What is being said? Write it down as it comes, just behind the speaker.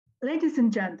Ladies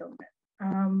and gentlemen,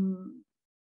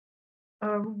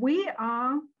 we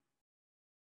are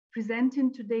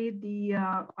presenting today the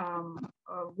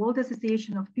World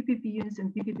Association of PPP Units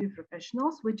and PPP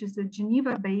Professionals, which is a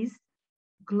Geneva-based,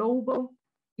 global,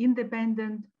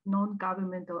 independent,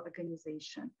 non-governmental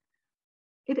organization.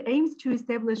 It aims to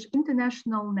establish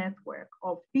international network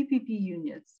of PPP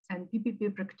units and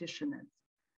PPP practitioners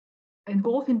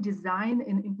involved in design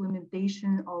and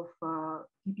implementation of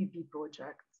PPP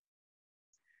projects.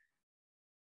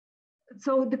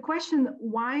 So the question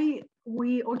why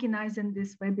we organizing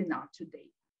this webinar today.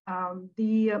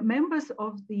 The members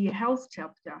of the health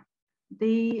chapter,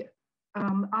 they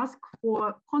ask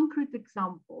for concrete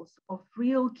examples of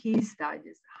real case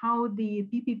studies, how the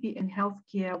PPP in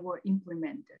healthcare were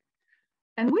implemented.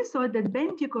 And we saw that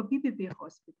Bendigo PPP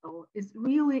Hospital is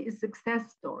really a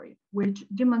success story, which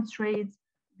demonstrates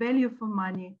value for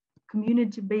money,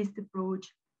 community-based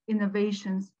approach,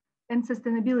 innovations, and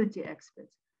sustainability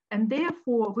experts. And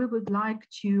therefore, we would like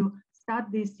to start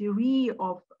this series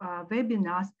of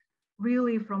webinars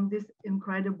really from this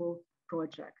incredible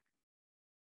project.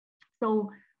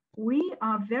 So we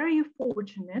are very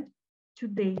fortunate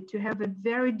today to have a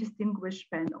very distinguished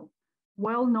panel,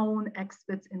 well-known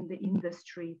experts in the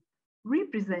industry,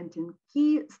 representing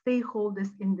key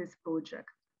stakeholders in this project,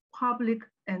 public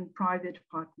and private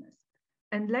partners.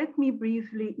 And let me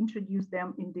briefly introduce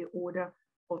them in the order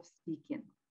of speaking.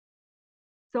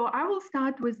 So I will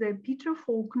start with Peter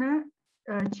FAULKNER,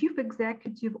 Chief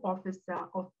Executive Officer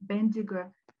of Bendigo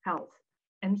Health.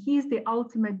 And he is the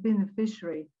ultimate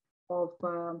beneficiary of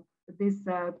this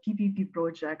PPP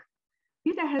project.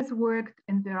 Peter has worked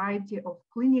in a variety of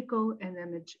clinical and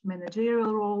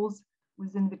managerial roles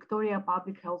within Victoria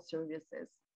Public Health Services.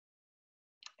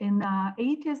 In the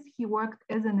 80s, he worked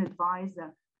as an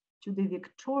advisor to the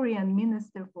Victorian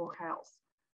Minister for Health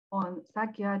on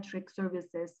psychiatric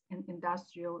services and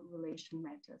industrial relation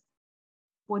matters.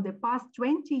 For the past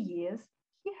 20 years,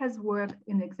 he has worked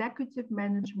in executive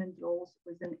management roles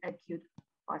within acute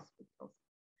hospitals.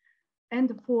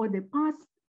 And for the past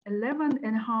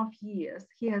 11.5 years,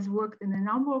 he has worked in a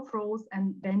number of roles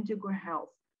in Bendigo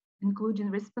Health, including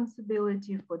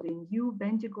responsibility for the new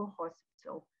Bendigo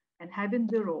Hospital and having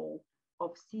the role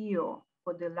of CEO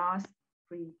for the last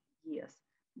 3 years.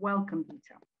 Welcome,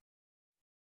 Peter.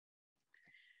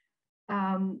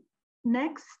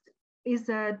 Next is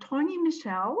Tony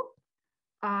Michele,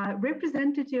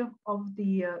 representative of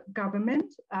the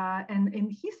government, and in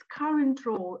his current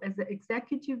role as the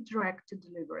Executive Director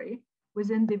Delivery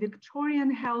within the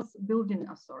Victorian Health Building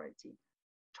Authority.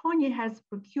 Tony has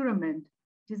procurement,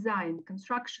 design,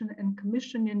 construction, and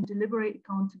commissioning delivery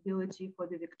accountability for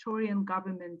the Victorian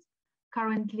government's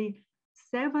currently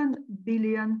 $7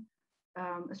 billion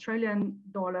Australian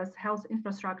dollars health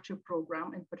infrastructure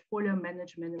program and portfolio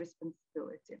management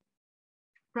responsibility.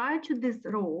 Prior to this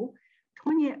role,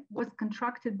 Tony was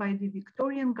contracted by the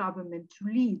Victorian government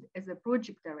to lead as a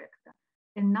project director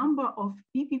a number of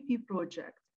PPP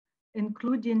projects,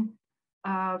 including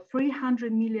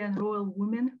 300 million Royal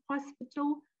Women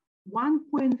Hospital,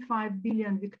 1.5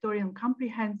 billion Victorian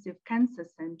Comprehensive Cancer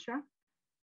Centre,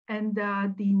 and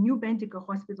the new Bendigo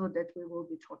Hospital that we will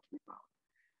be talking about.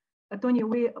 Tony,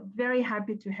 we're very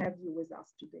happy to have you with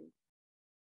us today.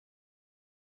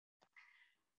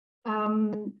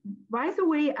 By the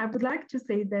way, I would like to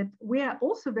say that we are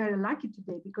also very lucky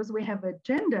today because we have a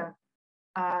gender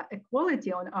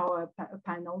equality on our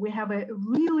panel. We have a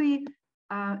really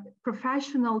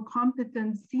professional,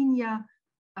 competent, senior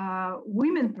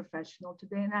women professional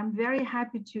today. And I'm very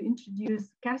happy to introduce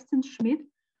KERSTIN SCHMIDT,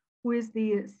 who is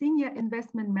the Senior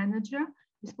Investment Manager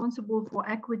responsible for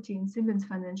equity in Siemens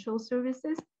Financial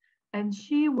Services. And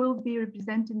she will be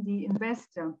representing the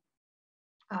investor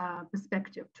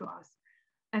perspective to us.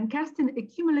 And KERSTIN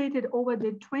accumulated over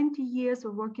the 20 years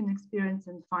of working experience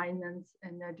in finance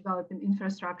and developing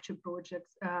infrastructure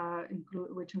projects,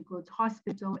 which includes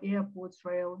hospital, airports,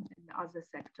 rail, and other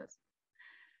sectors.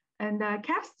 And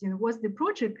KERSTIN was the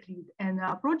project lead and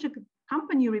project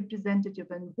company representative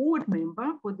and board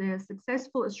member for the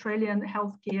successful Australian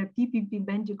healthcare PPP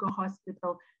Bendigo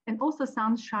Hospital and also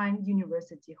Sunshine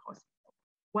University Hospital.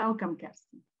 Welcome,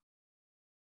 KERSTIN.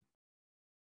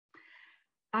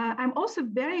 I'm also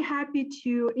very happy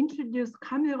to introduce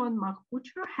Cameron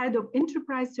MARCUCCIO, Head of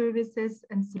Enterprise Services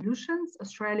and Solutions,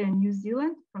 Australia and New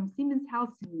Zealand from Siemens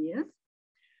Healthineers.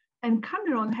 And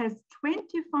Cameron has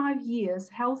 25 years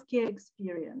healthcare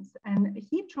experience, and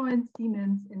he joined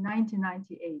Siemens in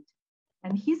 1998.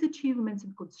 And his achievements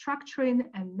include structuring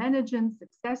and managing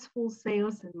successful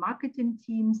sales and marketing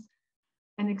teams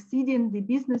and exceeding the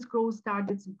business growth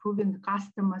targets, improving the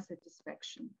customer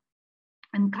satisfaction.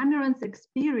 And Cameron's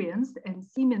experience and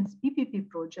Siemens PPP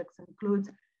projects include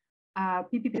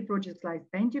PPP projects like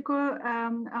Bendigo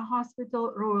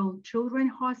Hospital, Royal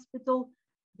Children's Hospital,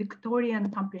 Victorian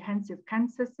Comprehensive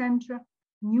Cancer Center,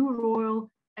 New Royal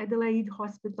Adelaide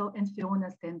Hospital, and Fiona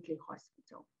Stanley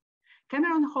Hospital.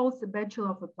 Cameron holds a Bachelor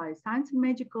of Applied Science in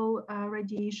Medical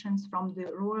Radiations from the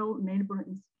Royal Melbourne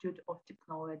Institute of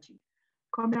Technology.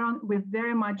 Cameron, we're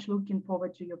very much looking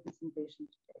forward to your presentation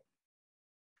today.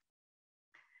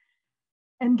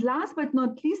 And last but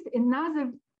not least,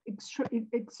 another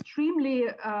extremely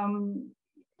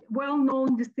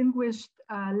well-known, distinguished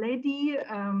lady,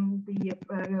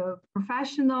 the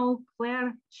professional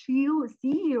Claire Shield,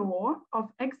 CEO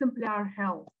of Exemplar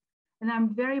Health. And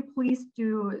I'm very pleased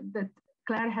that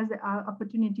Claire has the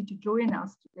opportunity to join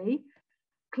us today.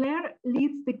 Claire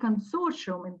leads the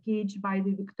consortium engaged by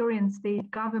the Victorian state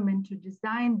government to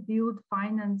design, build,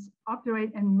 finance,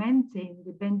 operate, and maintain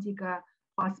the Bendigo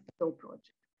Hospital project.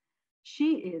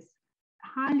 She is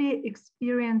highly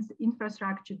experienced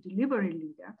infrastructure delivery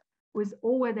leader with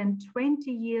over than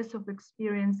 20 years of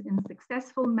experience in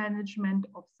successful management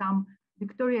of some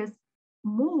Victoria's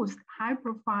most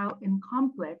high-profile and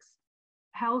complex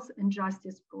health and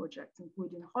justice projects,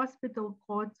 including hospital,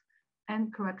 courts,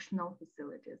 and correctional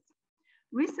facilities.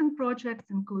 Recent projects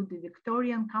include the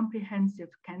Victorian Comprehensive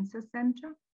Cancer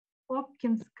Center,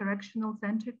 Hopkins Correctional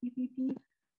Center PPP,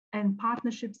 and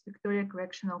Partnerships Victoria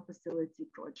Correctional Facility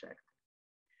Project.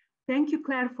 Thank you,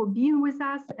 Claire, for being with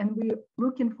us, and we're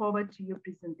looking forward to your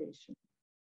presentation.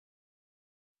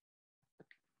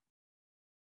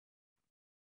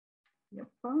 Yep.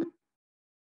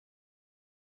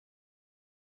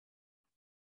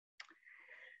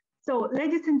 So,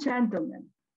 ladies and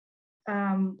gentlemen,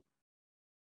 I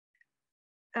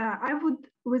would,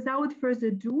 without further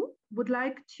ado, would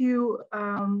like to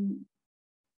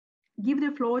give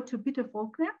the floor to Peter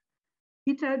FAULKNER.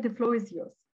 Peter, the floor is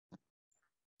yours.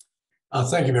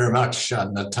 Thank you very much,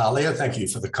 Natalia. Thank you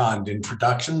for the kind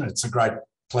introduction. It's a great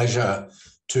pleasure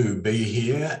to be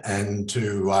here and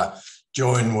to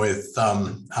join with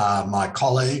my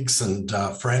colleagues and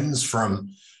friends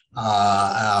from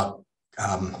our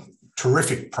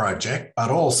terrific project, but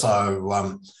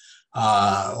also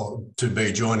to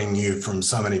be joining you from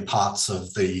so many parts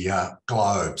of the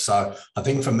globe. So I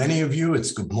think for many of you,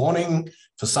 it's good morning.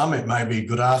 For some, it may be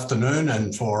good afternoon,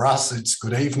 and for us, it's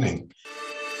good evening.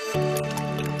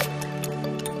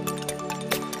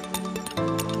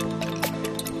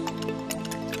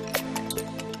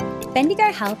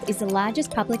 Bendigo Health is the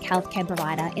largest public healthcare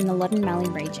provider in the Loddon Mallee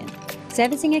region,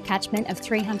 servicing a catchment of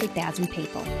 300,000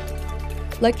 people.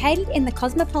 Located in the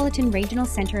cosmopolitan regional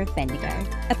centre of Bendigo,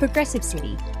 a progressive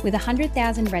city with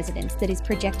 100,000 residents that is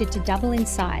projected to double in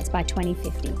size by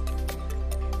 2050.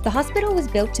 The hospital was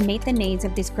built to meet the needs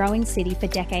of this growing city for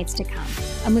decades to come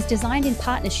and was designed in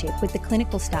partnership with the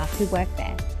clinical staff who work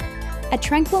there. A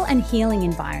tranquil and healing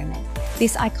environment,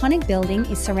 this iconic building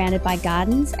is surrounded by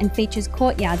gardens and features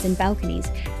courtyards and balconies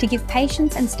to give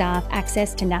patients and staff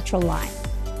access to natural light.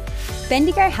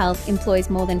 Bendigo Health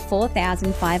employs more than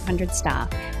 4,500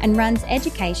 staff and runs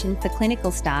education for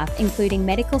clinical staff, including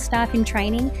medical staff in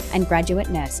training and graduate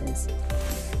nurses.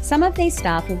 Some of these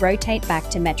staff will rotate back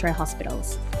to metro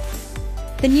hospitals.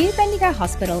 The new Bendigo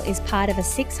Hospital is part of a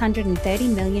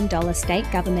 $630 million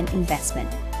state government investment.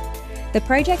 The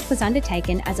project was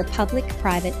undertaken as a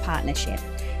public-private partnership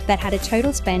that had a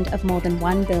total spend of more than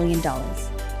 $1 billion.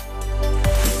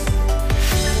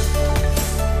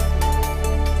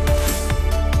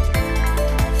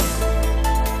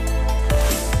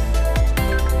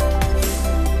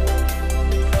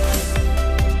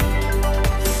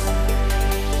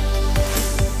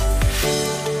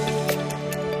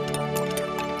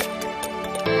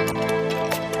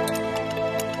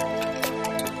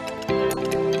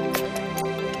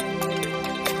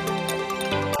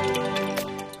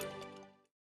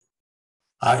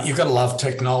 You've got to love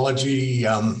technology.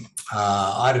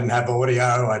 I didn't have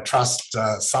audio. I trust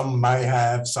some may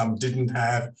have, some didn't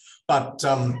have. But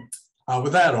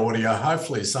without audio,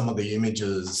 hopefully some of the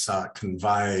images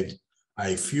conveyed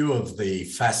a few of the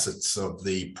facets of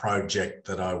the project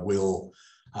that I will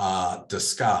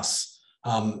discuss.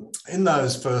 In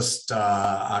those first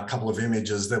couple of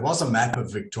images, there was a map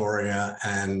of Victoria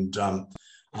and a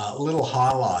little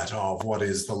highlight of what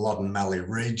is the Loddon Mallee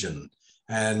region.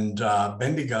 And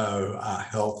Bendigo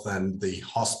Health and the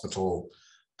hospital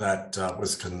that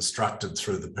was constructed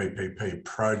through the PPP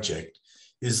project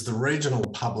is the regional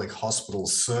public hospital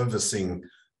servicing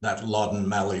that Loddon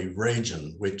Mallee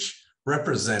region, which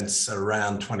represents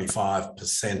around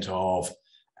 25% of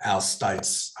our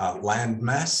state's land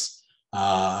mass.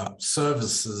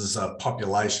 services a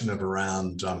population of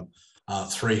around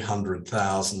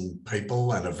 300,000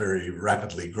 people and a very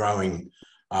rapidly growing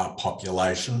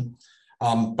population.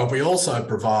 But we also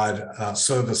provide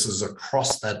services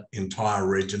across that entire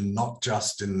region, not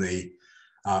just in the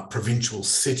provincial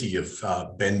city of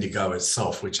Bendigo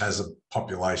itself, which has a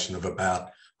population of about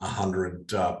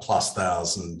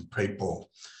 100,000+ people.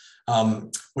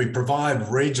 We provide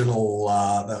regional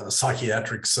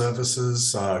psychiatric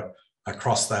services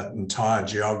across that entire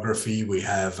geography. We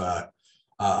have a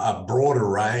broad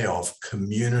array of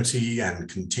community and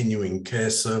continuing care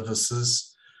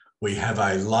services. We have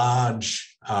a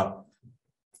large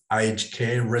aged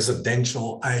care,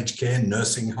 residential aged care,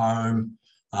 nursing home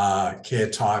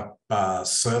care type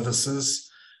services.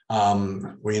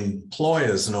 We employ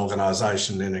as an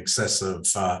organisation in excess of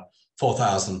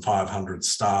 4,500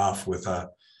 staff with a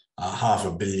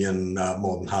 $500 million,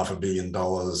 more than $500 million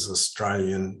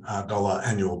Australian dollar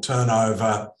annual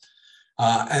turnover.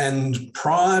 And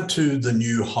prior to the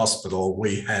new hospital,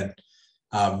 we had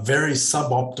very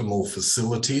suboptimal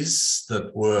facilities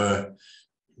that were,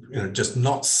 just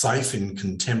not safe in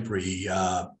contemporary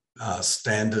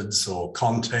standards or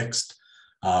context.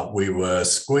 We were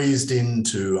squeezed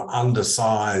into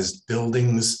undersized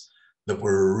buildings that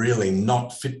were really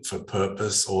not fit for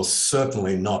purpose, or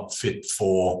certainly not fit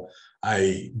for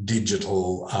a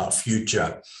digital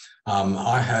future.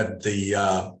 I had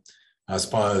the,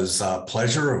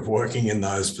 pleasure of working in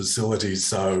those facilities,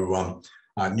 so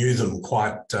I knew them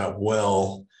quite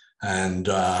well, and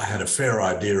had a fair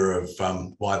idea of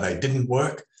why they didn't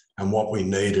work and what we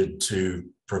needed to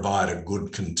provide a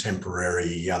good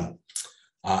contemporary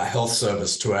health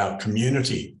service to our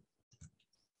community.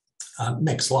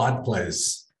 Next slide,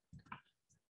 please.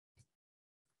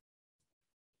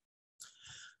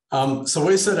 So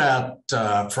we set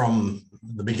out from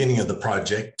the beginning of the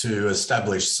project to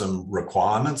establish some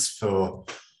requirements for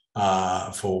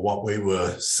what we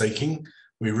were seeking.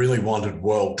 We really wanted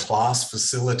world-class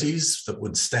facilities that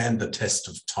would stand the test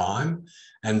of time.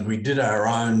 And we did our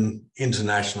own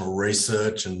international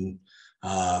research and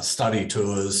study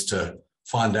tours to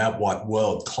find out what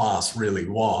world-class really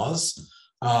was.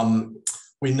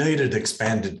 We needed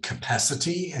expanded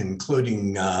capacity,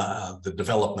 including the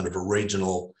development of a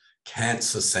regional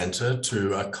cancer centre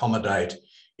to accommodate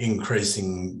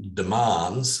increasing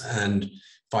demands. And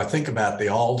if I think about the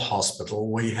old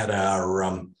hospital, we had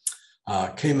our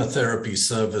chemotherapy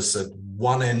service at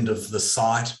one end of the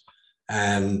site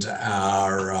and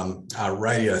our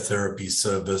radiotherapy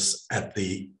service at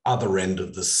the other end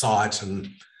of the site. And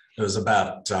there was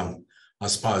about, I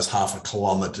suppose, half a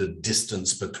kilometre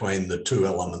distance between the two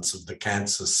elements of the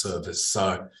cancer service.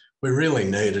 So we really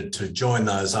needed to join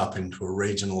those up into a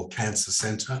regional cancer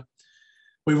centre.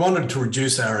 We wanted to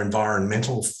reduce our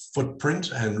environmental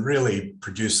footprint and really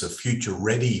produce a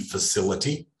future-ready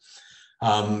facility,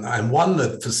 and one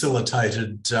that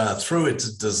facilitated, through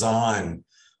its design,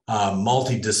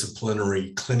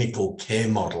 multidisciplinary clinical care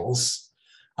models.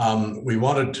 We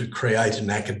wanted to create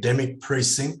an academic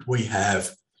precinct. We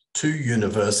have 2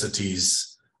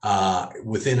 universities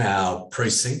within our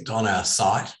precinct on our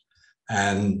site,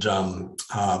 and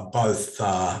both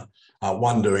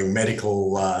one doing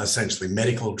medical, essentially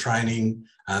medical training,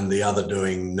 and the other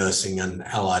doing nursing and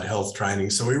allied health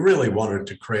training. So we really wanted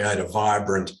to create a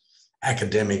vibrant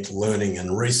academic learning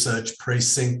and research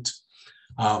precinct.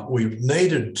 We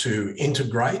needed to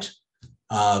integrate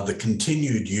the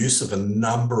continued use of a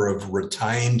number of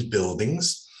retained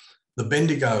buildings. The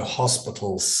Bendigo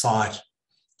Hospital site,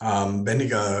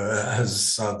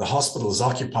 the hospital has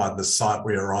occupied the site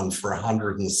we are on for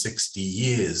 160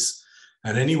 years.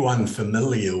 And anyone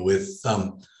familiar with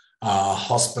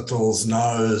hospitals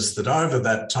knows that over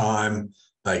that time,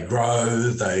 they grow,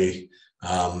 they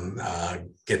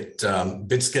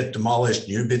bits get demolished,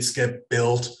 new bits get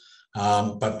built,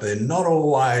 but they're not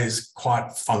always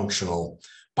quite functional.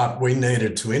 But we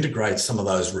needed to integrate some of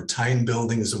those retained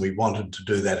buildings, and we wanted to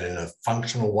do that in a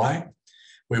functional way.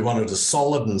 We wanted a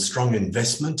solid and strong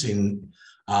investment in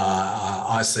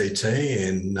ICT,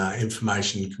 in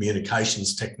information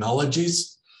communications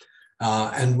technologies.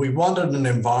 And we wanted an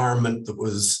environment that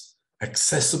was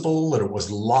accessible, that it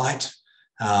was light,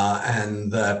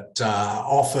 and that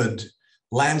offered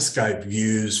landscape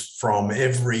views from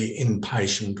every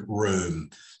inpatient room.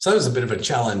 So it was a bit of a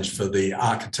challenge for the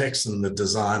architects and the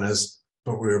designers,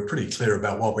 but we were pretty clear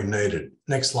about what we needed.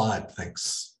 Next slide,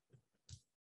 thanks.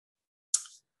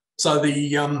 So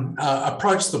the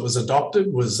approach that was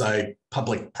adopted was a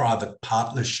public-private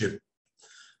partnership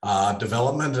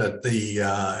development.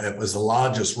 It was the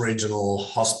largest regional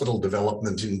hospital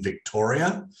development in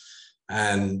Victoria.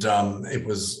 And it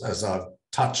was, as I've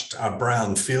touched, a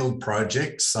brownfield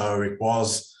project. So it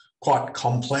was quite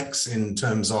complex in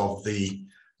terms of the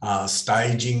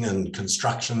staging and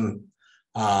construction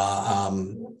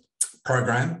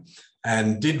program,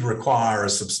 and did require a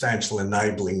substantial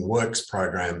enabling works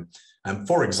program. And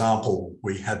for example,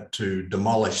 we had to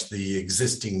demolish the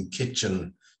existing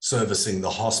kitchen servicing the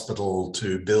hospital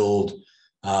to build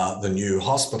the new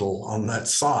hospital on that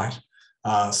site.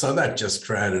 So that just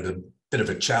created a bit of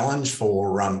a challenge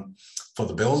for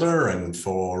the builder and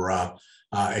for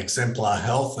Exemplar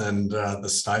Health and the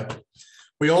state.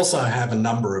 We also have a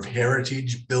number of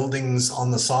heritage buildings on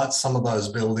the site. Some of those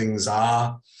buildings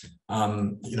are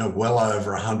well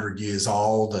over 100 years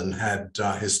old and had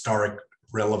historic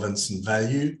relevance and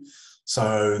value.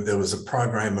 So there was a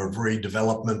program of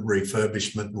redevelopment,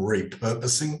 refurbishment, and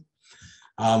repurposing.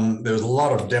 There was a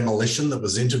lot of demolition that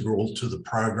was integral to the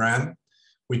program.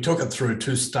 We took it through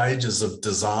 2 stages of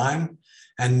design,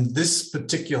 and this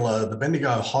particular, the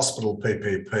Bendigo Hospital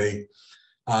PPP,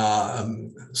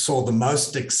 saw the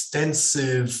most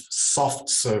extensive soft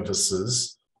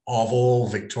services of all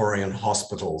Victorian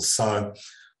hospitals. So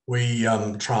we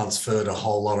transferred a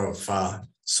whole lot of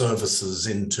services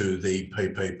into the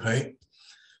PPP.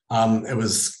 It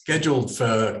was scheduled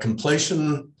for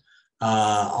completion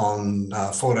on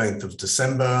 14th of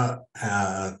December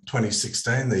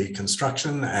 2016, the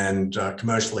construction, and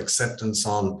commercial acceptance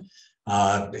on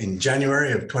in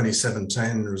January of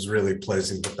 2017. It was really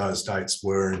pleasing that those dates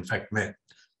were in fact met.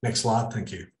 Next slide,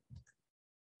 thank you.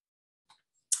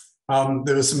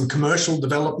 There were some commercial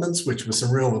developments, which were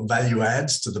some real value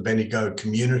adds to the Bendigo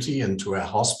community and to our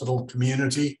hospital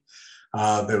community.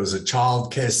 There was a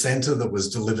childcare centre that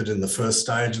was delivered in the first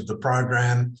stage of the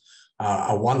program,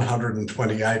 a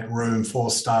 128-room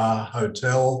 4-star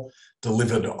hotel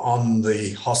delivered on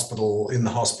the hospital, in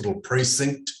the hospital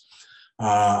precinct,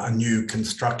 a new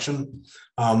construction,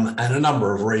 and a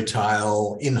number of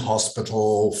retail,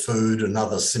 in-hospital, food and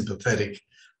other sympathetic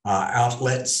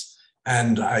outlets,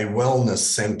 and a wellness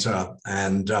centre.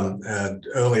 And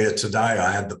earlier today,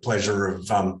 I had the pleasure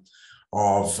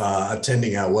of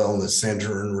attending our wellness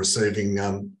centre and receiving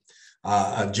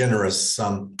a generous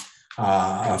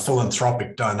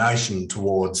philanthropic donation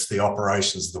towards the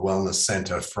operations of the wellness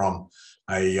centre from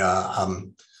a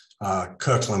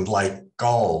Kirkland Lake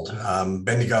Gold.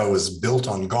 Bendigo was built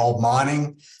on gold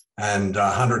mining, and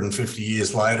 150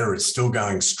 years later, it's still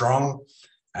going strong.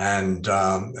 And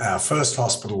our first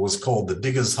hospital was called the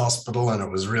Diggers Hospital, and it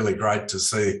was really great to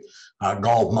see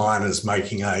gold miners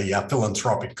making a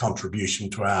philanthropic contribution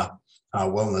to our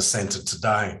wellness centre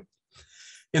today.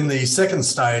 In the second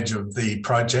stage of the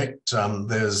project,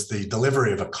 there's the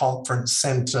delivery of a conference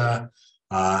centre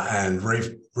and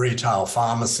retail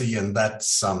pharmacy, and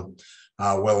that's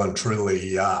well and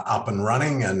truly up and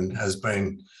running and has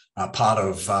been part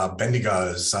of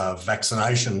Bendigo's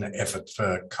vaccination effort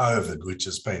for COVID, which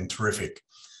has been terrific.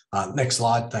 Next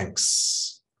slide,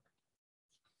 thanks.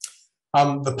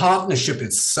 The partnership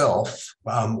itself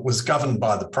was governed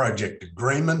by the project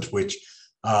agreement, which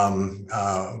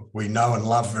we know and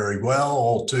love very well,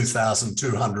 all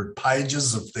 2,200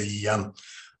 pages of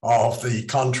the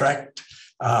contract,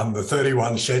 the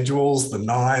 31 schedules, the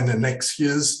 9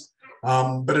 annexures.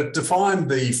 But it defined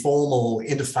the formal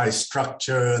interface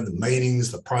structure, the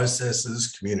meetings, the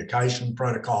processes, communication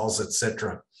protocols,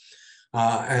 etc.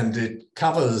 And it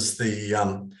covers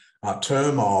the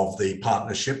term of the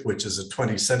partnership, which is a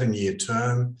 27-year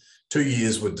term, 2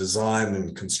 years with design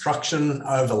and construction,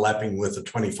 overlapping with a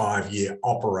 25-year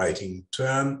operating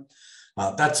term.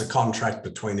 That's a contract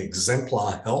between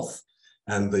Exemplar Health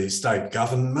and the state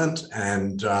government,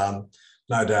 and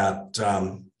no doubt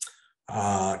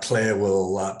Claire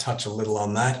will touch a little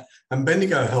on that. And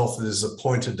Bendigo Health is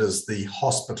appointed as the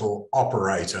hospital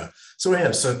operator. So we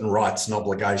have certain rights and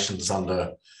obligations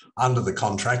under the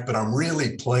contract, but I'm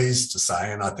really pleased to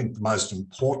say, and I think the most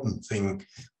important thing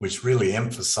which really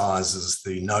emphasises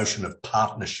the notion of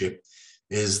partnership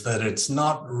is that it's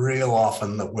not real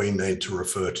often that we need to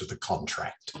refer to the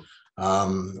contract.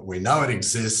 We know it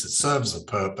exists, it serves a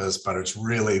purpose, but it's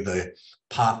really the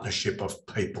partnership of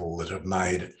people that have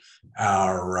made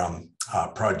our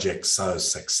project so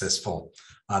successful.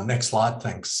 Next slide,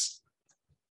 thanks.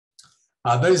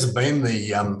 These have been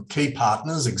the key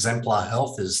partners. Exemplar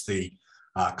Health is the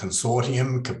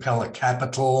consortium. Capella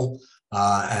Capital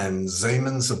and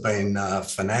Siemens have been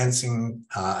financing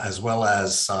as well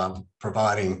as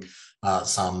providing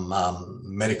some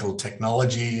medical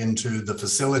technology into the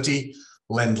facility.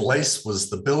 Lend-Lease was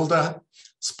the builder.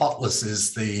 Spotless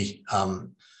is the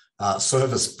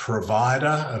service provider.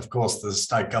 Of course, the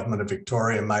state government of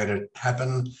Victoria made it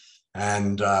happen.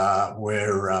 and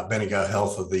where Bendigo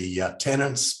Health are the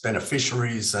tenants,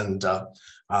 beneficiaries, and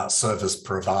service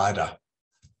provider.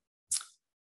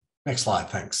 Next slide,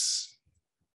 thanks.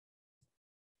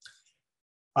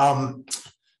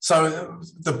 So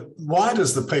why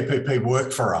does the PPP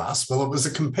work for us? Well, it was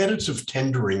a competitive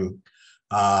tendering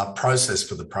process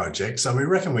for the project, so we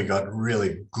reckon we got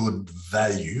really good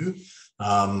value.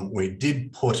 We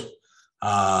did put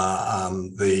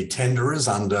the tenderers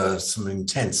under some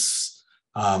intense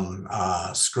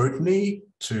scrutiny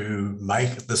to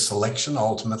make the selection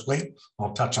ultimately.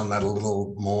 I'll touch on that a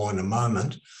little more in a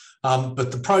moment.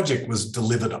 But the project was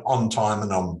delivered on time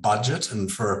and on budget,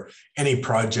 and for any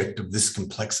project of this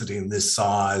complexity and this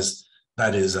size,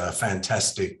 that is a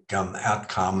fantastic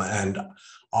outcome. And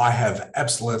I have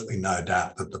absolutely no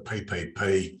doubt that the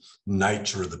PPP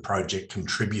nature of the project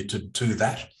contributed to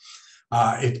that.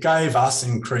 It gave us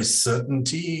increased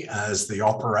certainty as the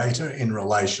operator in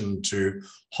relation to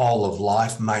whole of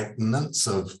life maintenance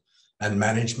of and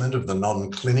management of the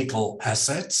non-clinical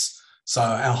assets. So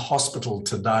our hospital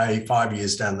today, 5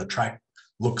 years down the track,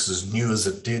 looks as new as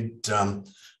it did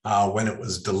when it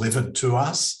was delivered to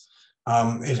us.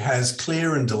 It has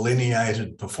clear and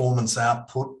delineated performance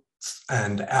outputs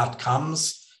and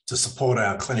outcomes to support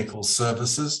our clinical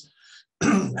services.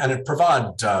 And it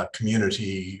provides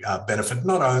community benefit,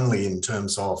 not only in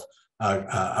terms of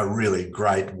a really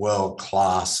great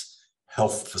world-class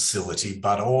health facility,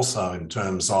 but also in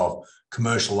terms of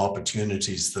commercial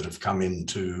opportunities that have come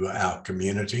into our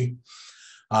community.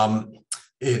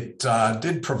 It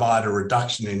did provide a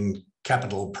reduction in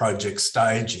capital project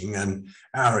staging, and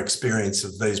our experience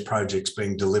of these projects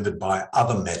being delivered by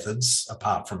other methods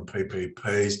apart from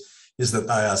PPPs is that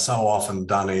they are so often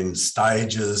done in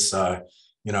stages. So,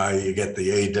 you know, you get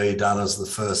the ED done as the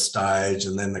first stage,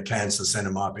 and then the cancer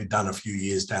centre might be done a few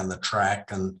years down the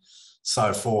track and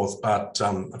so forth. But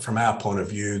from our point of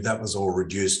view, that was all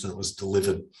reduced and it was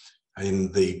delivered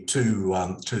in the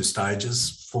two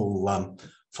stages,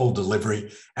 full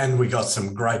delivery. And we got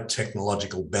some great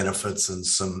technological benefits and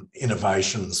some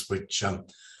innovations, which I'd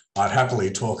happily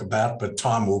talk about, but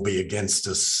time will be against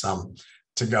us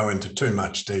to go into too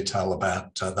much detail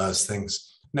about those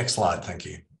things. Next slide, thank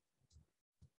you.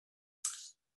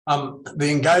 The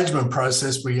engagement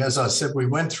process, as I said, we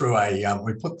went through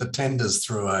we put the tenderers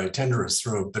through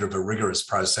a bit of a rigorous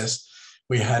process.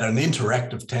 We had an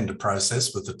interactive tender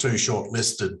process with the two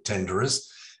shortlisted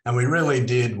tenderers, and we really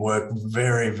did work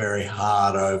very, very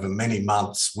hard over many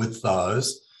months with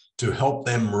those to help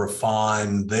them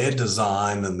refine their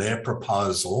design and their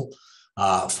proposal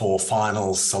for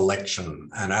final selection.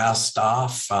 And our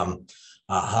staff,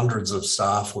 hundreds of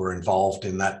staff were involved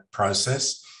in that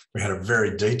process. We had a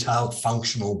very detailed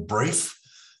functional brief,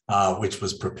 which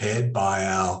was prepared by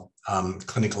our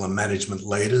clinical and management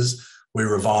leaders. We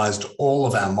revised all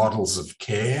of our models of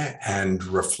care and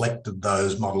reflected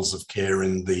those models of care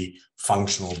in the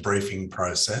functional briefing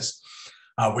process.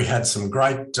 We had some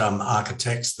great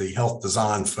architects. The health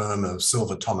design firm of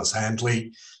Silver Thomas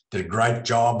Handley did a great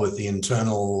job with the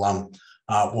internal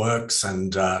works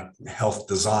and health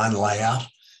design layout,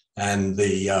 and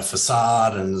the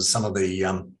facade and some of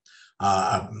the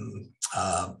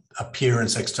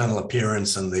external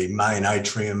appearance, and the main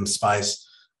atrium space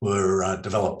were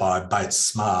developed by Bates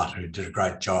Smart, who did a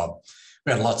great job.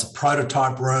 We had lots of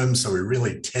prototype rooms, so we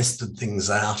really tested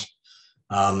things out.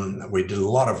 We did a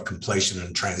lot of completion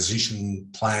and transition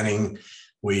planning.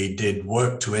 We did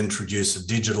work to introduce a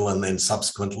digital and then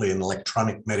subsequently an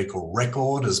electronic medical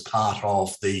record as part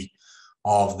of the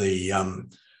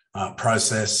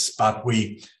process, but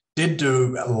we did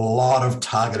do a lot of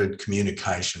targeted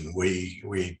communication.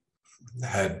 We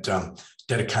had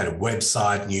dedicated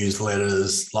website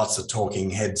newsletters, lots of talking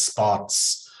head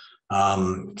spots,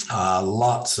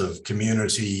 lots of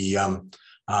community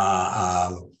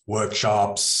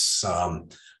workshops,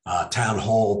 town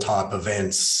hall type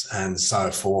events and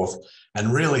so forth,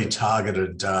 and really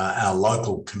targeted our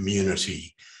local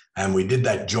community. And we did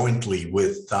that jointly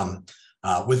with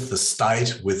the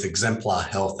state, with Exemplar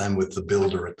Health, and with the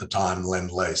builder at the time,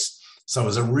 Lend-Lease. So it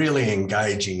was a really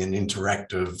engaging and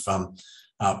interactive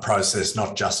process,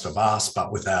 not just of us,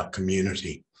 but with our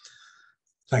community.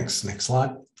 Thanks, next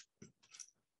slide.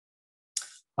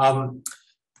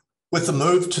 With the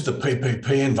move to the PPP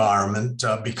environment,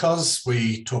 because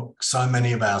we took so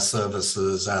many of our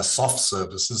services, our soft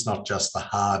services, not just the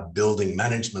hard building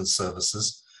management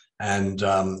services, and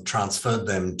transferred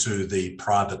them to the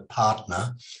private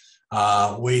partner,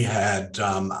 we had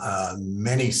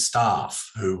many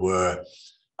staff who were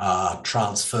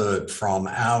transferred from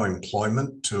our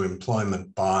employment to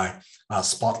employment by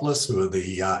Spotless, who are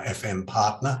the FM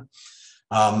partner.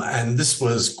 And this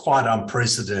was quite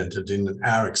unprecedented in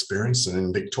our experience and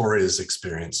in Victoria's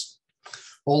experience.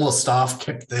 All the staff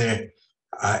kept their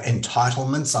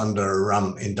entitlements under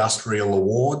industrial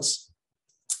awards.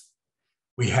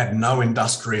 We had no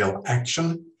industrial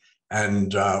action,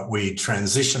 and we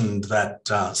transitioned that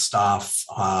staff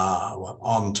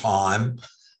on time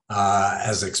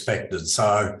as expected.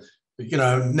 So, you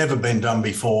know, never been done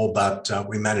before, but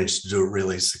we managed to do it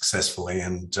really successfully.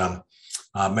 And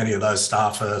many of those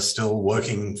staff are still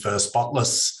working for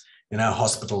Spotless in our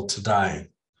hospital today.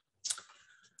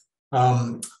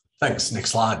 Thanks.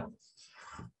 Next slide.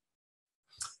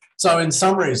 So in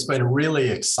summary, it's been a really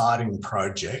exciting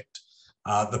project.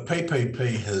 The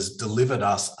PPP has delivered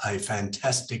us a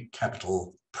fantastic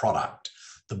capital product.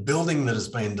 The building that has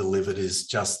been delivered is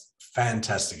just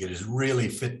fantastic. It is really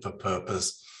fit for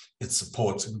purpose. It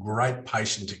supports great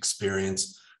patient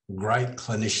experience, great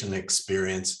clinician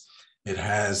experience. It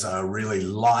has a really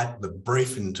light, the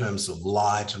brief in terms of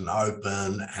light and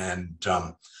open and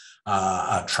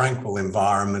a tranquil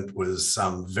environment was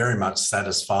very much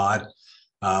satisfied.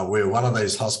 We're one of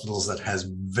these hospitals that has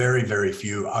very, very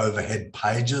few overhead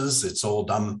pages. It's all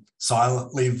done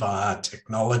silently via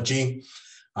technology.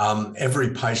 Every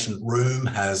patient room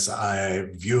has a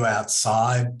view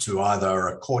outside to either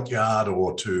a courtyard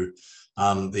or to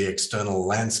the external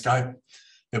landscape.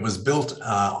 It was built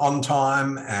on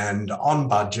time and on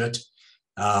budget,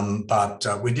 but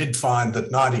we did find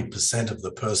that 90% of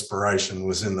the perspiration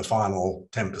was in the final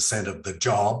 10% of the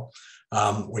job,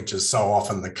 which is so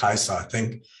often the case, I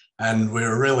think. And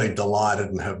we're really delighted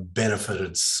and have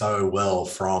benefited so well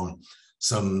from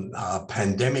some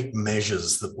pandemic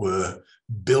measures that were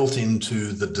built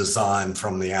into the design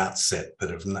from the outset that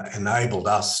have enabled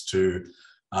us to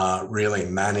really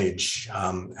manage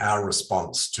our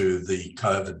response to the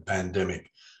COVID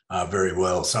pandemic very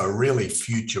well. So a really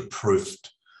future-proofed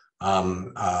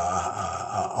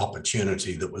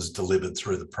opportunity that was delivered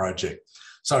through the project.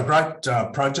 So a great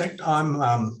project.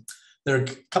 There are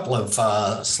a couple of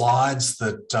slides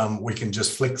that we can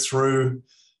just flick through.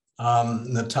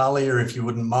 Natalia, if you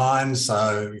wouldn't mind.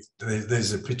 So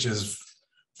these are pictures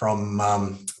from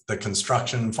the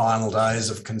construction, final days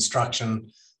of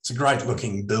construction. It's a great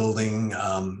looking building.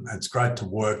 It's great to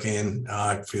work in.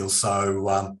 I feel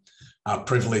so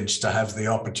privileged to have the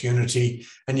opportunity.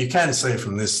 And you can see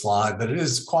from this slide that it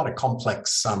is quite a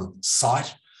complex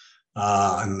site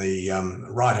in the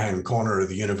right-hand corner of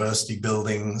the university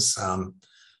buildings.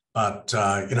 But,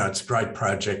 you know, it's a great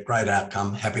project, great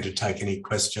outcome. Happy to take any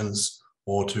questions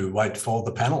or to wait for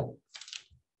the panel.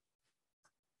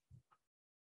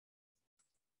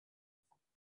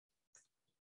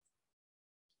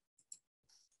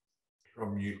 You're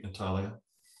on mute, Natalia.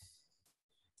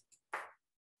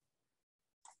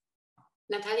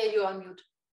 Natalia, you're on mute.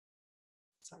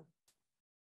 Sorry.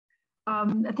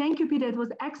 Thank you, Peter. It was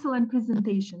an excellent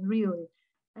presentation, really.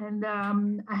 And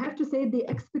I have to say the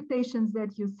expectations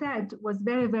that you set was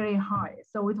very, very high.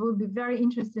 So it will be very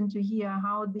interesting to hear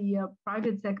how the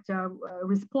private sector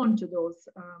respond to those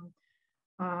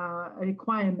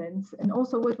requirements. And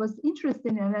also what was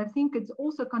interesting, and I think it's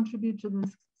also contributed to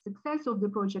the success of the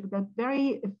project, that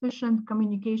very efficient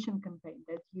communication campaign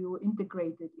that you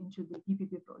integrated into the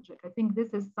PPP project. I think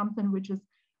this is something which is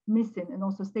missing, and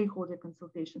also stakeholder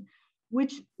consultation,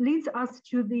 which leads us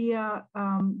to the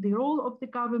role of the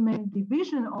government, the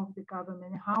vision of the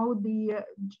government, how the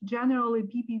generally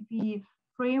PPP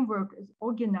framework is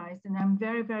organized. And I'm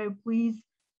very, very pleased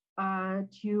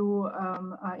to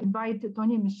invite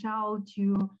Tony and Michelle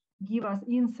to give us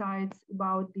insights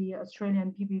about the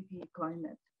Australian PPP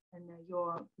climate and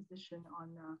your position on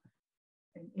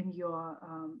in your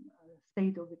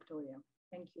state of Victoria.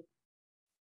 Thank you.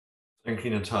 Thank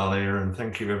you, Natalia, and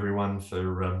thank you everyone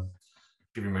for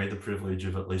giving me the privilege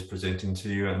of at least presenting to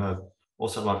you. And I'd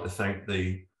also like to thank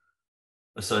the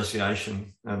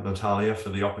association and Natalia for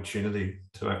the opportunity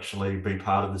to actually be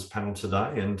part of this panel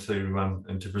today and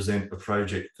to present a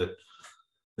project that,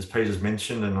 as Peter's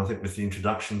mentioned, and I think with the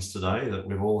introductions today, that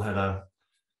we've all had a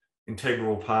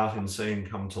integral part in seeing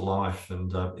come to life.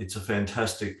 And it's a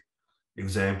fantastic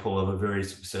example of a very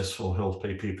successful health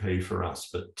PPP for us.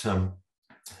 But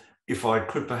if I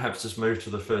could perhaps just move to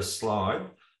the first slide.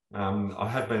 I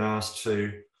have been asked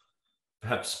to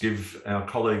perhaps give our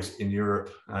colleagues in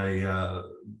Europe a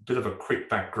bit of a quick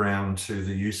background to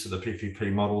the use of the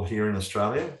PPP model here in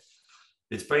Australia.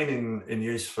 It's been in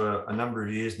use for a number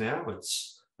of years now.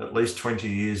 It's at least 20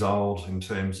 years old in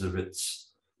terms of its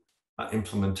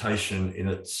implementation in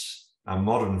its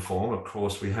modern form. Of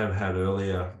course, we have had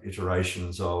earlier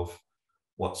iterations of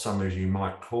what some of you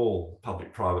might call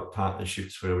public-private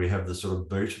partnerships, where we have the sort of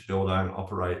boot, build, own,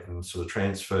 operate and sort of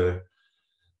transfer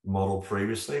model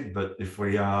previously. But if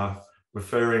we are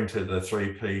referring to the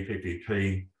 3P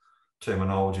PPP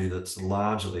terminology that's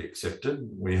largely accepted,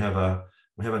 we have a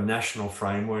national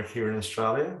framework here in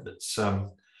Australia that's,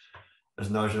 as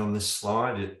noted on this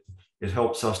slide, it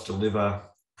helps us deliver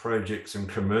projects and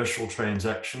commercial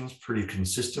transactions pretty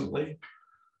consistently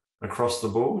across the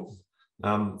board.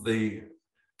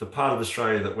 The part of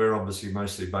Australia that we're obviously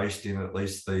mostly based in, at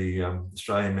least the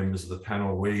Australian members of the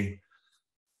panel, we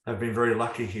have been very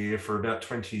lucky here for about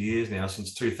 20 years now,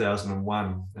 since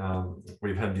 2001.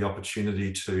 We've had the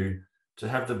opportunity to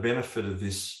have the benefit of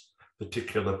this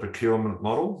particular procurement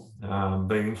model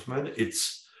being implemented.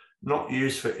 It's not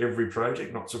used for every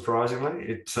project, not surprisingly.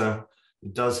 It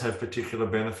does have particular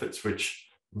benefits, which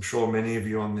I'm sure many of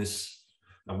you on this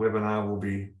webinar will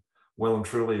be well and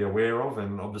truly aware of,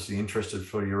 and obviously interested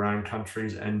for your own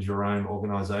countries and your own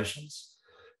organisations.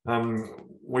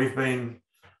 We've been,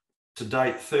 to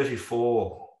date,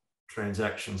 34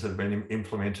 transactions have been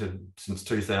implemented since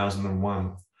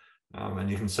 2001. And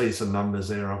you can see some numbers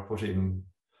there. I'll put in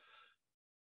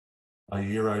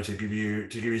 €1 to give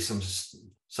you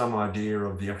some idea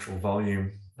of the actual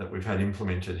volume that we've had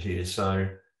implemented here. So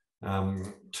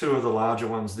 2 of the larger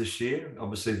ones this year,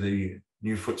 obviously the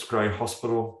New Footscray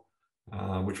Hospital,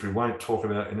 which we won't talk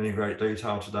about in any great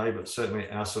detail today, but certainly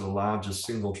our sort of largest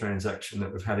single transaction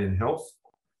that we've had in health,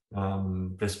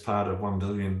 best part of €1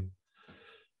 billion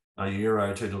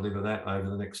to deliver that over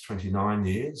the next 29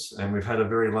 years. And we've had a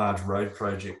very large road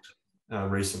project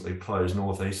recently closed,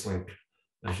 North East Link,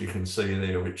 as you can see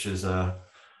there, which is a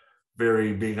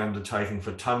very big undertaking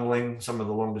for tunnelling. Some of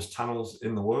the longest tunnels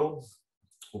in the world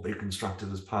will be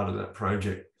constructed as part of that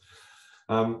project.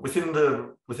 Within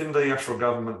the actual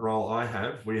government role I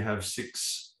have, we have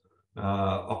 6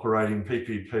 operating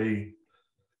PPP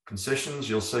concessions.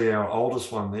 You'll see our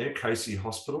oldest one there, Casey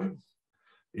Hospital,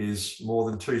 is more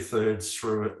than 2/3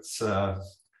 through its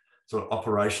sort of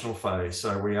operational phase.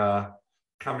 So we are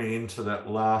coming into that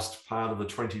last part of the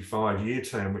 25-year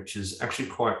term, which is actually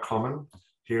quite common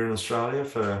here in Australia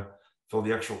for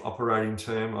the actual operating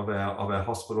term of our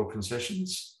hospital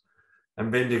concessions.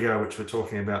 And Bendigo, which we're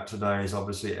talking about today, is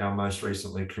obviously our most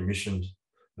recently commissioned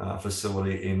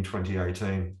facility in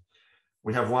 2018.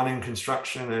 We have one in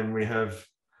construction, and we have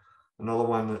another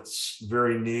one that's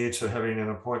very near to having an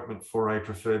appointment for a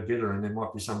preferred bidder. And there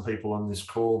might be some people on this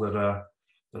call that are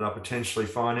potentially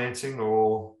financing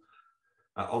or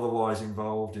otherwise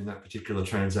involved in that particular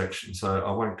transaction. So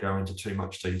I won't go into too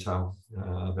much detail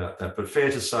about that. But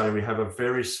fair to say we have a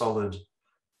very solid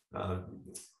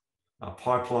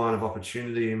pipeline of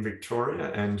opportunity in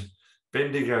Victoria, and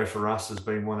Bendigo for us has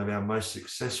been one of our most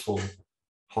successful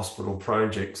hospital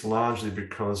projects, largely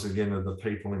because, again, of the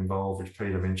people involved, which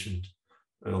Peter mentioned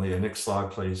earlier. Next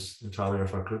slide, please, Natalia,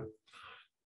 if I could.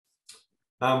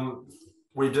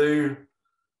 We do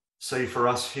see for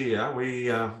us here, we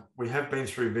have been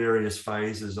through various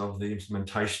phases of the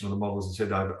implementation of the models, as I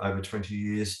said, over 20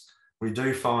 years. We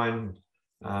do find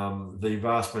the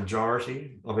vast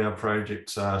majority of our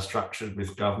projects are structured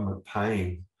with government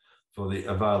paying for the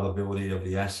availability of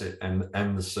the asset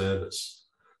and the service.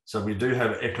 So we do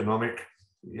have economic,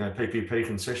 PPP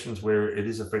concessions where it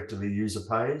is effectively user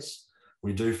pays.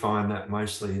 We do find that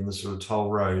mostly in the sort of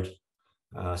toll road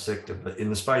sector, but in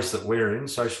the space that we're in,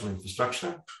 social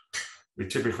infrastructure, we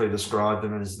typically describe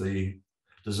them as the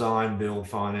design, build,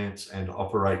 finance, and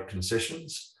operate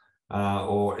concessions,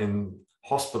 or in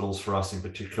hospitals for us in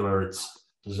particular, it's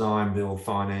design, build,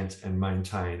 finance, and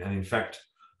maintain. And in fact,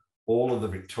 all of the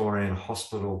Victorian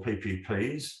hospital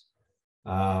PPPs,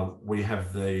 we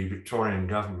have the Victorian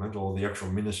government or the actual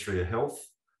Ministry of Health,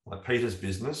 like Peter's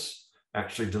business,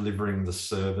 actually delivering the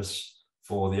service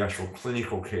for the actual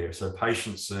clinical care. So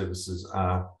patient services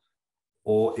are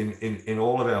all in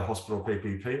all of our hospital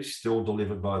PPPs still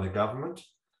delivered by the government.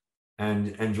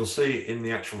 And you'll see in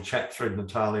the actual chat thread,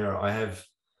 Natalia, I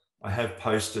have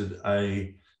posted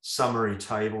a summary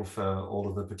table for all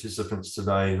of the participants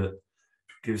today that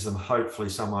gives them hopefully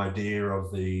some idea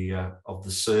of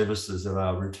the services that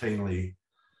are routinely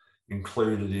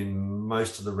included in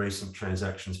most of the recent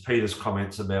transactions. Peter's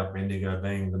comments about Bendigo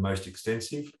being the most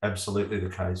extensive, absolutely the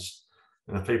case.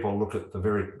 And if people look at the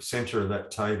very centre of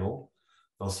that table,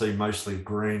 they'll see mostly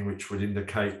green, which would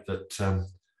indicate that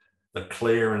that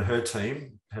Claire and her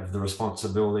team have the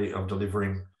responsibility of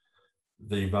delivering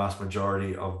the vast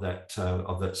majority of that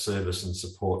service and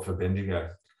support for Bendigo.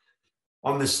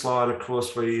 On this slide, of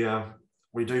course, we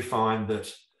do find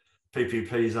that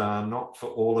PPPs are not for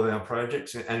all of our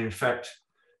projects. And in fact,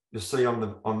 you'll see on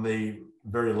the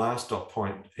very last dot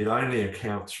point, it only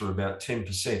accounts for about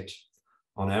 10%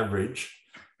 on average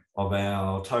of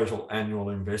our total annual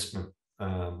investment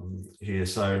here.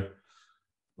 So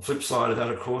the flip side of that,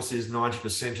 of course, is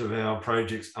 90% of our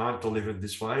projects aren't delivered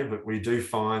this way, but we do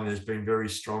find there's been very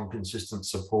strong, consistent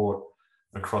support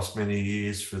across many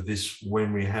years for this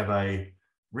when we have a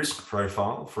risk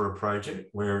profile for a project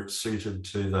where it's suited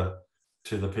to the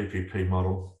PPP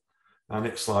model.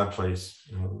 Next slide, please,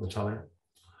 Natalia.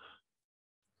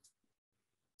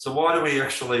 So why do we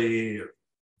actually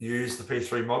use the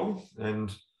P3 model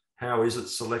and how is it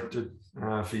selected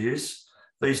for use?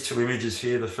 These two images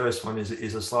here, the first one is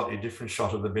a slightly different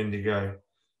shot of the Bendigo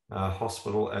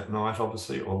Hospital at night,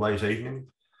 obviously, or late evening.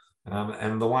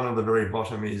 And the one on the very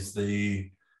bottom is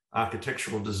the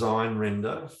architectural design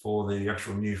render for the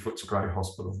actual new Footscray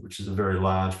Hospital, which is a very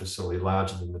large facility,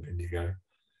 larger than the Bendigo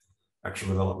actual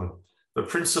development. But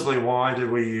principally, why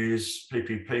do we use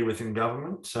PPP within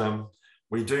government?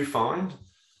 We do find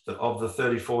that of the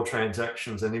 34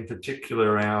 transactions, and in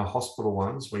particular our hospital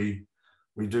ones, we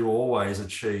do always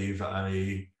achieve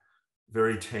a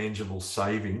very tangible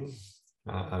saving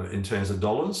in terms of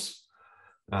dollars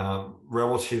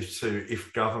relative to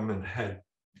if government had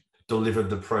delivered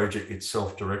the project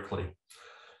itself directly.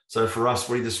 So for us,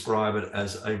 we describe it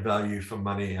as a value for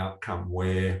money outcome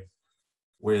where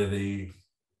the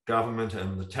government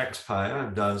and the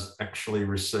taxpayer does actually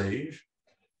receive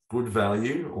good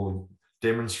value or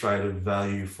demonstrated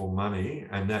value for money,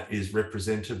 and that is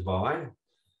represented by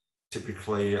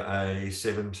typically a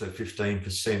 7 to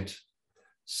 15%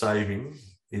 saving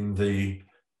in the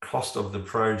cost of the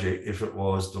project if it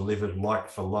was delivered like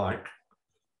for like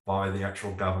by the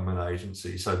actual government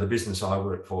agency. So the business I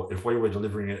work for, if we were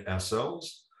delivering it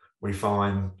ourselves, we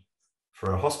find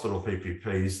for a hospital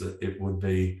PPPs that it would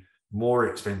be more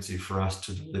expensive for us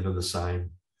to deliver the same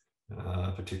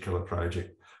particular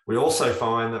project. We also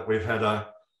find that we've had a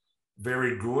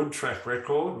very good track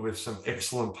record with some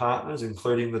excellent partners,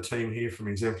 including the team here from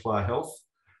Exemplar Health,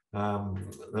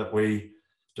 that we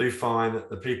do find that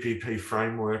the PPP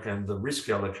framework and the risk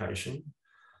allocation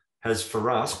has for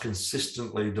us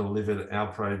consistently delivered our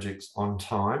projects on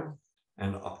time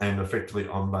and effectively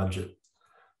on budget.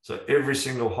 So every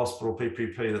single hospital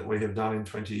PPP that we have done in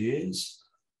 20 years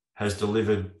has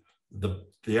delivered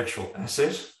the actual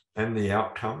asset and the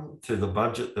outcome to the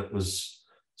budget that was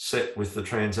set with the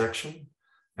transaction,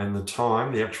 and the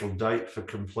time, the actual date for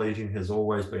completing has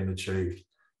always been achieved.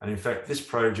 And in fact, this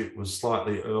project was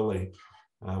slightly early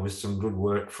with some good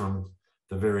work from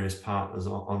the various partners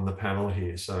on the panel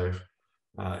here. So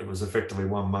it was effectively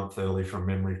 1 month early from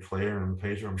memory, Claire and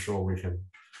Peter. I'm sure we can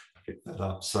pick that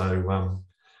up. So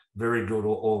very good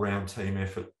all-round team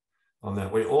effort on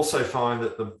that. We also find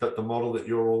that the model that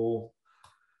you're all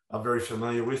are very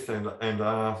familiar with and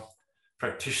are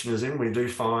practitioners in, we do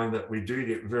find that we do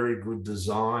get very good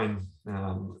design,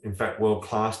 in fact,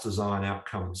 world-class design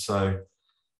outcomes. So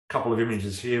a couple of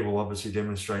images here will obviously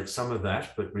demonstrate some of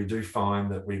that, but we do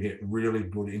find that we get really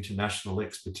good international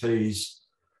expertise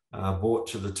brought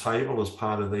to the table as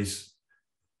part of these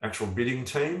actual bidding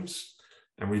teams.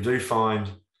 And we do find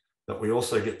that we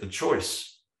also get the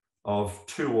choice of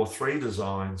 2 or 3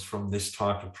 designs from this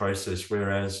type of process,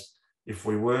 whereas if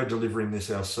we were delivering this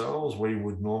ourselves, we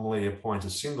would normally appoint a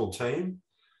single team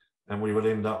and we would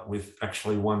end up with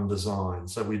actually 1 design.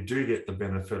 So we do get the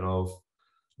benefit of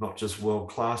not just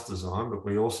world-class design, but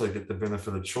we also get the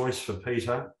benefit of choice for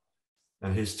Peter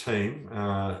and his team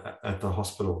at the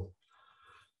hospital.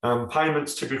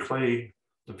 Payments typically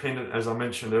dependent, as I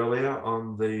mentioned earlier,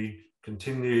 on the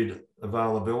continued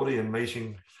availability and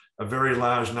meeting a very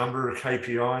large number of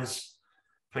KPIs.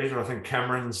 Peter, I think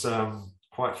Cameron's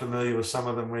quite familiar with some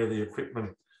of them where the equipment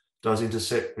does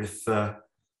intersect with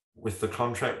the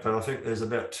contract, but I think there's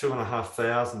about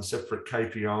 2,500 separate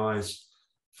KPIs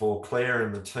for Claire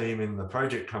and the team in the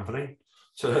project company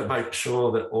to make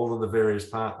sure that all of the various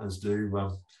partners do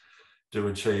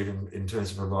achieve in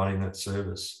terms of providing that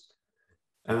service.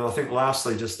 And I think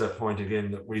lastly, just that point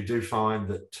again, that we do find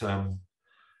that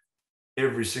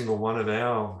every single one of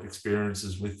our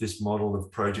experiences with this model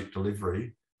of project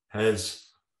delivery has,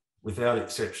 without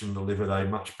exception, delivered a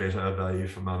much better value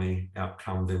for money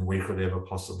outcome than we could ever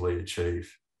possibly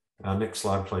achieve. Next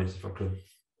slide, please, if I could.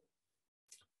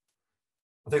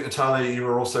 I think, Natalia, you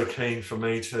were also keen for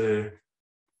me to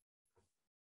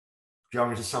go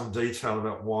into some detail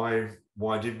about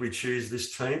why did we choose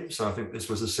this team. So I think this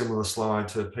was a similar slide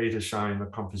to Peter showing the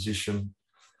composition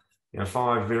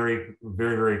 5 very,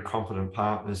 very, very competent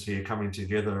partners here coming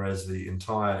together as the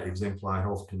entire Exemplar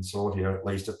Health Consortia, at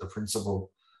least at the principal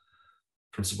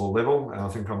level. And I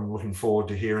think I'm looking forward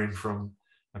to hearing from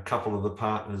a couple of the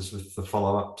partners with the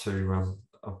follow-up to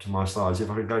my slides. If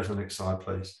I could go to the next slide,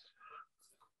 please.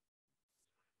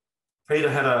 Peter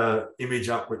had an image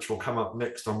up which will come up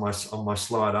next on my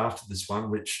slide after this one,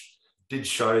 which did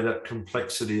show that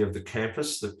complexity of the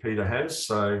campus that Peter has.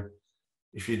 So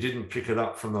if you didn't pick it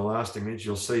up from the last image,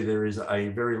 you'll see there is a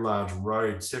very large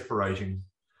road separating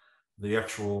the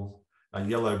actual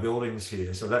yellow buildings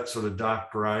here. So that sort of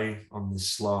dark grey on this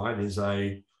slide is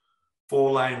a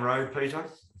 4-lane road, Peter,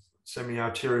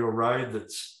 semi-arterial road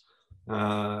that's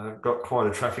got quite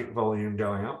a traffic volume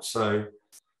going up. So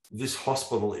this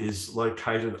hospital is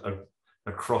located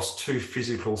across two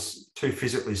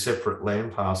physically separate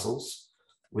land parcels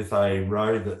with a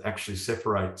road that actually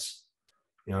separates,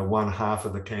 one half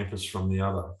of the campus from the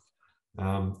other.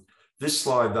 This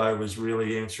slide, though, was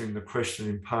really answering the question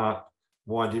in part,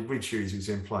 why did we choose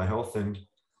Exemplar Health? And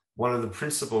one of the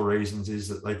principal reasons is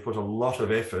that they put a lot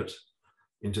of effort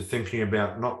into thinking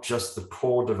about not just the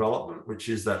core development, which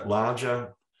is that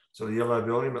larger sort of yellow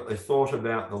building, but they thought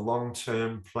about the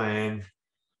long-term plan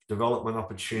development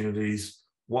opportunities,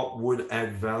 what would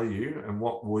add value and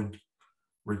what would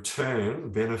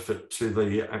return benefit to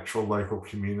the actual local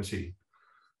community.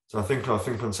 So I think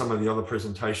on some of the other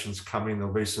presentations coming,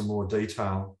 there'll be some more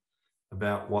detail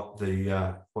about what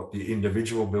the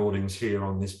individual buildings here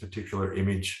on this particular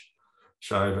image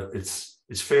show. But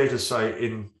it's fair to say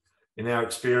in our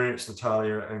experience,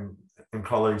 Natalia and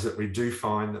colleagues, that we do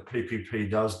find that PPP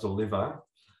does deliver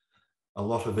a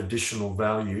lot of additional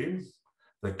value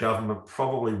that government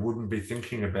probably wouldn't be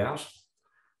thinking about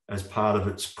as part of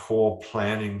its core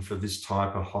planning for this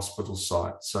type of hospital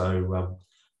site. So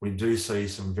we do see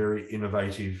some very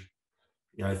innovative,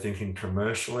 thinking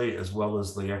commercially as well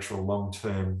as the actual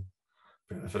long-term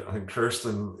benefit. I think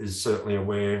KERSTIN is certainly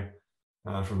aware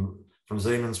from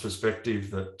Siemens' perspective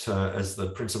that as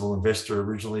the principal investor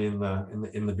originally in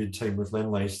the bid team with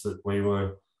Lendlease, that we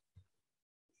were,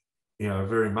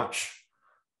 very much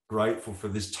grateful for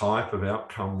this type of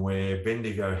outcome where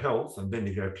Bendigo Health and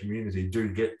Bendigo Community do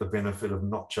get the benefit of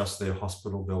not just their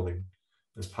hospital building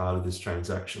as part of this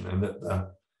transaction,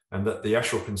 and that the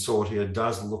actual consortia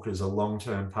does look as a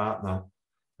long-term partner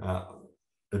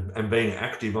and being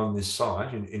active on this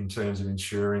site in terms of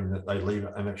ensuring that they leave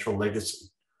an actual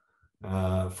legacy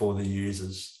for the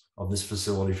users of this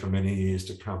facility for many years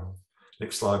to come.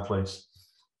 Next slide, please.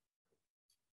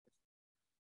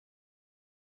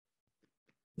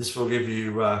 This will give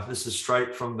you, this is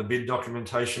straight from the bid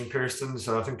documentation, KERSTIN.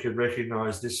 So I think you'd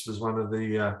recognise this was one of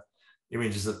the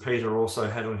images that Peter also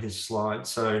had on his slide.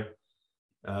 So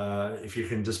if you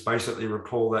can just basically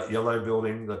recall that yellow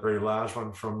building, that very large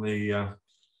one from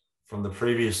the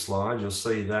previous slide, you'll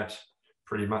see that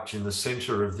pretty much in the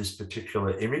centre of this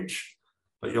particular image.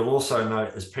 But you'll also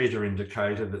note, as Peter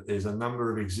indicated, that there's a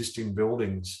number of existing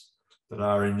buildings that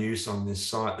are in use on this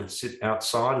site that sit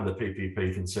outside of the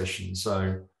PPP concession.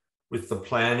 So with the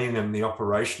planning and the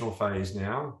operational phase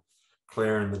now,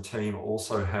 Claire and the team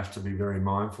also have to be very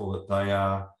mindful that they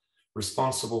are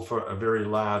responsible for a very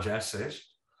large asset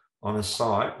on a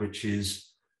site which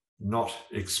is not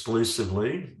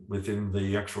exclusively within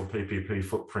the actual PPP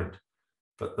footprint.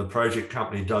 But the project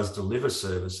company does deliver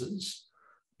services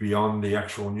beyond the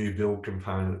actual new build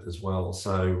component as well.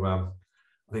 So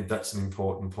I think that's an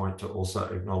important point to also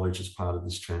acknowledge as part of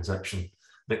this transaction.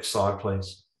 Next slide,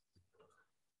 please.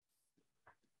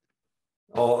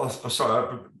 Oh,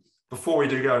 sorry, before we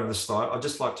do go to the slide, I'd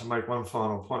just like to make one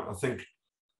final point. I think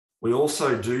we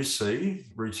also do see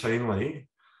routinely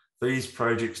these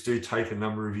projects do take a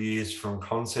number of years from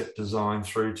concept design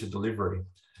through to delivery.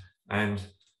 And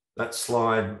that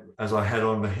slide, as I had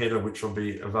on the header, which will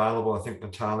be available, I think,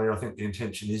 Natalia, I think the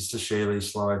intention is to share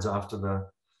these slides after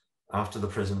the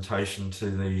presentation to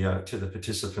the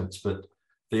participants. But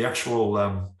the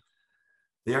actual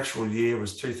year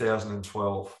was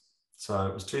 2012. So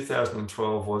it was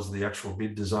 2012 was the actual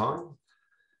bid design.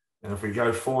 And if we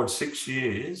go forward 6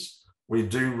 years, we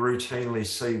do routinely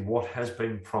see what has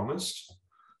been promised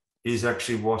is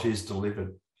actually what is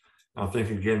delivered. I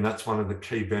think, again, that's one of the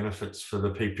key benefits for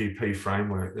the PPP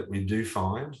framework, that we do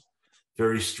find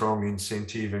very strong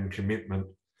incentive and commitment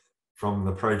from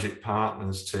the project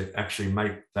partners to actually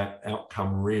make that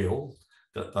outcome real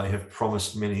that they have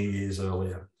promised many years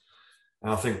earlier.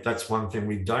 And I think that's one thing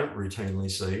we don't routinely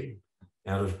see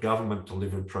out of government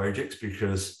delivered projects,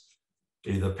 because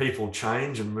either people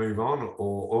change and move on,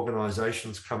 or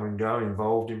organisations come and go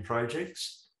involved in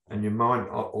projects, and you might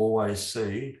not always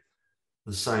see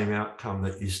the same outcome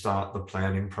that you start the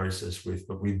planning process with.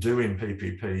 But we do in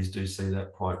PPPs do see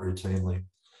that quite routinely.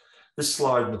 This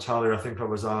slide, Natalia, I think I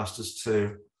was asked us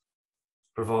to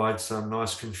provide some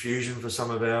nice confusion for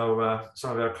some of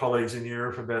our colleagues in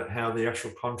Europe about how the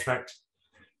actual contract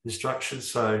is structured.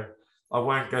 So I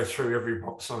won't go through every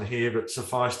box on here, but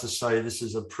suffice to say this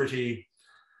is a pretty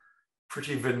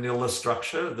vanilla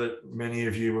structure that many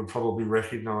of you would probably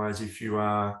recognise if you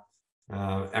are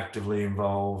actively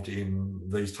involved in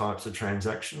these types of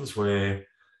transactions, where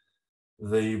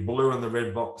the blue and the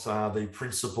red box are the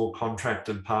principal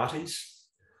contracted parties,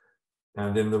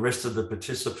 and then the rest of the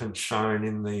participants shown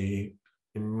in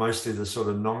mostly the sort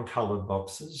of non-coloured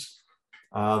boxes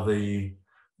are the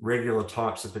regular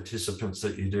types of participants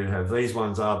that you do have. These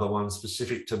ones are the ones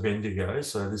specific to Bendigo.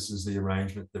 So this is the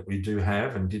arrangement that we do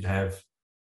have and did have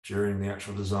during the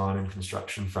actual design and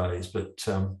construction phase. But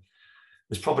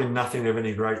there's probably nothing of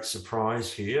any great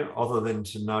surprise here, other than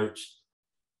to note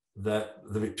that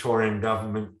the Victorian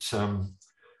government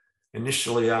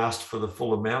initially asked for the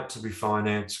full amount to be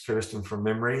financed, KERSTIN from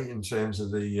memory, in terms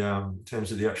of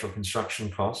the actual construction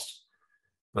cost.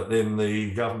 But then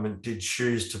the government did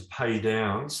choose to pay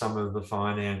down some of the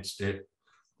finance debt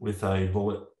with a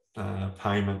bullet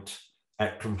payment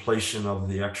at completion of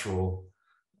the actual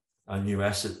new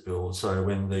asset build. So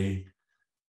when the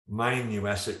main new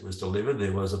asset was delivered,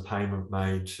 there was a payment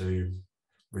made to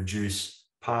reduce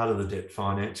part of the debt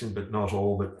financing, but not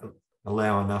all, but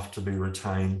allow enough to be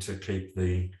retained to keep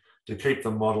the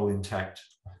model intact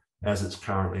as it's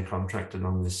currently contracted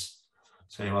on this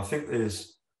scheme. I think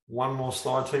there's one more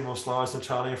slide, two more slides,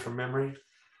 Natalia, from memory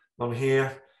on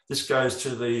here. This goes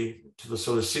to the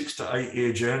sort of 6 to 8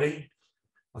 year journey.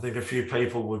 I think a few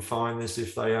people would find this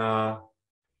if they are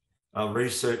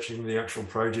researching the actual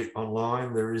project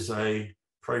online. There is a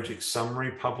project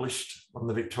summary published on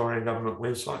the Victorian government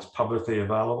website. It's publicly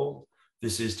available.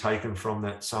 This is taken from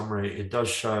that summary. It does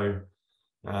show,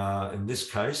 in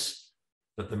this case,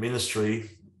 that the ministry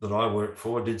that I work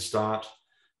for did start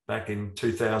back in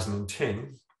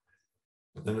 2010.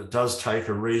 And then it does take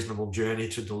a reasonable journey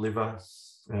to deliver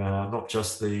not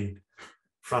just the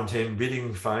front-end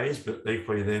bidding phase, but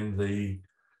equally then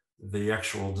the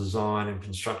actual design and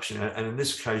construction. And in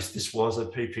this case, this was a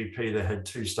PPP that had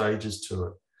 2 stages to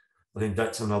it. I think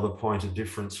that's another point of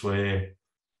difference where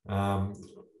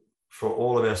for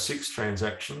all of our 6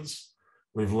 transactions,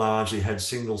 we've largely had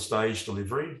single stage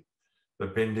delivery,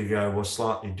 but Bendigo was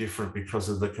slightly different because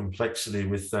of the complexity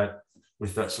with that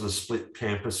sort of split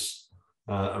campus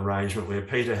arrangement, where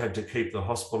Peter had to keep the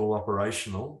hospital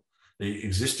operational, the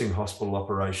existing hospital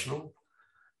operational,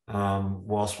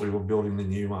 whilst we were building the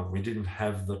new one. We didn't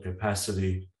have the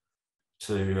capacity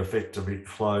to effectively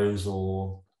close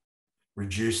or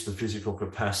reduce the physical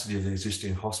capacity of the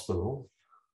existing hospital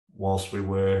whilst we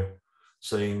were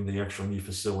seeing the actual new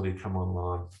facility come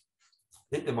online. I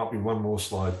think there might be one more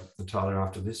slide, Natalia,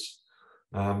 after this.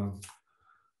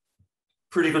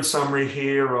 Pretty good summary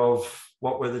here of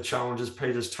what were the challenges.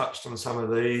 Peter's touched on some of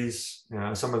these,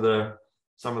 some of the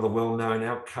well-known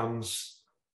outcomes.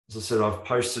 As I said, I've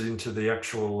posted into the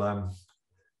actual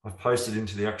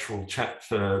chat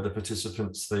for the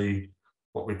participants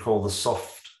what we call the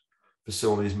soft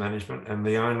facilities management, and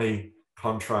the only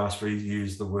contrast we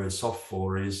use the word soft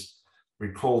for is we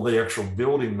call the actual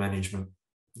building management.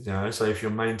 So if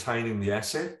you're maintaining the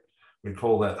asset, we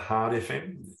call that hard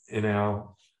FM in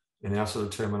our sort of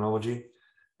terminology,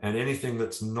 and anything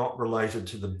that's not related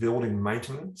to the building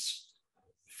maintenance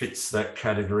fits that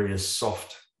category as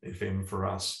soft FM for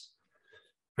us.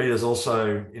 Peter's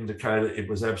also indicated it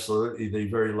was absolutely the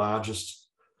very largest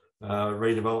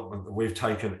redevelopment that we've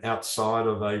taken outside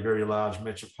of a very large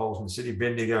metropolitan city.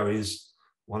 Bendigo is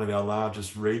one of our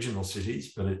largest regional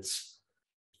cities, but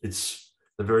it's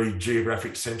the very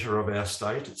geographic centre of our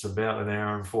state. It's about 1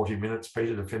 hour and 40 minutes,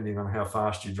 Peter, depending on how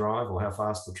fast you drive or how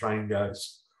fast the train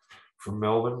goes from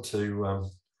Melbourne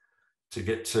to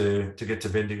get to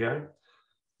Bendigo.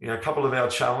 A couple of our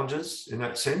challenges in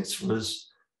that sense was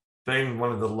being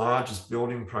one of the largest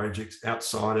building projects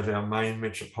outside of our main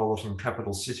metropolitan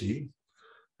capital city.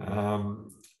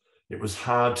 It was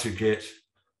hard to get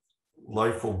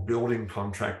local building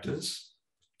contractors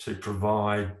to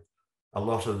provide a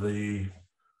lot of the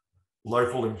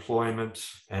local employment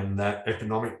and that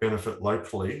economic benefit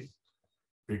locally,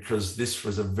 because this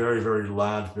was a very, very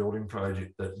large building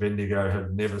project that Bendigo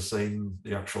had never seen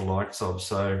the actual likes of.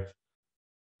 So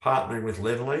partnering with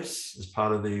Lendlease as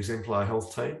part of the Exemplar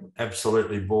Health team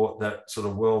absolutely brought that sort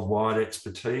of worldwide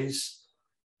expertise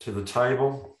to the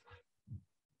table.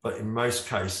 But in most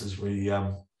cases, we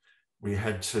we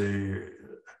had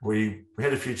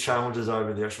a few challenges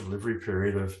over the actual delivery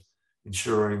period of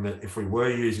ensuring that if we were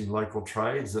using local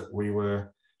trades, that we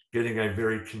were getting a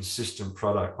very consistent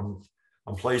product.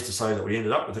 I'm pleased to say that we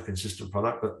ended up with a consistent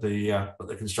product, but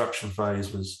the construction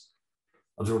phase was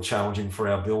a little challenging for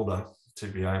our builder to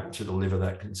be able to deliver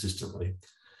that consistently.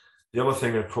 The other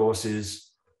thing, of course,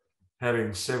 is having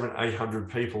 700-800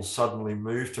 people suddenly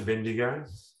move to Bendigo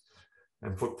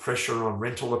and put pressure on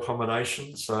rental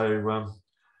accommodation. So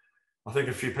I think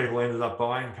a few people ended up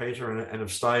buying, Peter, and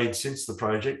have stayed since the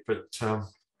project. But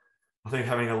I think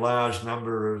having a large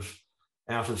number of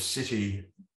out-of-city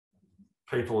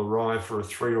people arrive for a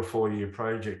 3 or 4 year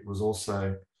project was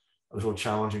also a little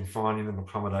challenging, finding them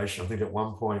accommodation. I think at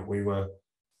one point we were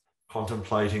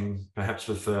contemplating, perhaps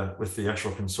with the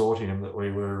actual consortium, that we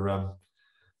were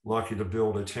likely to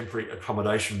build a temporary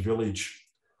accommodation village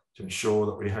to ensure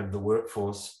that we had the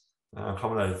workforce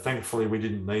accommodated. Thankfully, we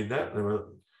didn't need that.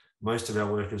 Most of our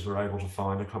workers were able to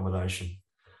find accommodation.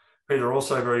 Peter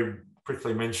also very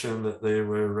quickly mentioned that there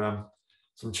were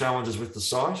some challenges with the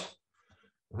site.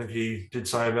 I think he did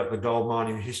say about the gold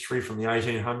mining history from the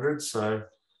 1800s. So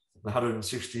the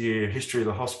 160-year history of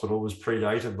the hospital was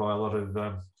predated by a lot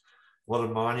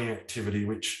of mining activity,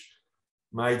 which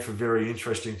made for very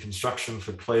interesting construction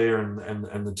for Claire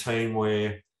and the team,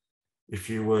 where if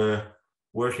you were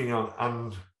working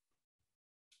on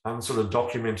unsort of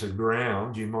documented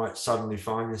ground, you might suddenly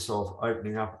find yourself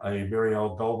opening up a very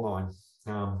old gold mine.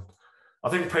 I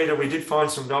think, Peter, we did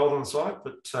find some gold on site,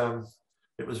 but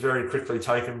it was very quickly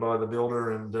taken by the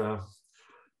builder and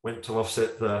went to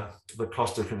offset the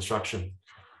cost of construction.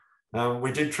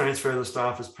 We did transfer the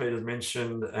staff, as Peter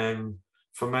mentioned, and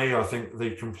for me, I think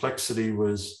the complexity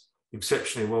was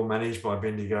exceptionally well managed by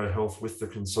Bendigo Health with the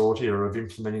consortia of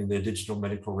implementing their digital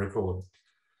medical record.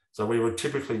 So we would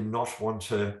typically not want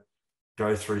to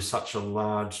go through such a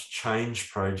large change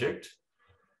project,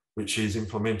 which is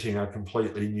implementing a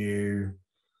completely new,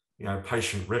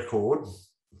 patient record,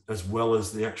 as well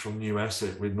as the actual new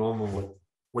asset. We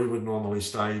would normally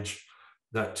stage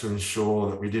that to ensure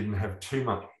that we didn't have too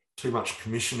much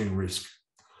commissioning risk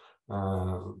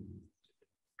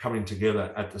coming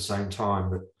together at the same time.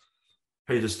 But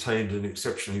Peter's team did an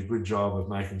exceptionally good job of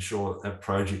making sure that that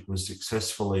project was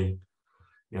successfully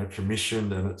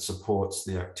commissioned and it supports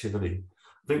the activity.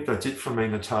 I think that's it from me,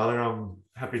 Natalia. I'm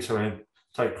happy to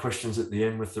take questions at the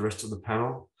end with the rest of the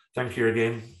panel. Thank you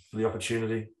again for the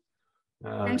opportunity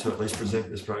to at least present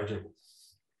this project.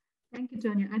 Thank you,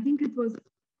 Tony. I think it was,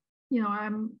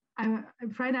 I'm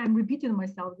afraid I'm repeating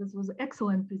myself. This was an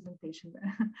excellent presentation.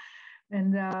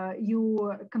 And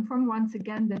you confirm once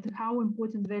again that how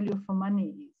important value for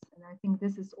money is. And I think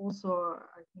this is also,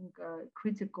 a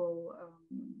critical,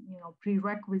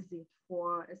 prerequisite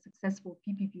for a successful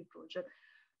PPP project.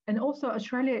 And also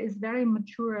Australia is very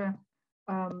mature,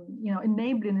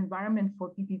 enabling environment for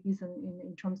PPPs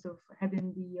in terms of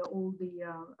having all the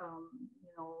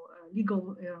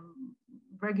legal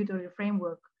regulatory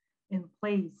framework in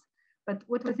place. But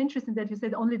what was interesting that you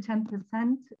said only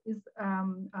 10% is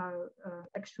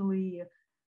actually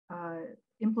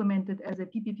implemented as a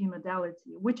PPP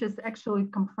modality, which is actually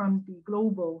confirmed the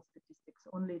global statistics.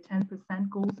 Only 10%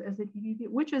 goes as a PPP,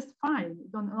 which is fine.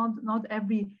 Not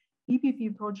every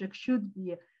PPP project should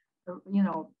be,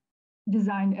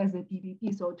 designed as a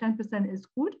PPP. So 10% is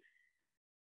good.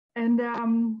 And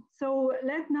so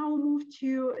let's now move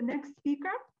to next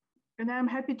speaker. And I'm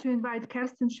happy to invite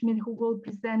KERSTIN SCHMIDT, who will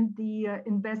present the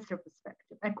investor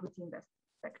perspective, equity investor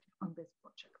perspective on this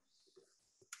project.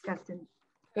 KERSTIN,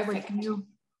 over to you.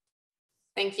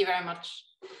 Thank you very much.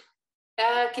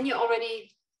 Can you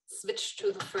already switch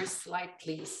to the first slide,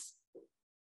 please?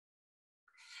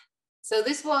 So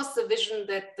this was the vision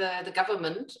that the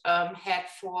government had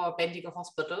for Bendigo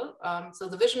Hospital. So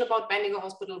the vision about Bendigo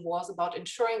Hospital was about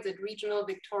ensuring that regional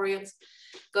Victorians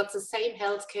got the same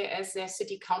healthcare as their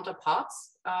city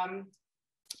counterparts. And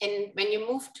when you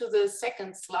move to the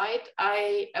second slide,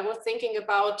 I was thinking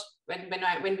about, when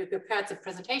we prepared the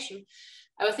presentation,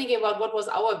 I was thinking about what was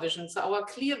our vision. So our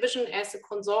clear vision as a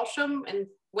consortium, and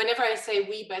whenever I say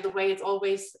we, by the way, it's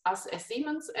always us as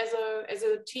Siemens, as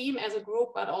a team, as a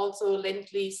group, but also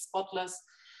Lend-Lease, Spotless,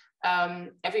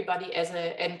 everybody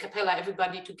and Capella,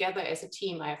 everybody together as a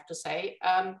team, I have to say.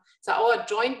 So our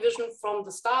joint vision from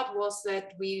the start was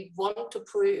that we want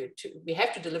we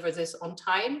have to deliver this on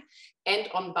time and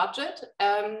on budget.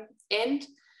 And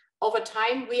over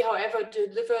time, we, however,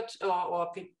 delivered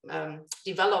or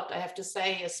developed, I have to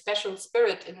say, a special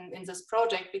spirit in this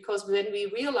project, because when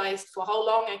we realized for how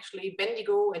long actually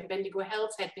Bendigo and Bendigo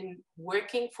Health had been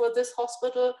working for this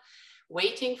hospital,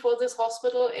 waiting for this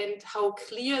hospital and how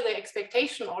clear the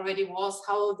expectation already was,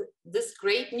 how this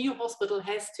great new hospital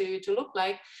has to look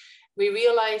like, we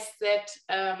realized that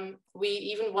we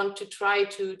even want to try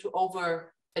to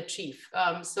overachieve.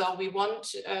 So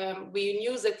we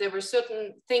knew that there were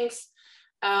certain things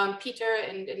Peter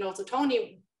and also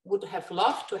Tony would have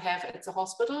loved to have at the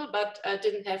hospital, but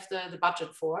didn't have the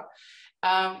budget for.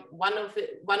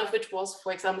 One of which was,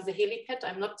 for example, the helipad.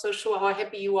 I'm not so sure how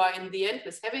happy you are in the end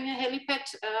with having a helipad,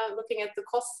 looking at the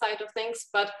cost side of things,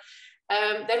 but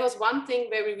that was one thing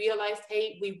where we realized,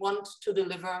 hey, we want to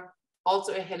deliver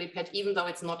also a helipad, even though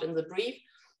it's not in the brief.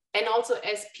 And also,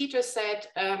 as Peter said,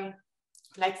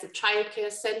 like the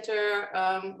childcare center,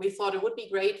 we thought it would be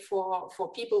great for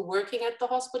people working at the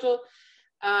hospital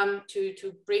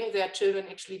to bring their children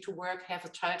actually to work, have a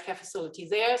childcare facility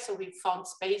there. So we found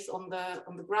space on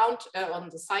the ground, on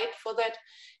the site for that.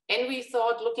 And we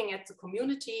thought, looking at the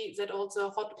community, that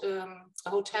also a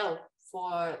hotel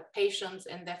for patients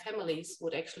and their families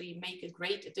would actually make a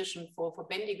great addition for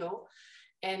Bendigo.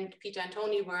 And Peter and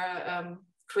Tony were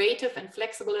creative and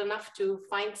flexible enough to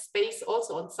find space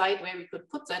also on site where we could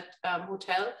put that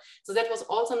hotel. So that was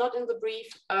also not in the brief,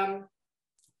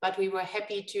 but we were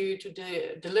happy to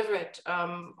deliver it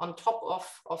on top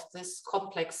of this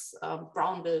complex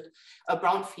brownfield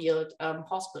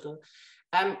hospital.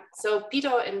 So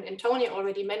Peter and Tony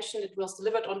already mentioned it was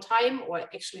delivered on time, or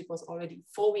actually it was already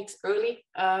 4 weeks early,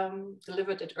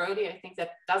 delivered it early. I think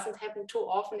that doesn't happen too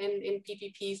often in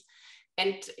PPPs.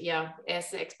 And yeah,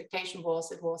 as the expectation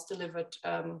was, it was delivered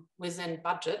within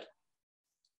budget.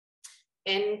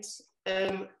 And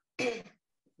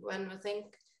one thing,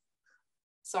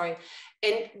 sorry.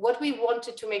 And what we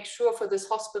wanted to make sure for this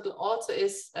hospital also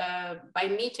is by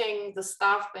meeting the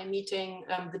staff, by meeting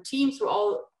the team through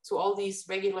all these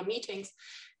regular meetings,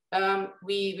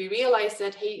 we realized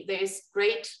that, hey, there is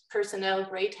great personnel,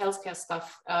 great healthcare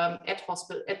staff at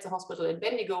the hospital in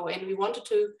Bendigo, and we wanted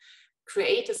to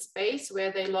create a space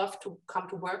where they love to come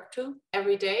to work to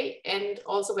every day, and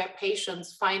also where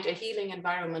patients find a healing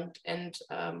environment. And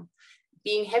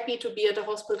being happy to be at a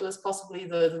hospital is possibly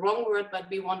the wrong word, but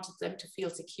we wanted them to feel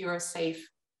secure, safe,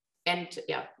 and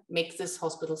yeah, make this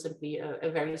hospital simply a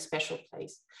very special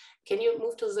place. Can you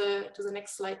move to the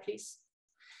next slide, please?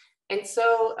 And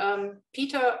so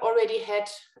Peter already had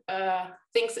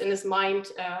things in his mind,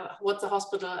 what the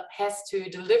hospital has to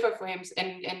deliver for him,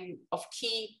 and of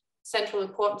key central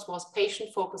importance was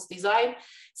patient-focused design.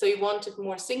 So he wanted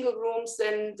more single rooms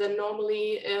than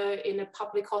normally in a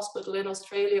public hospital in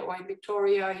Australia or in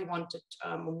Victoria. He wanted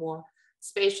a more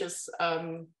spacious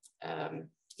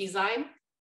design,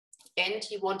 and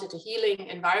he wanted a healing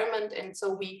environment. And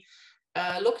so we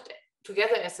looked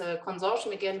together as a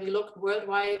consortium. Again, we looked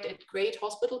worldwide at great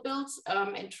hospital builds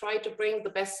and tried to bring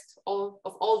the best of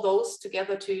all those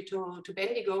together to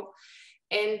Bendigo.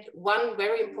 And one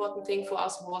very important thing for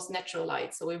us was natural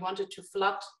light. So we wanted to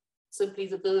flood simply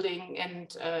the building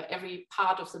and every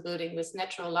part of the building with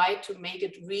natural light to make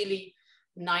it really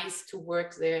nice to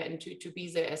work there and to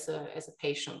be there as a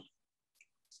patient.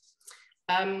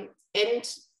 And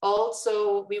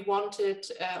also we wanted,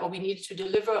 or we needed to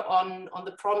deliver on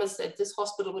the promise that this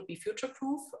hospital would be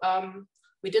future-proof.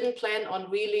 We didn't plan on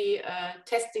really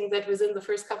testing that within the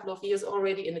first couple of years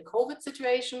already in a COVID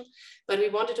situation, but we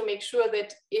wanted to make sure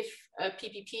that if a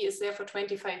PPP is there for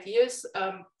 25 years,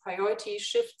 priority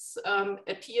shifts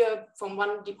appear from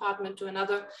one department to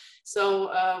another.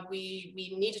 So we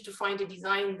needed to find a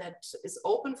design that is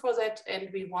open for that, and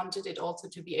we wanted it also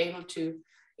to be able to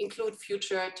include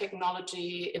future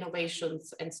technology,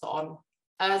 innovations, and so on.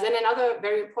 Then another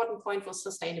very important point was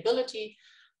sustainability.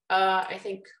 I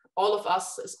think all of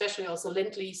us, especially also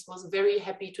Lindleys, was very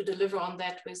happy to deliver on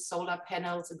that with solar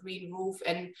panels, a green roof,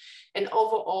 and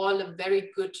overall a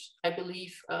very good, I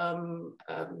believe,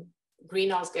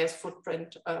 greenhouse gas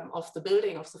footprint of the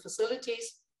building, of the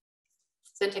facilities.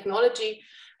 Then technology,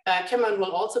 Cameron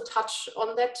will also touch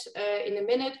on that in a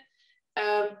minute.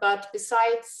 But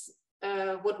besides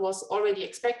what was already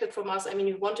expected from us, I mean,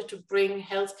 we wanted to bring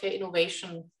healthcare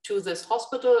innovation to this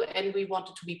hospital, and we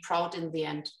wanted to be proud in the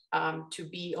end to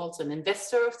be also an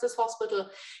investor of this hospital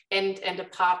and a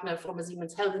partner from a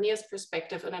Siemens Healthineers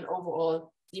perspective and an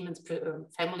overall Siemens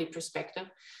family perspective.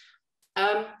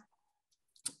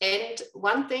 And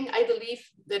one thing I believe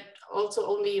that also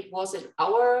only was in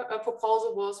our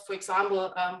proposal was, for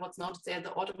example, what's noted there,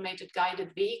 the automated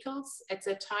guided vehicles. At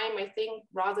that time, I think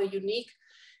rather unique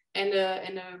and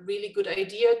a really good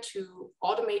idea to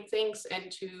automate things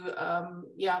and to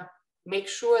make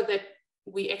sure that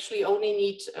we actually only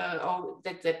need, or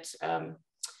that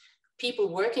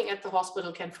people working at the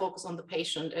hospital can focus on the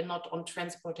patient and not on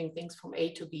transporting things from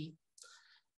A to B.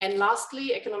 And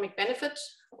lastly, economic benefit.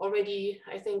 Already,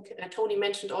 I think Tony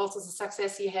mentioned also the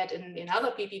success he had in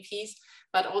other PPPs,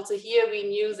 but also here we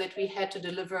knew that we had to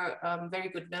deliver very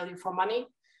good value for money.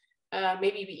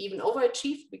 Maybe we even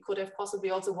overachieved. We could have possibly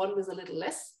also won with a little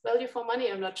less value for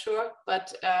money, I'm not sure,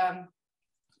 but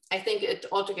I think it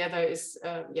altogether is,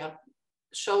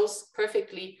 shows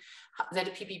perfectly that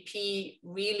a PPP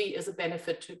really is a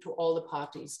benefit to all the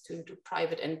parties, to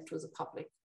private and to the public.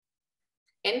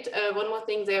 And one more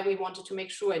thing there, we wanted to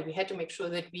make sure, and we had to make sure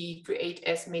that we create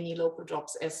as many local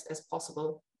jobs as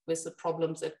possible with the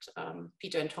problems that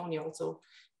Peter and Tony also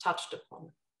touched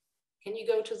upon. Can you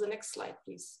go to the next slide,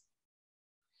 please?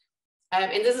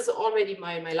 And this is already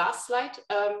my last slide.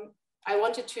 I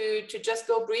wanted to just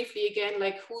go briefly again,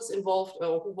 like who's involved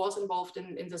or who was involved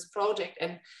in this project.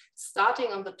 And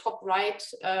starting on the top right,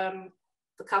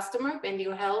 the customer,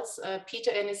 Bendigo Health,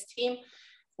 Peter and his team.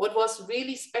 What was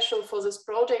really special for this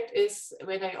project is,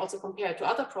 when I also compare it to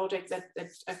other projects that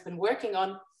I've been working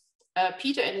on,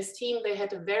 Peter and his team, they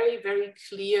had a very, very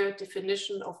clear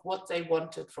definition of what they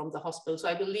wanted from the hospital. So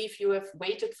I believe you have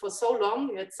waited for so long,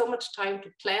 you had so much time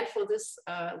to plan for this,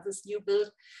 this new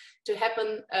build to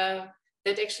happen,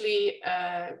 that actually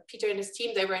Peter and his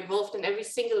team, they were involved in every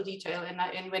single detail.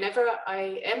 And whenever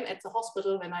I am at the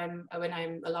hospital, when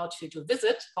I'm allowed to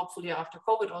visit, hopefully after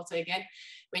COVID also again,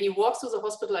 when you walk through the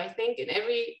hospital, I think in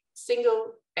every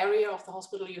single area of the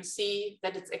hospital, you see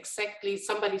that it's exactly,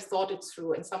 somebody thought it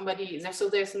through and somebody, so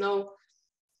there's no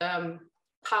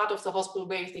part of the hospital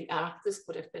where you think, this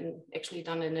could have been actually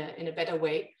done in a better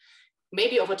way.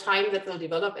 Maybe over time that will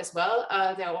develop as well.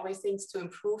 There are always things to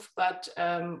improve, but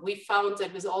we found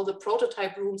that with all the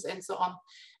prototype rooms and so on,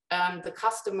 the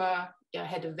customer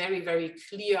had a very, very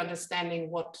clear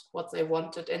understanding what they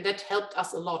wanted. And that helped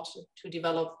us a lot to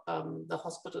develop the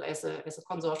hospital as a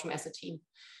consortium, as a team.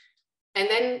 And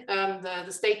then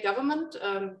the state government,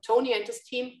 Tony and his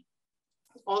team,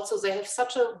 also they have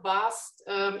such a vast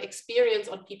experience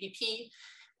on PPP.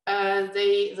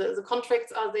 The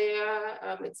contracts are there,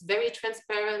 it's very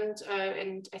transparent,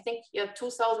 and I think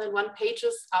 2001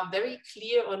 pages are very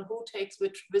clear on who takes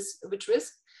which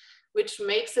risk, which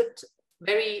makes it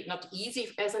very, not easy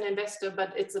as an investor,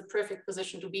 but it's a perfect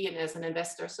position to be in as an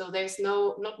investor. So there's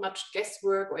not much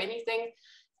guesswork or anything.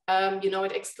 You know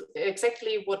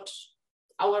exactly what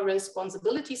our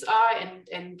responsibilities are,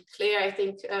 and Claire, I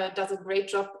think, does a great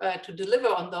job to deliver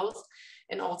on those,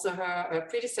 and also her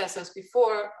predecessor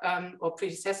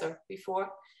before.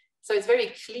 So it's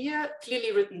very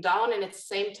clearly written down, and at the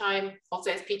same time,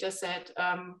 also as Peter said,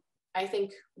 I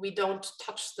think we don't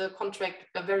touch the contract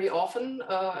very often.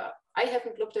 I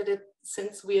haven't looked at it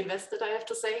since we invested, I have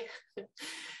to say,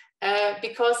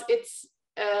 because it's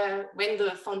when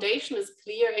the foundation is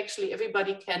clear, actually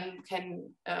everybody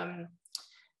can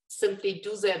simply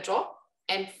do their job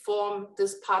and form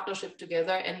this partnership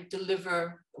together and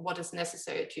deliver what is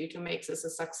necessary to make this a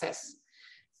success.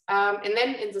 And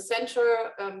then in the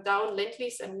center, down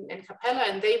Lendlease and Capella,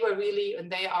 and they were really, and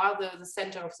they are the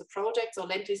center of the project. So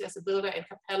Lendlease as a builder and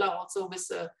Capella also with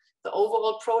the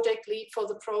overall project lead for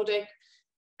the project.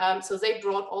 So they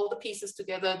brought all the pieces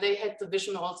together. They had the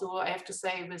vision also, I have to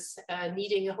say, with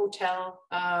needing a hotel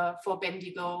for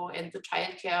Bendigo and the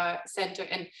childcare center,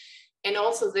 and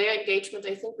also their engagement,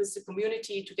 I think, with the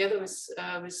community together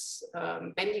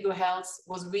with Bendigo Health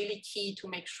was really key to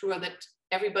make sure that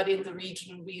everybody in the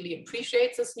region really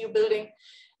appreciates this new building.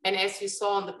 And as you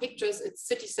saw in the pictures, it's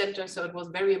city center, so it was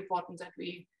very important that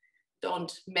we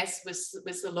don't mess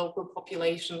with the local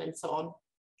population and so on.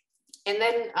 And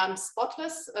then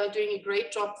Spotless doing a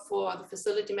great job for the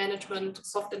facility management,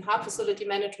 soft and hard facility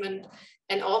management,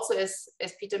 and also as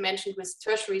Peter mentioned, with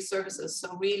tertiary services.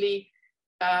 So really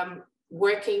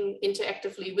working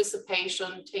interactively with the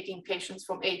patient, taking patients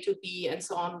from A to B and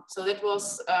so on. So that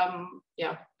was,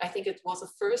 I think it was a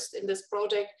first in this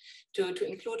project to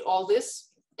include all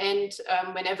this. And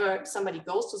whenever somebody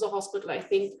goes to the hospital, I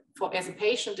think as a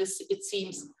patient, it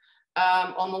seems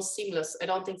almost seamless. I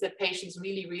don't think that patients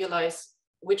really realize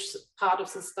which part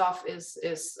of the stuff is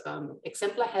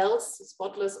Exemplar Health,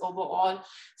 Spotless overall,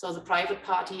 so the private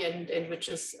party, and which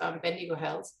is Bendigo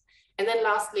Health. And then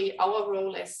lastly, our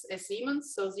role as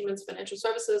Siemens, so Siemens Financial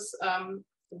Services,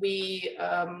 we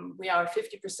are a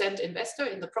 50% investor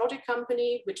in the project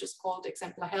company, which is called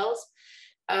Exemplar Health.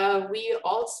 We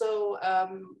also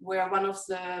were one of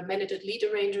the mandated lead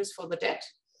arrangers for the debt.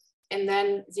 And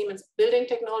then Siemens Building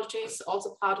Technologies,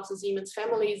 also part of the Siemens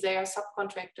family, they are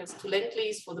subcontractors to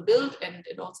Lendlease for the build and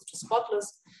also to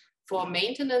Spotless for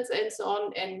maintenance and so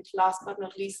on. And last but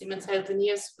not least, Siemens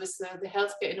Healthineers with the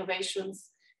healthcare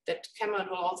innovations that Cameron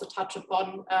will also touch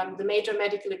upon. The major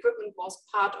medical equipment was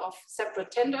part of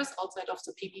separate tenders outside of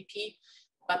the PPP,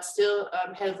 but still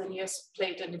Healthineers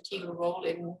played an integral role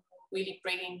in really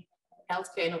bringing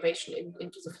healthcare innovation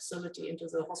into the facility, into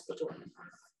the hospital.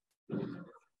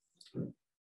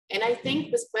 And I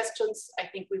think with questions, I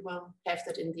think we will have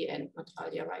that in the end,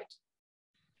 Natalia, right?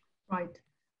 Right.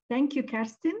 Thank you,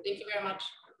 Kerstin. Thank you very much.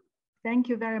 Thank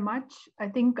you very much. I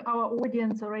think our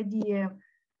audience already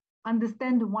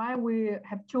understand why we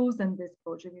have chosen this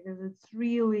project, because it's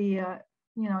really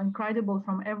you know, incredible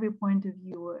from every point of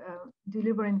view,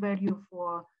 delivering value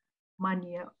for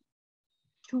money,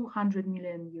 200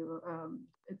 million euro.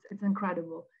 It's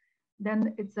incredible.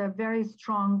 Then it's a very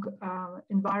strong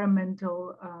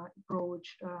environmental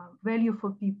approach, value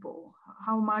for people.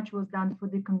 How much was done for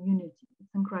the community?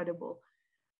 It's incredible.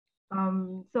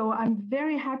 So I'm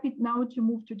very happy now to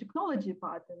move to technology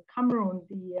part. And Cameron,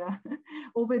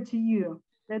 over to you.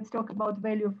 Let's talk about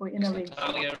value for innovation.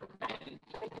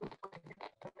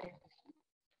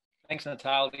 Thanks,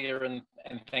 Natalia,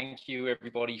 and thank you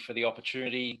everybody for the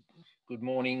opportunity. Good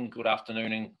morning, good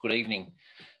afternoon, and good evening.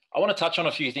 I want to touch on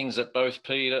a few things that both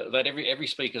Peter, that every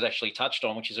speaker's actually touched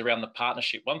on, which is around the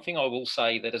partnership. One thing I will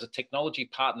say, that as a technology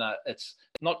partner, it's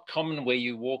not common where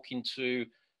you walk into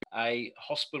a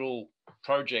hospital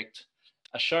project,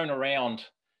 are shown around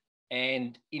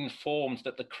and informed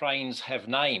that the cranes have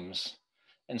names.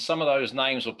 And some of those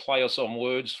names will play us on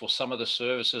words for some of the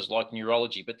services like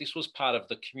neurology. But this was part of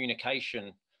the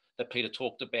communication that Peter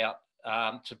talked about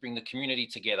to bring the community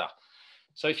together.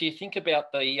 So if you think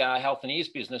about the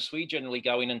Healthineers business, we generally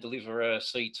go in and deliver a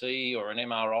CT or an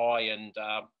MRI and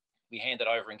we hand it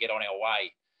over and get on our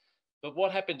way. But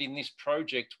what happened in this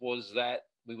project was that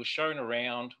we were shown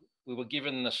around, we were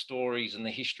given the stories and the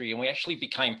history, and we actually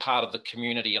became part of the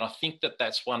community. And I think that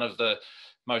that's one of the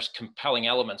most compelling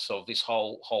elements of this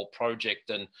whole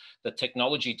project, and the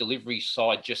technology delivery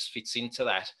side just fits into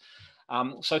that.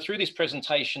 So through this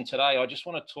presentation today, I just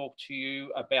want to talk to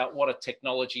you about what a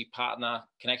technology partner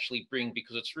can actually bring,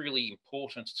 because it's really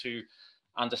important to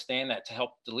understand that to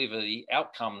help deliver the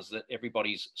outcomes that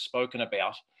everybody's spoken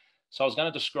about. So I was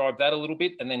going to describe that a little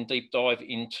bit and then deep dive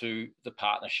into the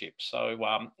partnership. So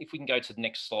if we can go to the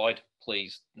next slide,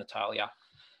 please, Natalia.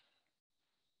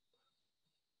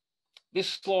 This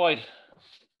slide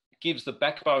gives the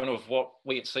backbone of what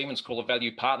we at Siemens call a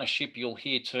value partnership. You'll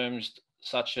hear terms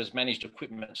such as managed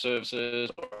equipment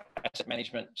services or asset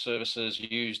management services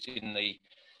used in the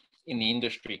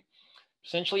industry.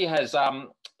 Essentially, it has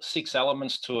 6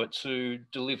 elements to it to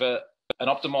deliver an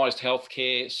optimized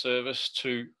healthcare service,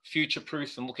 to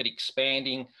future-proof and look at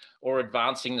expanding or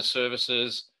advancing the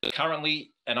services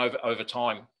currently and over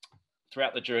time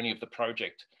throughout the journey of the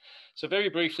project. So very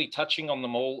briefly touching on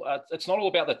them all, it's not all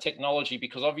about the technology,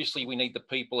 because obviously we need the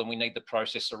people and we need the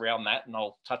process around that. And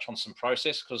I'll touch on some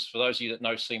process, because for those of you that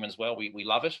know Siemens well, we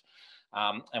love it.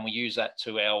 And we use that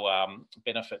to our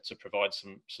benefit to provide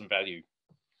some value.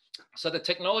 So the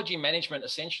technology management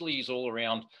essentially is all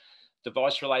around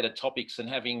device-related topics and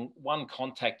having one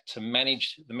contact to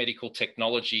manage the medical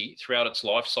technology throughout its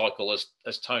life cycle,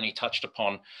 as Tony touched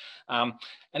upon. And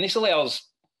this allows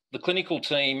the clinical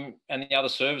team and the other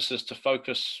services to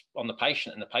focus on the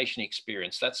patient and the patient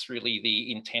experience. That's really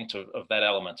the intent of that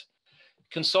element.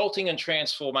 Consulting and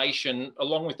transformation,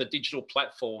 along with the digital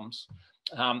platforms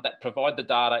that provide the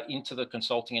data into the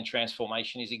consulting and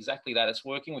transformation, is exactly that. It's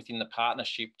working within the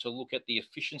partnership to look at the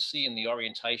efficiency and the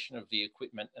orientation of the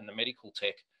equipment and the medical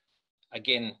tech,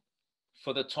 again,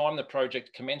 for the time the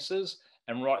project commences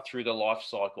and right through the life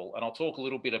cycle. And I'll talk a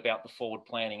little bit about the forward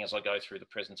planning as I go through the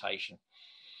presentation.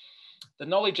 The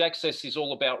knowledge access is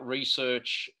all about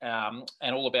research and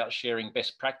all about sharing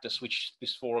best practice, which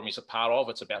this forum is a part of.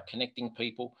 It's about connecting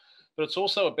people, but it's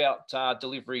also about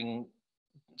delivering.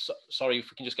 Sorry, if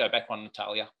we can just go back one,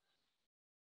 Natalia.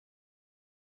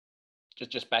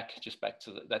 Just back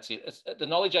to that's it. The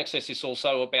knowledge access is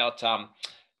also about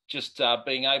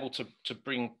being able to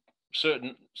bring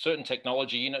certain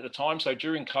technology in at a time. So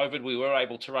during COVID, we were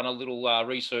able to run a little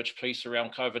research piece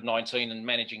around COVID-19 and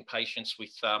managing patients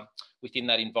within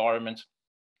that environment.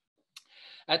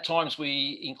 At times,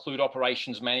 we include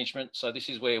operations management. So this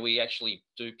is where we actually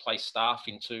do place staff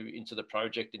into the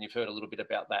project, and you've heard a little bit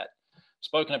about that.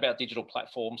 Spoken about digital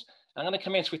platforms. I'm going to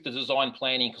commence with the design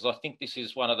planning, because I think this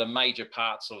is one of the major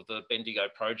parts of the Bendigo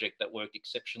project that worked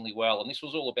exceptionally well. And this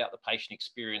was all about the patient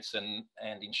experience and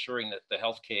ensuring that the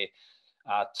healthcare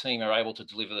team are able to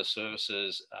deliver the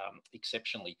services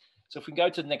exceptionally. So if we can go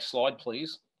to the next slide,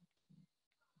 please.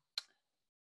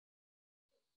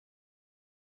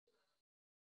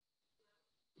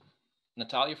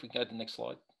 Natalia, if we can go to the next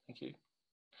slide. Thank you.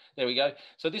 There we go.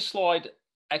 So this slide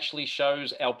actually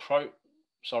shows our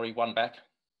one back.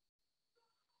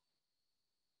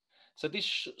 So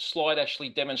this slide actually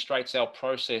demonstrates our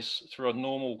process through a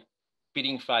normal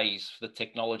bidding phase for the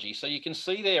technology. So you can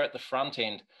see there at the front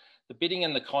end, the bidding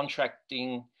and the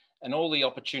contracting and all the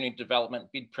opportunity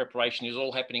development, bid preparation is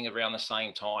all happening around the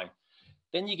same time.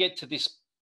 Then you get to this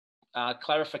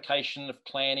clarification of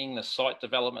planning, the site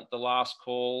development, the last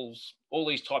calls, all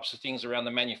these types of things around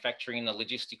the manufacturing and the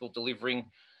logistical delivering.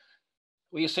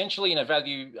 We essentially, in a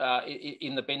value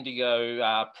in the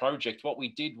Bendigo project, what we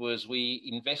did was we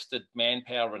invested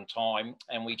manpower and time,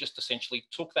 and we just essentially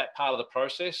took that part of the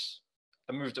process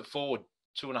and moved it forward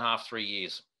 2.5, 3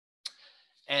 years.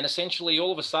 And essentially,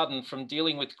 all of a sudden, from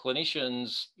dealing with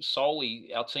clinicians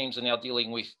solely, our teams are now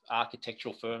dealing with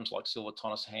architectural firms like Silver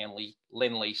Thomas Hanley,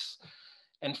 Lendlease.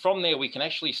 And from there, we can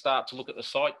actually start to look at the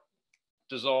site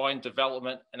design,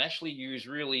 development, and actually use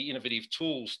really innovative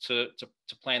tools to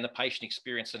plan the patient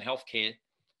experience and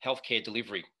healthcare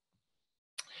delivery.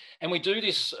 And we do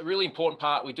this, a really important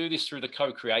part, we do this through the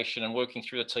co-creation and working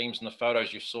through the teams, and the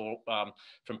photos you saw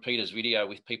from Peter's video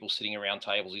with people sitting around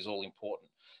tables is all important.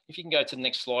 If you can go to the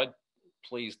next slide,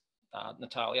 please,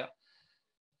 Natalia.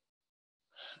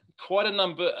 Quite a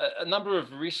number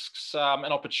of risks and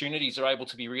opportunities are able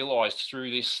to be realised through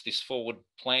this forward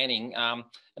planning. And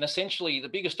essentially, the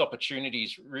biggest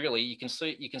opportunities, really, you can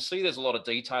see there's a lot of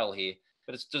detail here,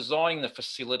 but it's designing the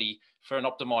facility for an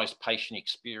optimised patient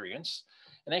experience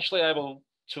and actually able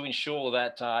to ensure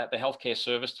that the healthcare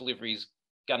service delivery is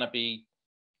going to be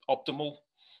optimal.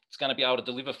 It's going to be able to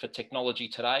deliver for technology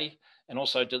today and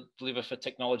also deliver for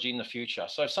technology in the future.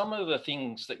 So some of the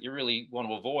things that you really want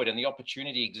to avoid, and the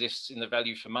opportunity exists in the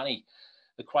value for money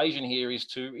equation here, is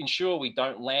to ensure we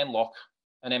don't landlock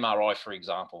an MRI, for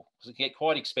example, because it can get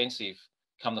quite expensive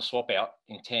come the swap out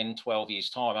in 10, 12 years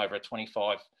time over a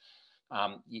 25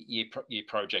 year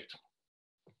project.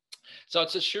 So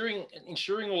it's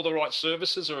ensuring all the right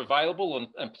services are available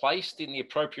and placed in the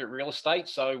appropriate real estate.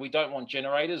 So we don't want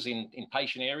generators in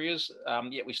patient areas,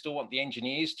 yet we still want the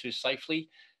engineers to safely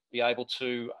be able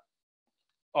to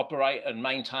operate and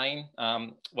maintain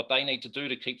what they need to do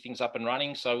to keep things up and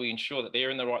running. So we ensure that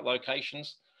they're in the right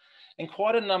locations. And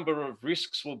quite a number of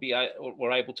risks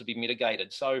were able to be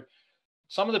mitigated. So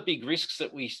some of the big risks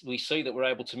that we see that we're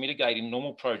able to mitigate in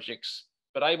normal projects,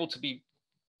 but able to be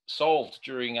solved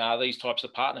during these types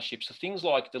of partnerships, are things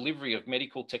like delivery of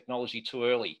medical technology too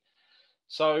early.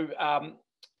 So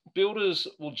builders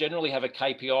will generally have a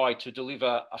KPI to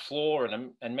deliver a floor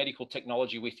and medical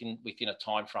technology within a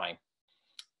time frame.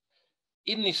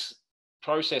 In this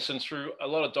process and through a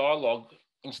lot of dialogue,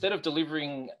 instead of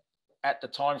delivering at the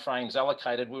timeframes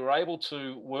allocated, we were able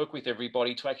to work with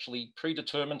everybody to actually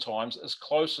predetermine times as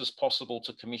close as possible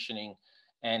to commissioning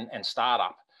and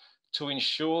startup, to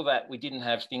ensure that we didn't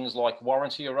have things like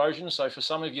warranty erosion. So for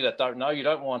some of you that don't know, you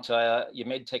don't want your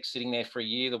med tech sitting there for a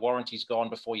year, the warranty's gone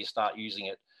before you start using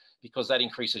it, because that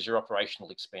increases your operational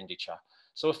expenditure.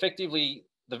 So effectively,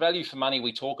 the value for money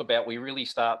we talk about, we really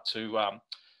start to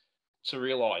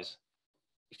realise.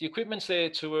 If the equipment's there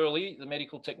too early, the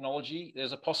medical technology,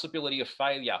 there's a possibility of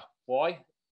failure. Why?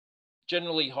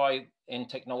 Generally, high-end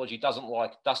technology doesn't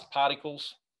like dust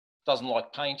particles, doesn't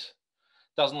like paint,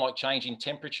 doesn't like changing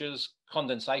temperatures,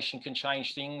 condensation can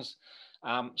change things.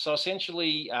 So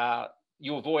essentially,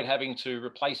 you avoid having to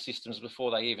replace systems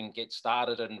before they even get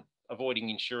started and avoiding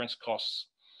insurance costs.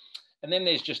 And then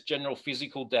there's just general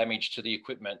physical damage to the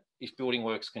equipment if building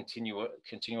works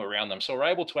continue around them. So we're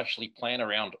able to actually plan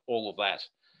around all of that.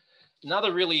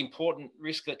 Another really important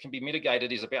risk that can be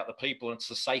mitigated is about the people, and it's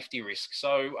the safety risk.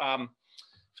 So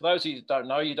for those of you that don't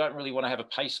know, you don't really want to have a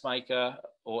pacemaker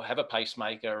or have a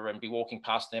pacemaker and be walking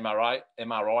past an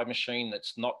MRI machine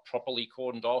that's not properly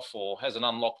cordoned off or has an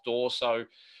unlocked door. So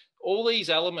all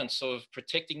these elements of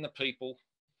protecting the people,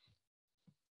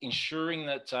 ensuring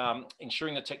that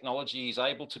the technology is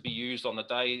able to be used on the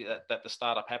day that the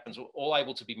startup happens, are all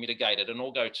able to be mitigated and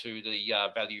all go to the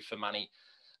value for money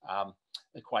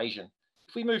equation.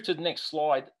 If we move to the next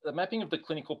slide, the mapping of the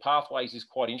clinical pathways is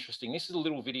quite interesting. This is a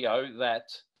little video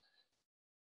that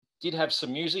did have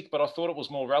some music, but I thought it was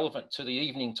more relevant to the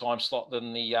evening time slot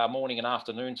than the morning and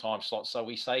afternoon time slot. So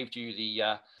we saved you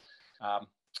the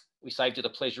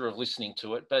pleasure of listening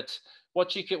to it. But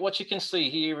what you can see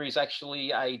here is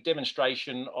actually a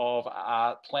demonstration of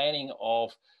planning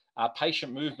of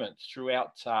patient movement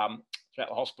throughout the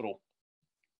hospital.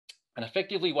 And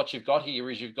effectively what you've got here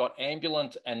is you've got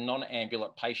ambulant and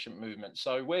non-ambulant patient movement.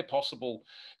 So where possible,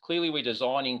 clearly we're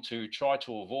designing to try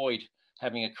to avoid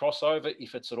having a crossover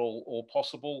if it's at all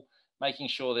possible. making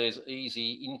sure there's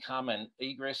easy income and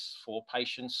egress for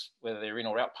patients, whether they're in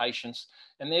or outpatients,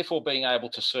 and therefore being able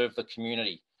to serve the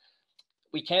community.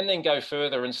 We can then go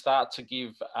further and start to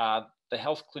give the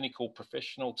health clinical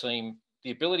professional team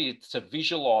the ability to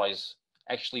visualise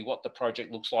actually what the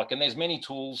project looks like. And there's many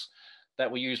tools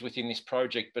that we use within this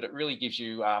project, but it really gives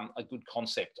you a good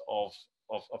concept of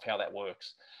how that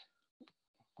works.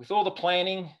 With all the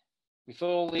planning, with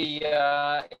all the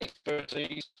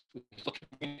expertise, with the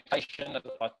communication that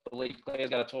I believe Claire's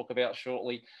going to talk about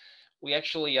shortly, we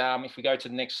actually, if we go to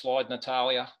the next slide,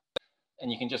 Natalia,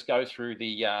 and you can just go through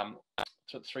the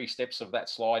 3 steps of that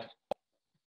slide.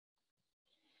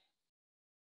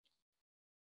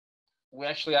 We're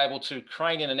actually able to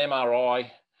crane in an MRI.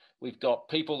 We've got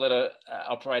people that are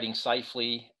operating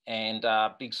safely and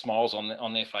big smiles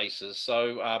on their faces.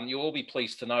 So you'll all be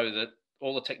pleased to know that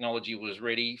all the technology was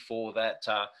ready for that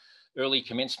early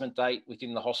commencement date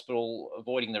within the hospital,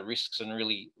 avoiding the risks and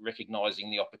really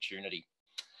recognising the opportunity.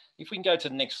 If we can go to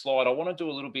the next slide, I want to do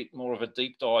a little bit more of a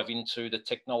deep dive into the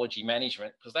technology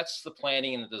management, because that's the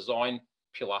planning and the design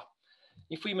pillar.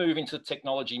 If we move into the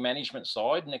technology management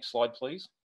side, next slide, please.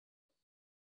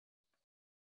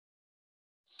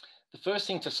 The first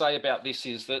thing to say about this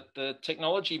is that the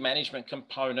technology management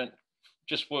component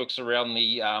just works around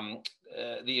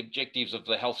the objectives of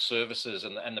the health services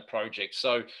and the project.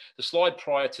 So the slide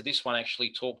prior to this one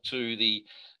actually talked to the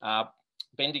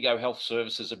Bendigo Health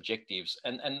Services objectives.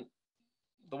 And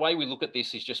the way we look at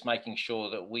this is just making sure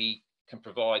that we can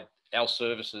provide our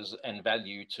services and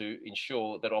value to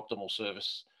ensure that optimal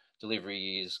service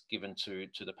delivery is given to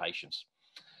the patients.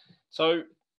 So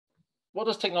what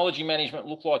does technology management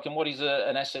look like, and what is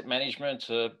an asset management,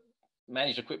 a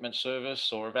managed equipment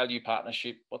service, or a value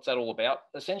partnership? What's that all about?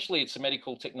 Essentially, it's a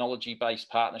medical technology-based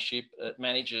partnership. It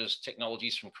manages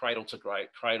technologies from cradle to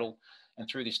cradle and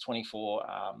through this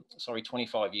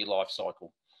 25-year life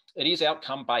cycle. It is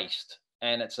outcome-based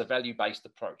and it's a value-based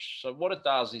approach. So what it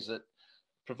does is it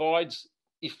provides,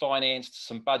 if financed,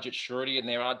 some budget surety, and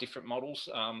there are different models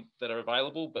that are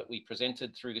available, but we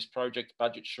presented through this project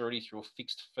budget surety through a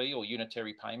fixed fee or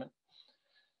unitary payment.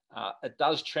 It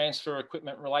does transfer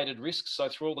equipment-related risks. So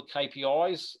through all the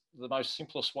KPIs, the most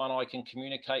simplest one I can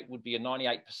communicate would be a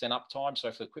 98% uptime. So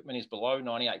if the equipment is below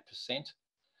 98%,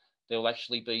 there will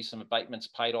actually be some abatements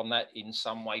paid on that in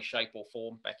some way, shape or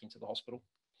form back into the hospital.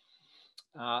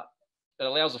 It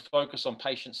allows a focus on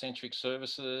patient-centric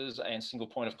services and single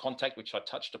point of contact, which I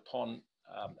touched upon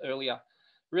earlier.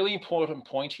 Really important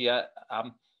point here,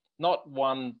 not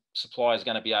one supplier is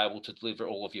going to be able to deliver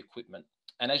all of your equipment.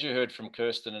 And as you heard from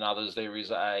KERSTIN and others, there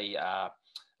is a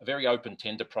very open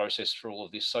tender process for all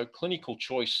of this. So clinical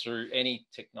choice through any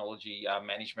technology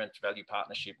management, value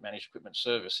partnership, managed equipment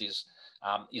service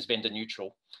is vendor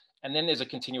neutral. And then there's a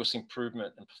continuous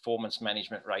improvement and performance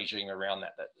management regime around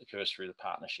that occurs through the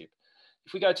partnership.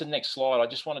 If we go to the next slide, I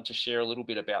just wanted to share a little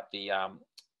bit about the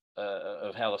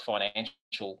of how the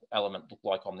financial element looked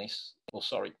like on this. Oh,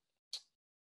 sorry.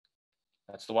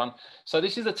 That's the one. So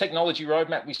this is the technology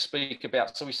roadmap we speak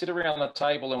about. So we sit around the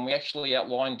table and we actually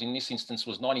outlined in this instance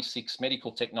was 96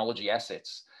 medical technology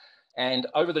assets. And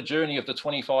over the journey of the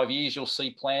 25 years, you'll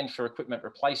see planned for equipment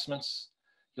replacements.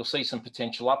 You'll see some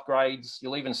potential upgrades.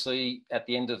 You'll even see at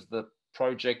the end of the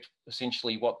project,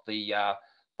 essentially what the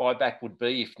buyback would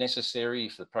be if necessary,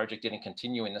 if the project didn't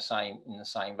continue in the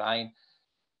same vein.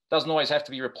 Doesn't always have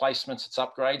to be replacements, it's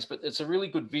upgrades, but it's a really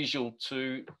good visual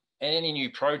to any new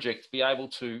project be able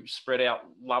to spread out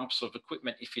lumps of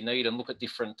equipment if you need and look at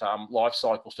different life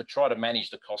cycles to try to manage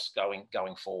the costs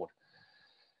going forward.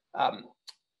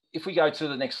 If we go to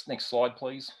the next slide,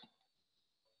 please.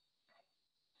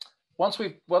 Once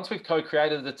we've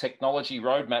co-created the technology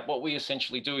roadmap, what we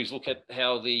essentially do is look at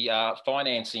how the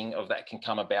financing of that can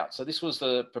come about. So this was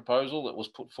the proposal that was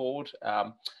put forward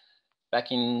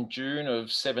back in June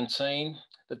of 17.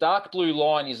 The dark blue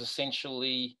line is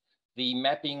essentially the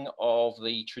mapping of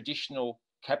the traditional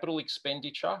capital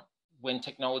expenditure when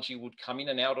technology would come in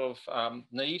and out of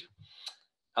need,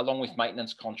 along with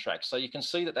maintenance contracts. So you can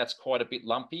see that that's quite a bit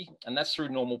lumpy, and that's through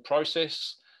normal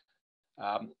process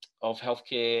of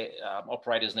healthcare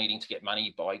operators needing to get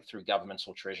money through governments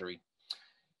or treasury.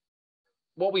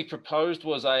 What we proposed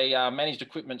was a managed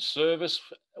equipment service,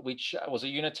 which was a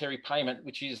unitary payment,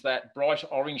 which is that bright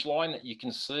orange line that you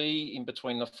can see in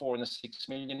between the 4 and the 6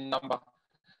 million number.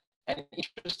 And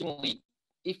interestingly,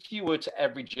 if you were to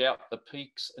average out the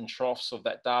peaks and troughs of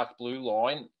that dark blue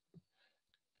line,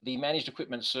 the managed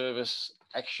equipment service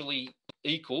actually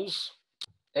equals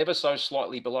ever so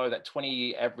slightly below that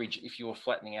 20-year average if you were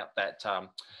flattening out that,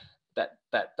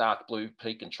 that dark blue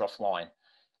peak and trough line.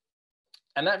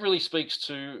 And that really speaks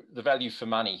to the value for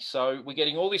money. So we're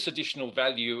getting all this additional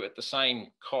value at the same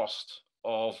cost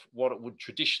of what it would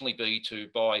traditionally be to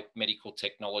buy medical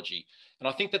technology. And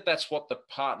I think that that's what the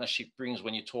partnership brings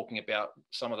when you're talking about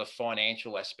some of the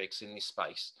financial aspects in this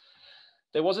space.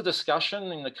 There was a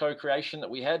discussion in the co-creation that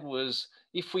we had was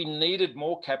if we needed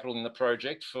more capital in the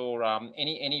project for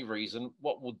any reason,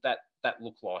 what would that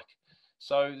look like?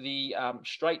 So the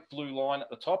straight blue line at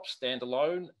the top,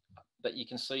 standalone, that you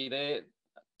can see there,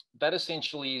 that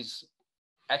essentially is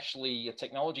actually a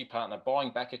technology partner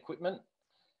buying back equipment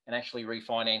and actually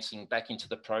refinancing back into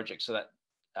the project so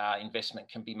that investment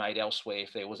can be made elsewhere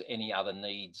if there was any other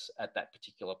needs at that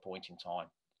particular point in time.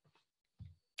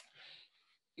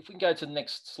 If we can go to the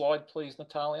next slide, please,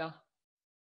 Natalia.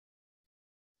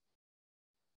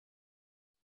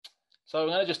 So I'm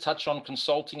going to just touch on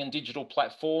consulting and digital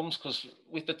platforms because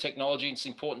with the technology, it's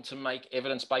important to make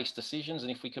evidence-based decisions.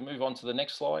 And if we can move on to the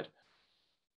next slide.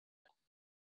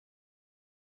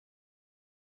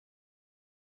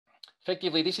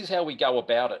 Effectively, this is how we go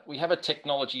about it. We have a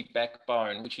technology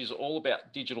backbone, which is all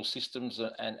about digital systems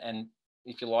and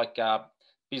if you like,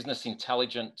 business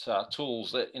intelligent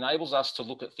tools that enables us to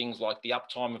look at things like the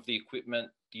uptime of the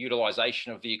equipment, the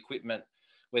utilization of the equipment,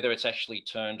 whether it's actually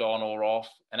turned on or off,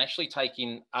 and actually take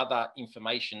in other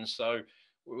information. So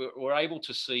we're able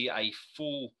to see a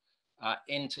full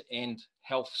end-to-end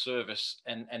health service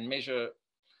and measure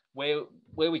where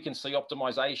we can see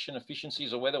optimization,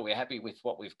 efficiencies, or whether we're happy with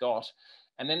what we've got.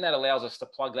 And then that allows us to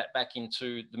plug that back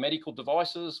into the medical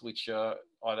devices, which are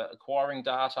either acquiring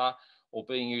data or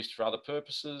being used for other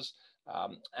purposes,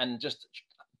 and just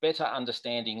better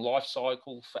understanding life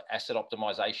cycle for asset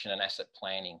optimization and asset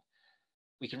planning.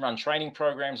 We can run training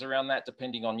programs around that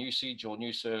depending on usage or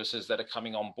new services that are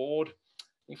coming on board.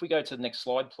 If we go to the next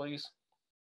slide, please.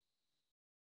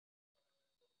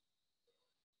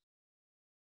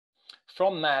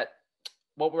 From that,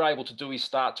 what we're able to do is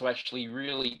start to actually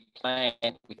really plan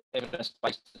with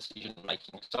evidence-based decision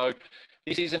making. So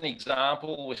this is an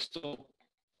example. We're still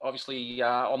obviously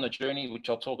on the journey, which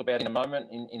I'll talk about in a moment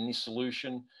in this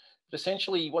solution. But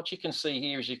essentially what you can see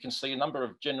here is you can see a number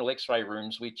of general x-ray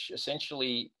rooms, which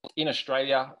essentially in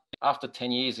Australia, after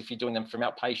 10 years, if you're doing them from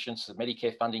outpatients, the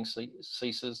Medicare funding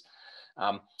ceases.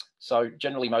 So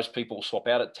generally most people swap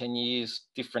out at 10 years,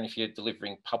 different if you're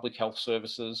delivering public health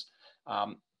services.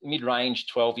 Mid-range,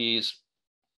 12 years,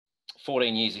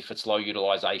 14 years if it's low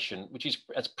utilization, which is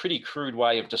a pretty crude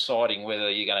way of deciding whether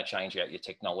you're going to change out your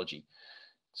technology.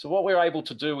 So what we're able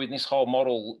to do in this whole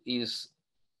model is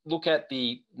look at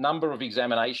the number of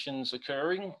examinations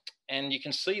occurring, and you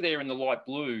can see there in the light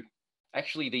blue,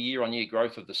 actually the year-on-year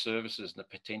growth of the services and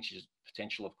the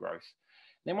potential of growth.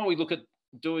 Then what we look at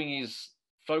doing is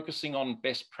focusing on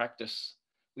best practice.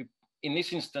 In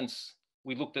this instance,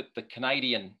 we looked at the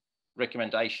Canadian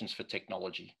recommendations for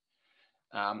technology.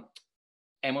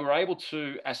 And we were able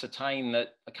to ascertain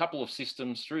that a couple of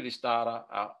systems through this data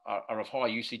are of high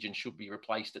usage and should be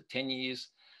replaced at 10 years.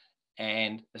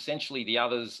 And essentially the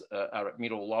others are at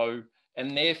mid or low.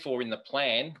 And therefore in the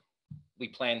plan, we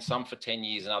plan some for 10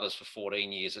 years and others for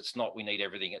 14 years. It's not, we need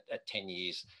everything at 10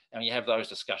 years. And you have those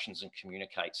discussions and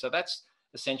communicate. So that's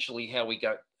essentially how we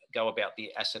go about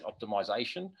the asset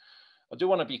optimization. I do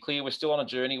want to be clear, we're still on a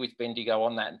journey with Bendigo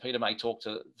on that, and Peter may talk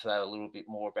to that a little bit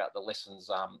more about the lessons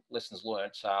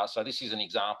learned. So this is an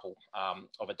example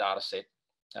of a data set,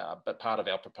 but part of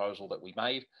our proposal that we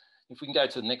made. If we can go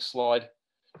to the next slide.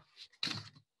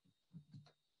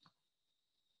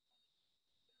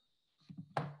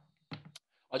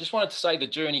 I just wanted to say the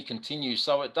journey continues,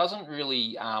 so it doesn't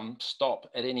really stop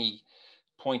at any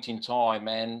point in time.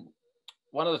 And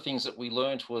one of the things that we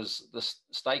learned was the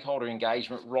stakeholder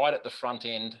engagement right at the front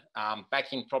end,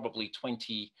 back in probably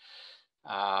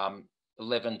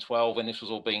 2011, 12, when this was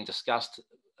all being discussed.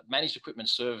 Managed equipment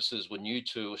services were new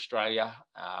to Australia.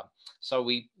 So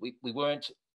we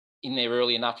weren't in there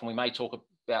early enough, and we may talk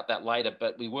about that later,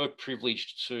 but we were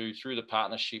privileged to, through the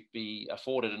partnership, be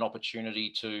afforded an opportunity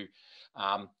to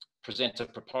present a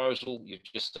proposal. You've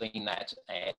just seen that,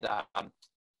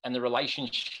 and the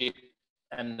relationship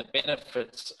and the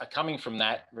benefits are coming from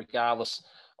that, regardless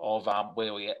of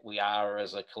where we are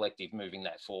as a collective moving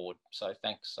that forward. So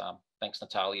thanks,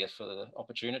 Natalia, for the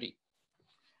opportunity.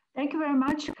 Thank you very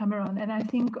much, Cameron. And I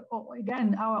think,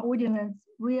 again, our audience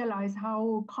realize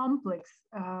how complex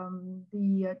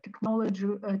the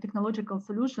technological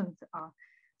solutions are.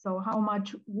 So how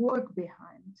much work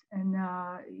behind, and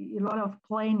a lot of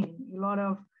planning, a lot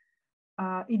of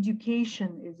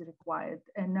education is required,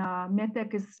 and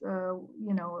medtech is,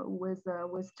 you know, with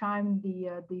time,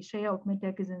 the share of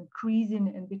medtech is increasing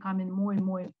and becoming more and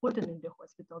more important in the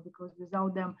hospital, because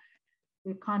without them,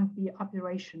 they can't be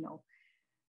operational.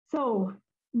 So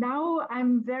now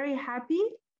I'm very happy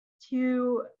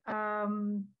to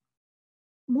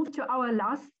move to our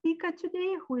last speaker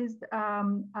today, who is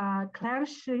Claire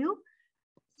Schill,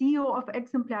 CEO of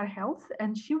Exemplar Health,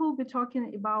 and she will be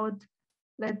talking about,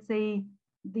 let's say,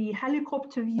 the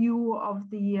helicopter view of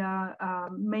the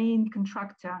main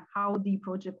contractor, how the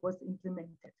project was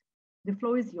implemented. The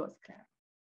floor is yours, Claire.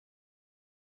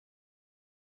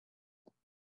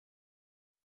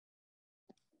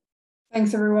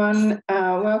 Thanks, everyone.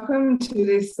 Welcome to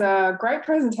this great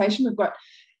presentation. We've got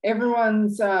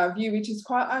everyone's view, which is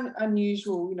quite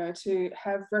unusual, you know, to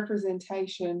have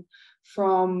representation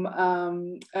from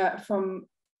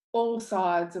all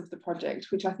sides of the project,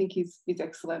 which I think is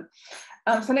excellent.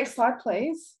 So next slide,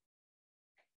 please.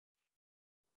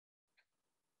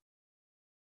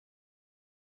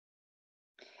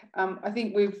 I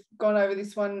think we've gone over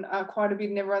this one quite a bit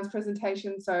in everyone's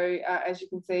presentation. So as you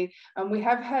can see, we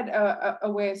have had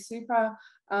Aware Super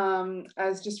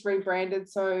as just rebranded.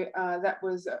 So that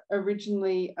was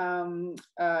originally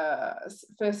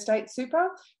First State Super,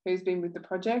 who's been with the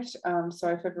project. So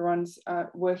if everyone's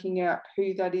working out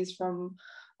who that is from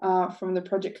the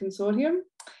project consortium.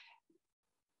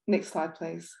 Next slide,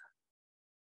 please.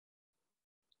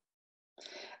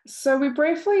 So we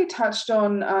briefly touched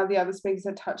on, the other speakers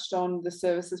had touched on the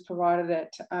services provided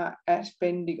at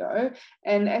Bendigo.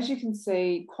 And as you can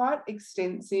see, quite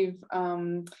extensive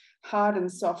hard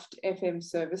and soft FM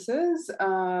services.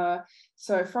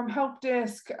 So from help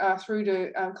desk through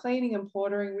to cleaning and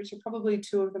portering, which are probably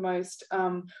two of the most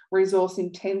resource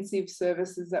intensive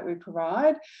services that we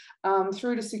provide,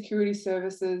 through to security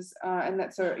services. And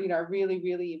that's a really,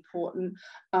 really important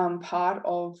part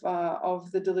of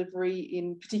the delivery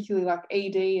in particularly like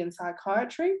ED and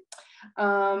psychiatry.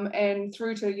 And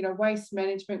through to waste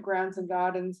management, grounds and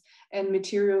gardens, and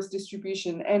materials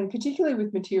distribution, and particularly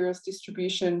with materials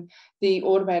distribution, the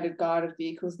automated guided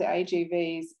vehicles, the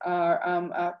AGVs,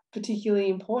 are particularly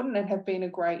important and have been a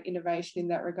great innovation in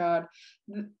that regard.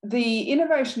 The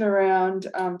innovation around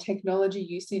technology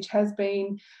usage has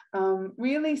been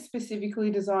really specifically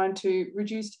designed to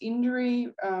reduce injury,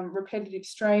 repetitive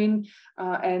strain,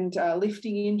 and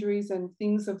lifting injuries and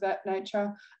things of that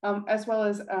nature, as well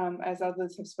as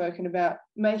others have spoken about,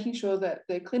 making sure that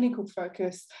the clinical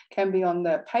focus can be on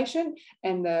the patient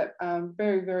and the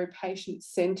very, very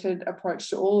patient-centred approach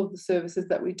to all of the services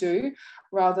that we do,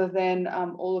 rather than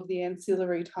all of the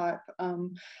ancillary type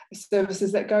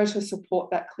services that go to support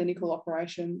that clinical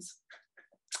operations.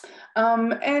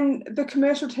 And the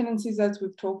commercial tendencies, as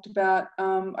we've talked about,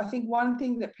 I think one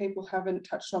thing that people haven't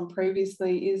touched on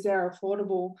previously is our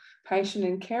affordable patient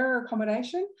and carer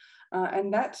accommodation.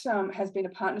 And that has been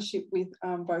a partnership with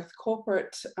both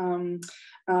corporate and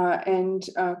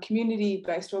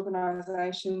community-based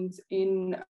organisations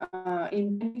in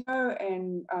Bendigo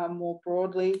and more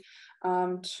broadly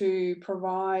to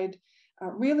provide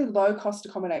really low-cost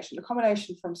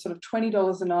accommodation from sort of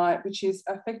 $20 a night, which is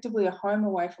effectively a home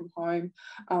away from home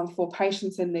for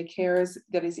patients and their carers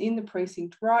that is in the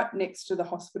precinct right next to the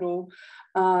hospital.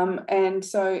 And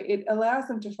so it allows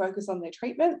them to focus on their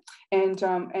treatment.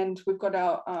 And we've got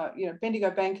our,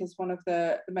 Bendigo Bank is one of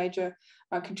the major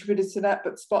contributors to that,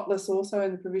 but Spotless also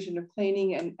in the provision of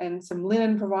cleaning and some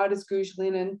linen providers, Gouge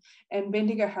Linen, and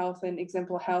Bendigo Health and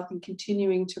Exemplar Health, and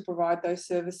continuing to provide those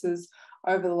services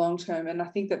over the long term. And I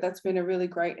think that that's been a really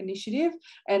great initiative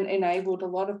and enabled a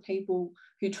lot of people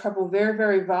who travel very,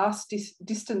 very vast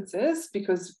distances,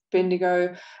 because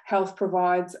Bendigo Health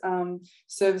provides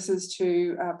services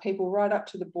to people right up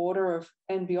to the border of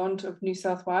and beyond of New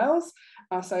South Wales.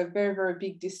 So very, very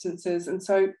big distances. And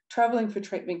so travelling for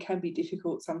treatment can be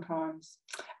difficult sometimes.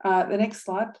 The next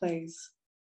slide, please.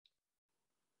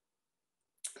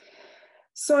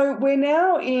 So we're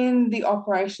now in the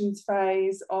operations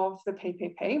phase of the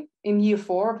PPP, in year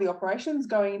 4 of the operations,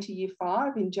 going into year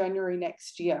 5 in January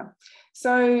next year.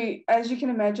 So as you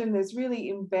can imagine, there's really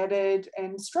embedded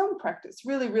and strong practice,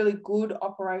 really, really good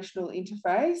operational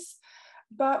interface.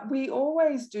 But we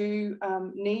always do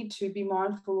need to be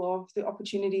mindful of the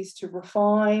opportunities to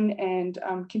refine and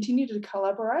continue to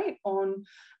collaborate on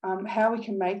how we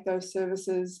can make those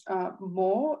services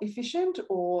more efficient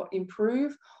or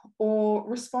improve or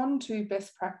respond to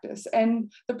best practice.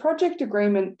 And the project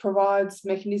agreement provides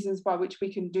mechanisms by which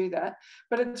we can do that,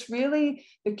 but it's really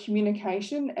the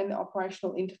communication and the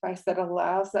operational interface that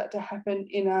allows that to happen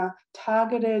in a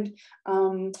targeted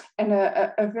and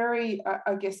a very,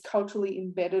 I guess, culturally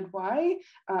embedded way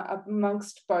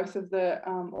amongst both of the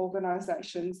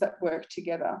organisations that work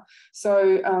together.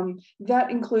 So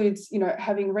that includes, you know,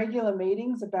 having regular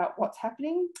meetings about what's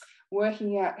happening,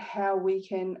 working out how we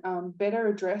can better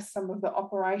address some of the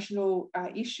operational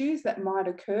issues that might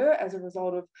occur as a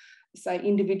result of, say,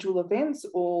 individual events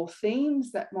or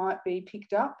themes that might be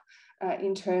picked up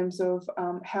in terms of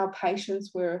how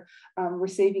patients were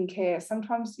receiving care.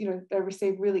 Sometimes, you know, they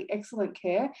receive really excellent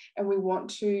care, and we want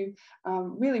to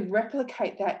really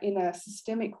replicate that in a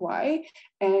systemic way.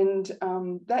 And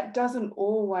that doesn't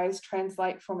always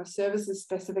translate from a services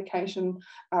specification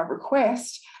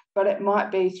request, but it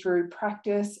might be through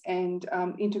practice and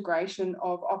integration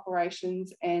of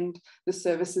operations and the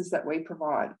services that we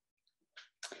provide.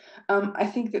 I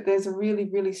think that there's a really,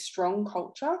 really strong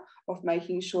culture of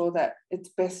making sure that it's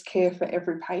best care for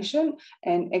every patient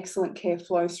and excellent care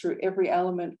flows through every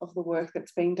element of the work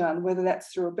that's being done, whether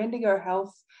that's through a Bendigo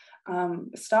Health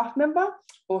staff member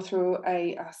or through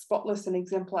a Spotless and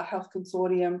Exemplar Health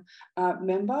Consortium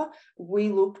member. We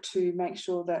look to make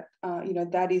sure that you know,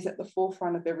 that is at the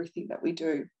forefront of everything that we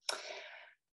do.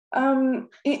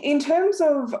 In terms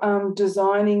of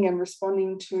designing and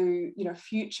responding to, you know,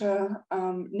 future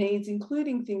needs,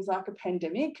 including things like a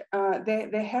pandemic,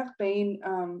 there have been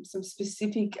some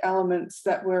specific elements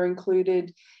that were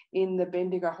included in the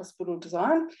Bendigo Hospital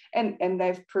design, and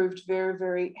they've proved very,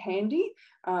 very handy,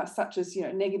 such as, you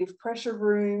know, negative pressure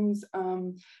rooms,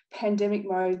 pandemic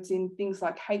modes in things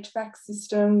like HVAC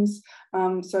systems.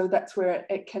 So that's where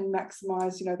it can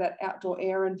maximise, you know, that outdoor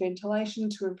air and ventilation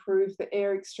to improve the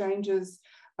air exchanges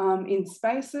in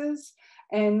spaces.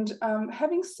 And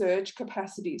having surge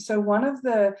capacity. So one of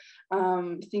the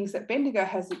things that Bendigo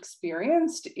has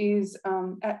experienced is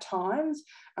at times,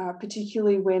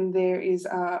 particularly when there is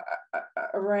a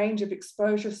range of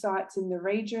exposure sites in the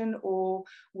region, or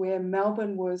where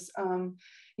Melbourne was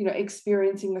you know,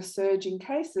 experiencing a surge in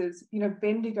cases, you know,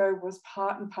 Bendigo was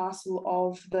part and parcel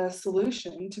of the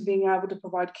solution to being able to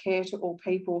provide care to all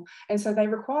people. And so they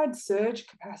required surge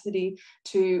capacity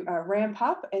to ramp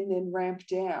up and then ramp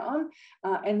down.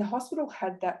 And the hospital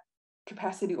had that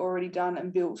capacity already done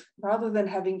and built. Rather than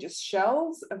having just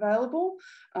shells available,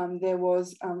 there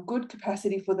was good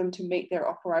capacity for them to meet their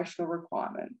operational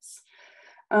requirements.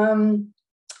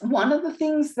 One of the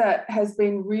things that has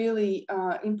been really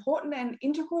important and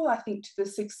integral, I think, to the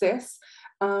success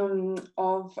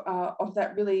of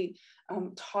that really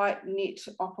tight-knit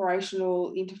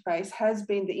operational interface has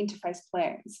been the interface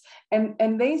plans.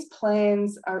 And these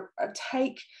plans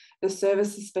take the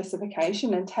services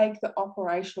specification and take the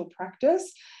operational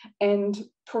practice and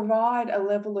provide a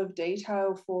level of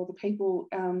detail for the people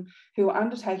who are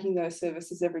undertaking those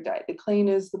services every day, the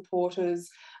cleaners, the porters,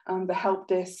 the help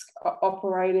desk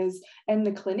operators, and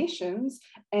the clinicians,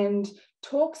 and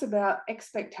talks about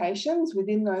expectations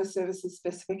within those services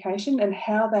specification and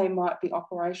how they might be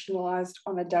operationalised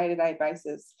on a day-to-day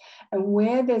basis, and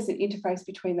where there's an interface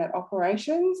between that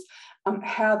operations,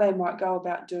 how they might go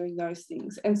about doing those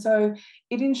things. And so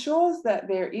it ensures that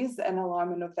there is an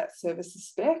alignment of that services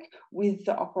spec with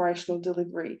the operational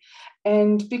delivery.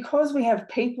 And because we have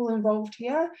people involved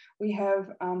here, we have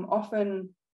often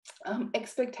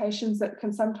expectations that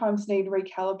can sometimes need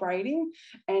recalibrating,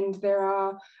 and there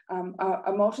are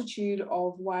a multitude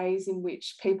of ways in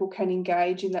which people can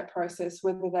engage in that process,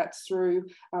 whether that's through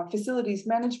facilities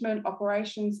management,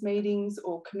 operations meetings,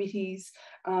 or committees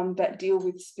that deal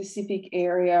with specific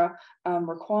area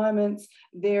requirements.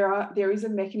 There is a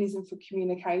mechanism for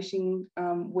communication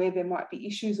where there might be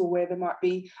issues or where there might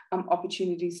be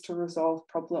opportunities to resolve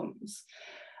problems.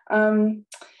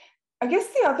 I guess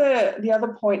the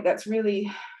other point that's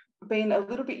really been a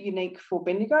little bit unique for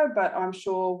Bendigo, but I'm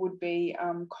sure would be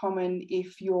common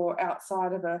if you're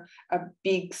outside of a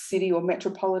big city or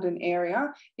metropolitan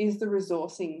area, is the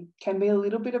resourcing. Can be a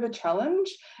little bit of a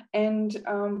challenge, and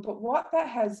but what that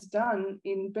has done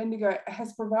in Bendigo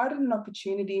has provided an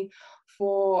opportunity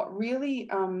for really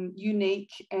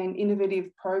unique and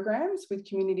innovative programs with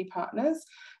community partners.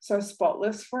 So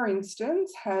Spotless, for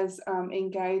instance, has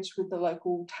engaged with the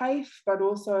local TAFE, but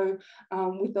also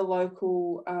with the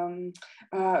local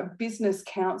business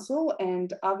council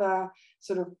and other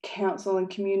sort of council and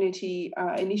community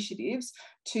initiatives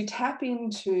to tap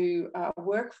into a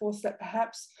workforce that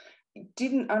perhaps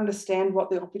didn't understand what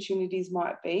the opportunities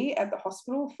might be at the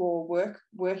hospital for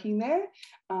working there,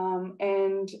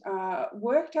 and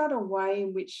worked out a way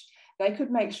in which they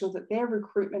could make sure that their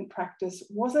recruitment practice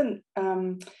wasn't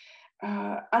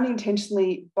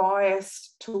unintentionally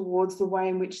biased towards the way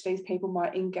in which these people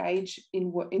might engage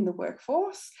in the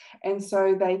workforce. And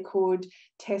so they could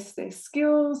test their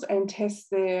skills and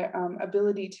test their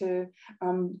ability to,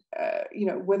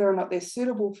 whether or not they're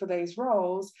suitable for these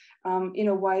roles in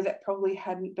a way that probably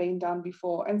hadn't been done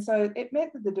before. And so it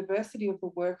meant that the diversity of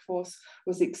the workforce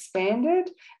was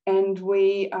expanded, and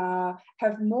we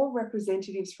have more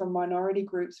representatives from minority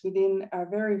groups within a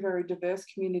very, very diverse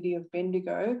community of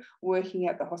Bendigo working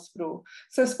at the hospital.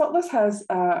 So Spotless has,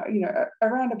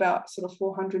 around about sort of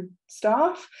 400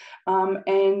 staff,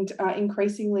 and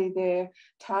increasingly they're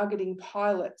targeting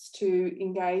pilots to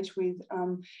engage with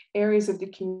areas of the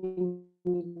community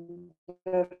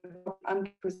that are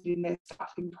underrepresented in their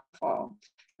staffing profile,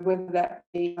 whether that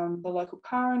be the local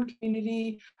Karen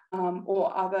community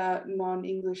or other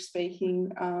non-English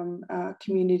speaking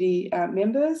community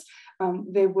members.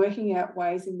 They're working out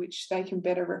ways in which they can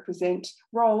better represent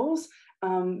roles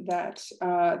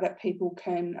that people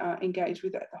can engage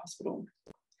with at the hospital.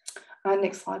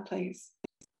 Next slide, please.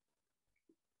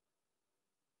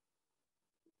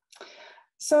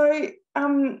 So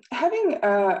having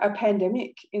a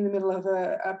pandemic in the middle of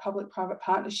a public-private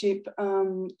partnership,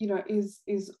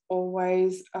 is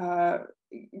always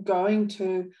going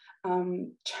to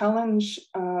challenge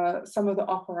some of the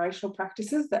operational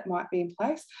practices that might be in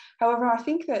place. However, I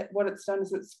think that what it's done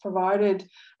is it's provided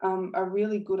a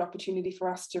really good opportunity for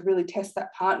us to really test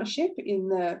that partnership in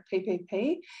the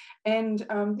PPP. And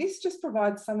this just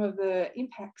provides some of the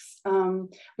impacts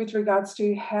with regards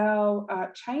to how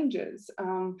changes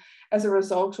as a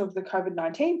result of the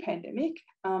COVID-19 pandemic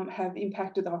have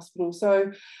impacted the hospital.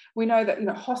 So we know that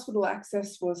hospital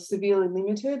access was severely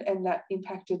limited, and that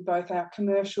impacted both our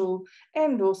commercial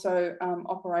and also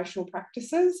operational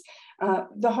practices.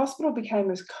 The hospital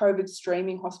became a COVID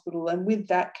streaming hospital, and with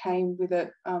that came with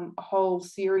it a whole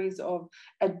series of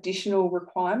additional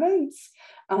requirements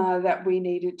that we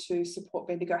needed to support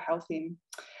Bendigo Health in.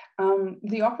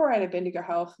 The operator, Bendigo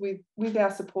Health, with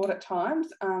our support at times,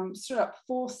 stood up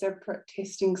 4 separate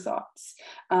testing sites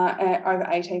over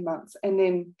 18 months. And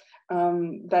then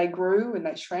they grew and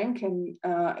they shrank, and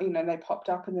they popped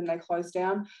up and then they closed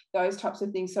down, those types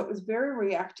of things. So it was very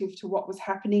reactive to what was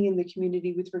happening in the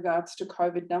community with regards to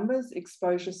COVID numbers,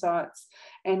 exposure sites,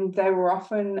 and they were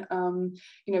often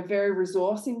very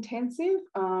resource intensive,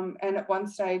 and at one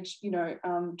stage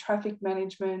traffic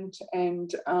management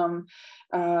and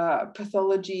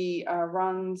pathology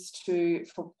runs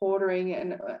for portering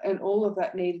and all of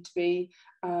that needed to be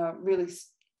really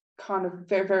kind of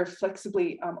very, very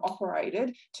flexibly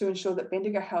operated to ensure that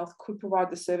Bendigo Health could provide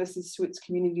the services to its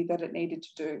community that it needed to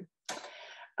do.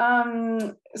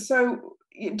 So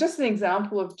just an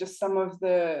example of just some of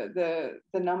the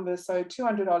numbers. So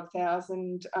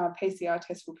 200,000 PCR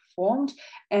tests were performed,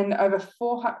 and over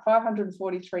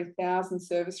 543,000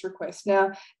 service requests.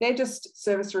 Now, they're just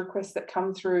service requests that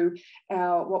come through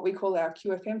what we call our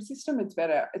QFM system. It's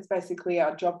basically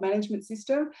our job management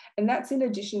system, and that's in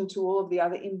addition to all of the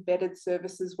other embedded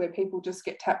services where people just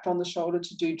get tapped on the shoulder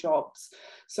to do jobs.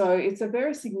 So it's a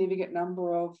very significant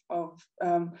number of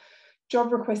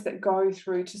job requests that go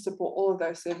through to support all of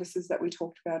those services that we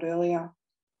talked about earlier.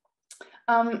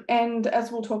 And as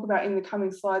we'll talk about in the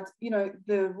coming slides,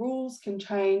 the rules can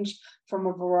change from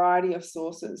a variety of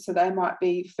sources. So they might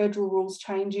be federal rules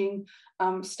changing,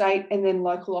 state and then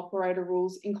local operator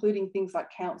rules, including things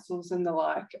like councils and the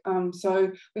like.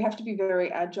 So we have to be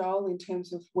very agile in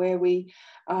terms of where we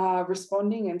are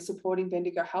responding and supporting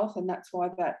Bendigo Health, and that's why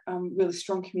that really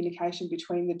strong communication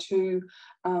between the two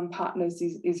partners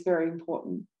is very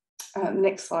important.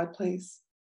 Next slide, please.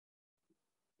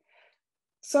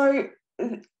 So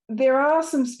there are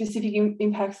some specific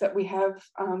impacts that we have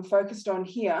focused on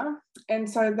here. And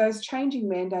so those changing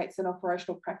mandates and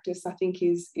operational practice, I think,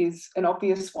 is an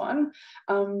obvious one.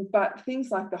 But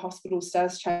things like the hospital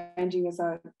status changing, as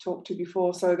I talked to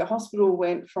before. So the hospital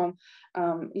went from,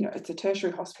 it's a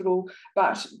tertiary hospital,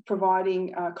 but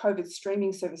providing COVID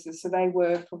streaming services. So they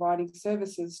were providing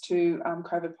services to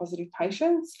COVID positive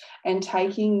patients and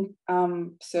taking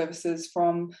services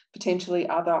from potentially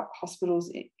other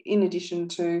hospitals in addition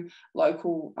to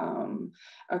local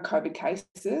COVID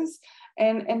cases.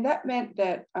 And that meant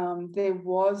that there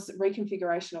was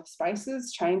reconfiguration of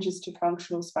spaces, changes to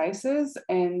functional spaces,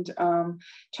 and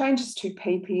changes to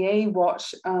PPE, what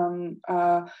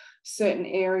certain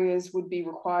areas would be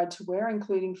required to wear,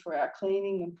 including for our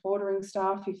cleaning and portering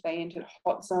staff if they entered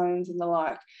hot zones and the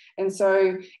like. And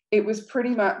so it was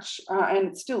pretty much, and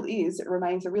it still is, it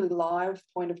remains a really live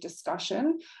point of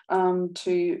discussion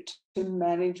to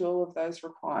manage all of those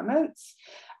requirements.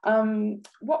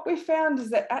 What we found is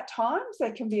that at times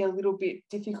they can be a little bit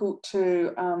difficult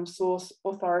to source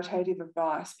authoritative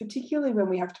advice, particularly when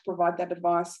we have to provide that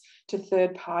advice to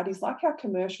third parties like our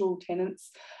commercial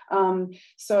tenants.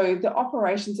 So the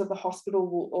operations of the hospital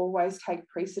will always take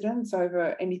precedence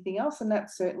over anything else, and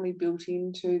that's certainly built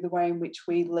into the way in which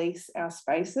we lease our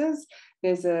spaces.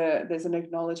 There's an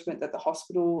acknowledgement that the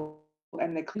hospital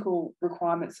and the clinical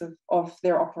requirements of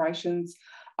their operations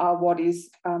are what is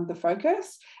the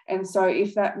focus. And so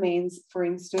if that means, for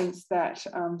instance, that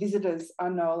visitors are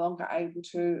no longer able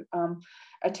to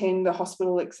attend the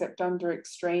hospital except under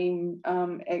extreme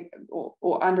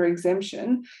or under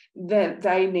exemption, then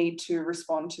they need to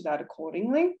respond to that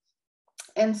accordingly.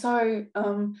 And so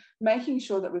making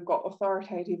sure that we've got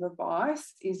authoritative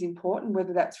advice is important,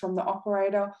 whether that's from the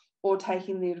operator or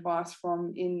taking the advice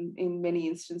from, in many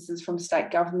instances, from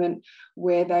state government,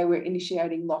 where they were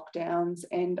initiating lockdowns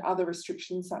and other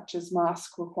restrictions such as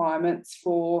mask requirements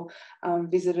for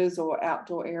visitors or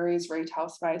outdoor areas, retail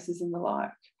spaces and the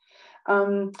like.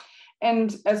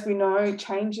 And as we know,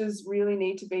 changes really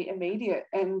need to be immediate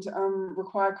and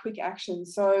require quick action.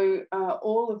 So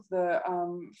all of the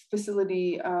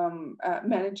facility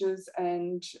managers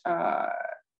and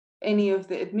any of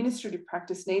the administrative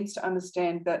practice needs to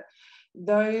understand that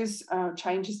those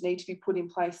changes need to be put in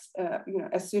place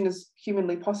as soon as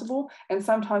humanly possible. And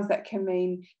sometimes that can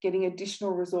mean getting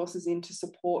additional resources in to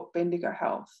support Bendigo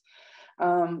Health.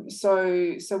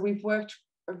 So we've worked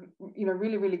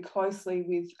really, really closely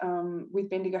with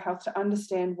Bendigo Health to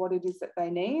understand what it is that they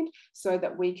need, so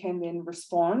that we can then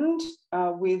respond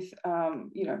with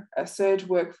a surge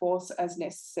workforce as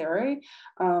necessary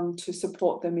to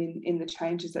support them in the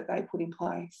changes that they put in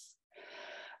place.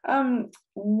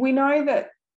 We know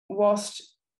that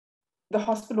whilst the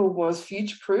hospital was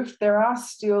future-proofed, there are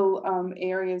still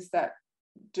areas that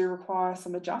do require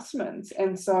some adjustments.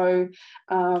 And so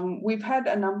we've had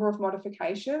a number of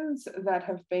modifications that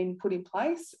have been put in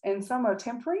place, and some are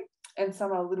temporary and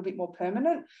some are a little bit more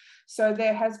permanent. So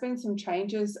there has been some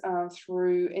changes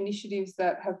through initiatives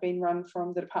that have been run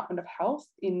from the Department of Health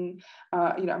in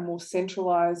a more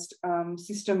centralised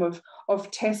system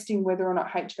of testing whether or not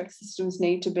HVAC systems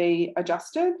need to be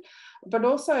adjusted, but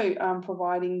also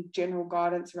providing general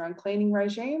guidance around cleaning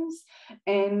regimes.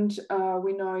 And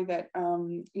we know that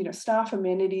staff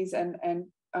amenities and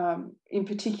in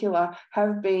particular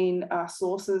have been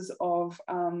sources of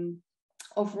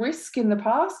risk in the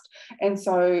past. And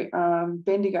so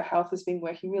Bendigo Health has been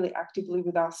working really actively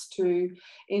with us to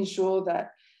ensure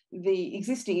that the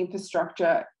existing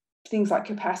infrastructure, things like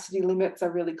capacity limits,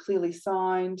 are really clearly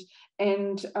signed,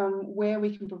 and where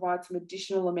we can provide some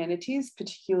additional amenities,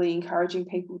 particularly encouraging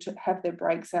people to have their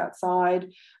breaks outside.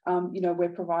 We're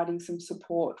providing some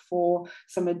support for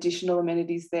some additional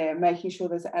amenities there, making sure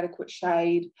there's adequate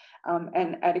shade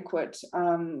and adequate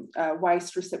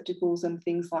waste receptacles and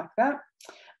things like that.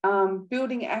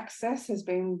 Building access has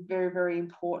been very, very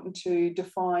important to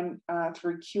define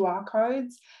through QR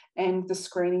codes and the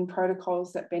screening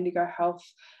protocols that Bendigo Health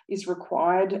is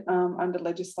required under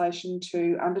legislation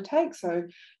to undertake. So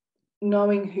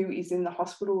knowing who is in the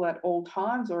hospital at all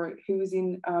times, or who is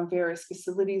in various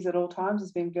facilities at all times,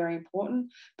 has been very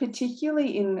important,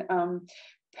 particularly in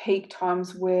peak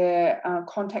times where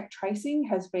contact tracing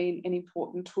has been an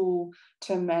important tool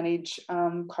to manage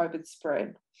COVID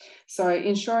spread. So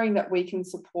ensuring that we can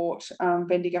support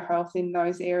Bendigo Health in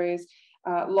those areas,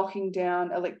 locking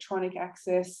down electronic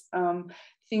access,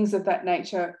 things of that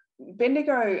nature.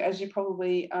 Bendigo, as you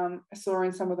probably saw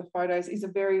in some of the photos, is a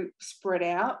very spread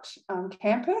out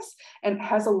campus and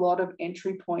has a lot of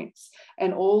entry points,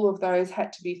 and all of those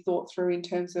had to be thought through in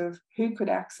terms of who could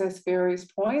access various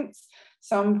points.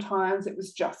 Sometimes it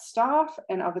was just staff,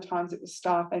 and other times it was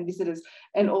staff and visitors,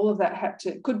 and all of that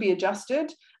could be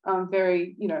adjusted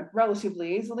very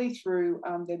relatively easily through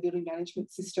their building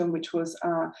management system, which was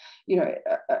a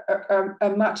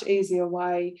much easier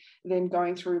way than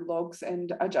going through logs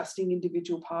and adjusting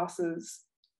individual passes.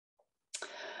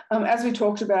 As we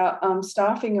talked about,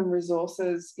 staffing and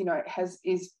resources,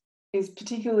 is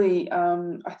particularly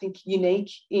I think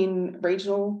unique in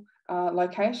regional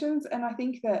locations, and I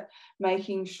think that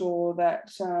making sure that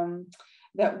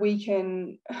that we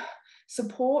can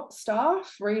support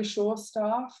staff, reassure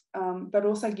staff, but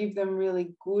also give them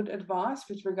really good advice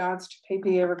with regards to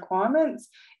PPE requirements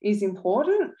is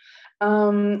important.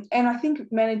 And I think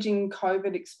managing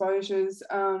COVID exposures,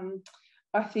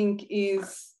 I think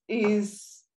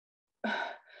is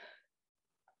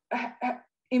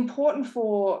important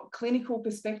for clinical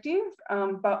perspective,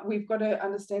 but we've got to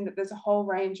understand that there's a whole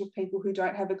range of people who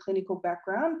don't have a clinical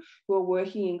background who are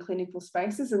working in clinical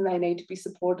spaces, and they need to be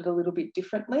supported a little bit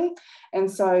differently. And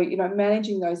so, you know,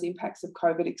 managing those impacts of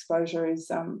COVID exposure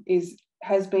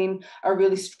has been a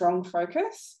really strong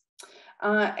focus.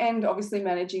 And obviously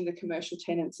managing the commercial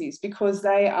tenancies, because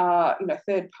they are, you know,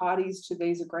 third parties to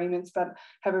these agreements, but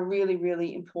have a really,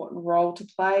 really important role to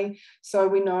play. So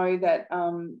we know that,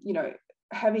 you know,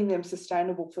 having them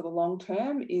sustainable for the long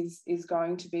term is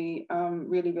going to be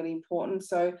really, really important.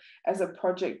 So as a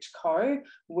project co,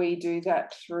 we do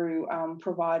that through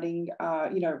providing,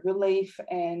 you know, relief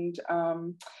and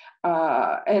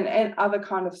other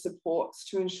kind of supports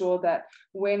to ensure that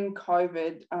when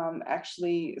COVID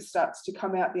actually starts to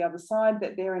come out the other side,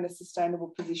 that they're in a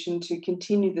sustainable position to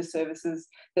continue the services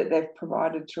that they've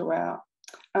provided throughout.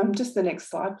 Just the next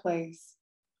slide, please.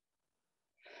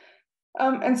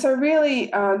 And so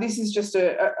really, this is just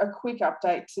a quick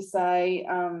update to say,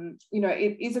 you know,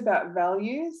 it is about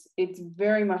values. It's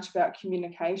very much about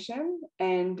communication,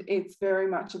 and it's very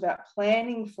much about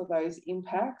planning for those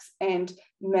impacts and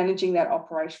managing that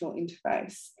operational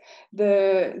interface.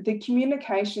 The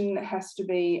communication has to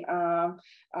be,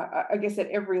 I guess, at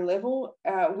every level.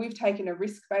 We've taken a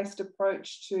risk-based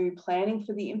approach to planning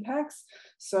for the impacts.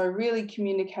 So really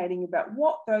communicating about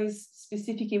what those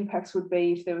specific impacts would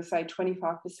be if there was, say,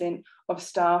 25% of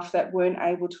staff that weren't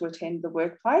able to attend the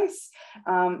workplace,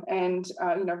 and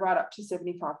you know, right up to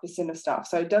 75% of staff.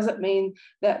 So does it mean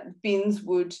that bins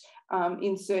would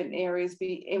in certain areas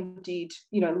be emptied,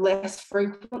 you know, less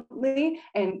frequently?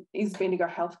 And is Bendigo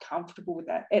Health comfortable with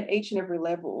that? At each and every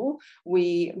level,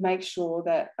 we make sure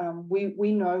that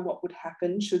we know what would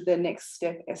happen should the next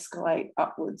step escalate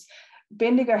upwards.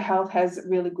 Bendigo Health has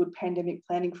really good pandemic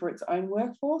planning for its own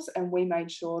workforce, and we made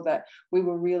sure that we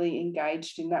were really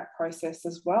engaged in that process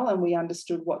as well, and we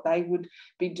understood what they would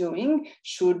be doing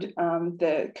should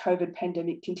the COVID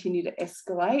pandemic continue to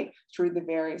escalate through the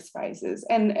various phases.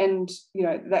 And you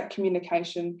know, that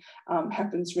communication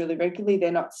happens really regularly.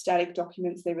 They're not static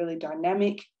documents, they're really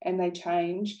dynamic, and they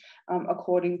change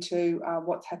according to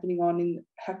what's happening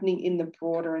in the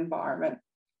broader environment.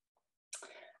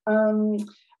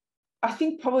 I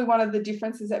think probably one of the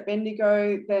differences at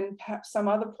Bendigo than perhaps some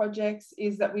other projects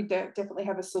is that we definitely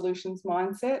have a solutions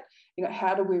mindset. You know,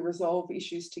 how do we resolve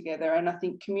issues together? And I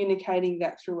think communicating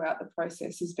that throughout the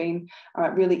process has been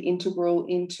really integral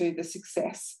into the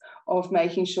success of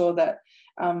making sure that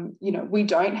you know, we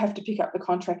don't have to pick up the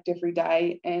contract every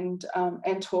day and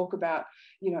talk about,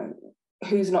 you know,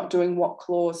 who's not doing what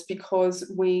clause,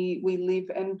 because we live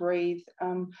and breathe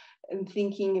and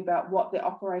thinking about what the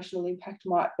operational impact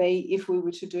might be if we were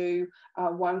to do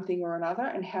one thing or another,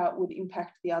 and how it would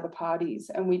impact the other parties.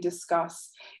 And we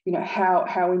discuss, you know,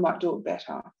 how we might do it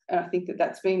better. And I think that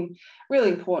that's been really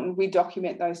important. We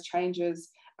document those changes,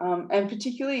 and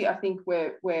particularly I think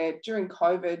where during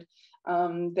COVID,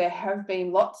 there have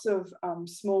been lots of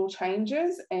small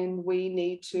changes, and we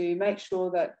need to make sure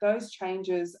that those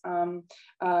changes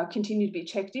continue to be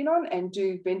checked in on, and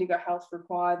do Bendigo Health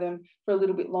require them for a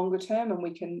little bit longer term, and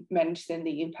we can manage then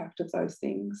the impact of those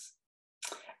things.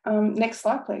 Next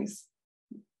slide, please.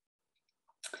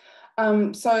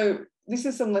 So this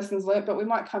is some lessons learned, but we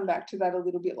might come back to that a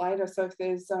little bit later. So if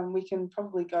there's, we can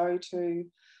probably go to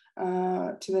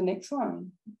the next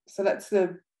one. So that's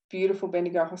the beautiful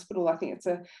Bendigo Hospital. I think it's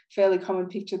a fairly common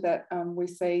picture that we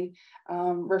see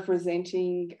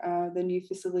representing the new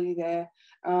facility there.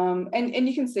 And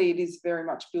you can see it is very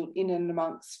much built in and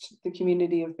amongst the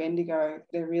community of Bendigo.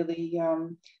 They really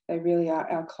are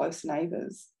our close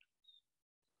neighbours.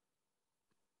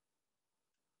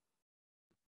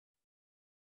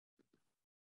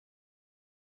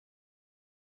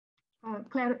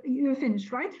 Claire, you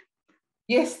finished, right?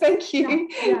 Yes, thank you.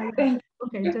 Yeah.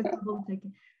 Okay, just double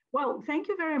checking. Well, thank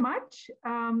you very much.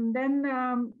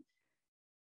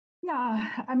 Yeah,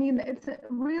 I mean, it's a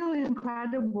really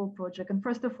incredible project. And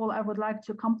first of all, I would like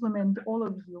to compliment all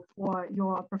of you for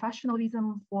your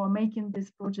professionalism, for making this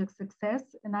project success.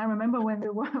 And I remember when we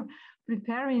were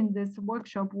preparing this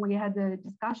workshop, we had a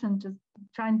discussion just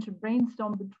trying to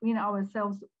brainstorm between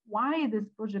ourselves why this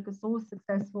project is so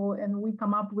successful. And we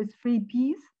come up with 3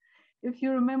 Ps. If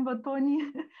you remember, Tony,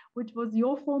 which was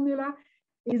your formula.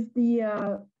 is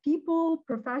the people,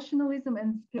 professionalism,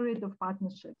 and spirit of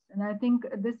partnerships. And I think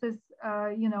this is,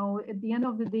 you know, at the end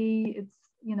of the day, it's,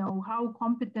 you know, how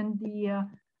competent the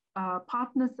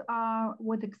partners are,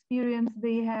 what experience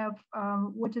they have,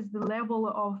 what is the level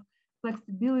of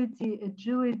flexibility,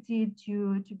 agility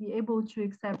to be able to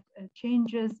accept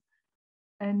changes,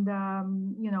 and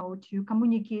you know, to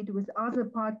communicate with other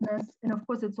partners. And of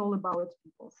course, it's all about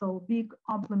people. So big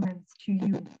compliments to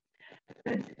you.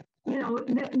 But you know,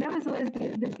 nevertheless,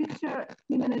 the picture,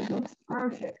 even it looks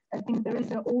perfect, I think there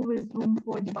is always room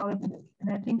for development. And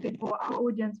I think that for our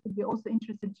audience would be also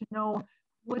interested to know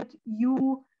what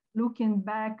you, looking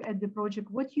back at the project,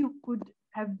 what you could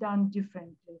have done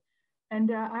differently.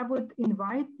 And I would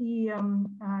invite the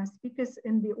speakers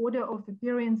in the order of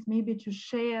appearance maybe to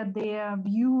share their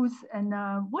views and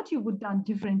what you would have done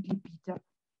differently, Peter.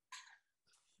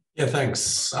 Yeah,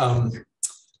 thanks.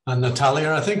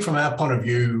 Natalia, I think from our point of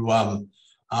view,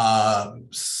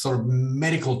 sort of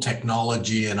medical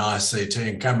technology and ICT,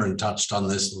 and Cameron touched on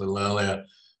this a little earlier,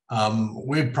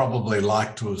 we'd probably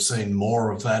like to have seen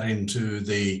more of that into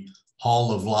the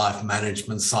whole of life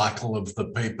management cycle of the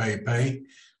PPP.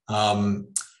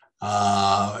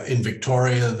 In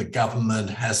Victoria, the government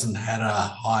hasn't had a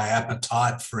high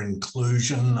appetite for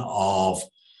inclusion of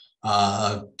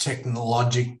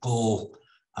technological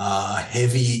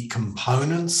heavy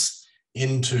components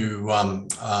into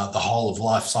the whole of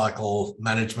life cycle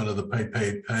management of the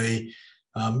PPP,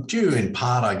 due in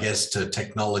part, I guess, to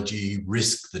technology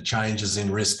risk, the changes in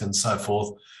risk and so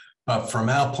forth. But from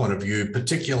our point of view,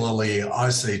 particularly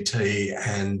ICT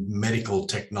and medical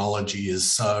technology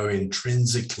is so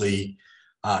intrinsically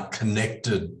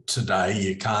connected today.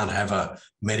 You can't have a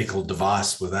medical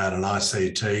device without an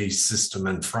ICT system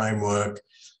and framework.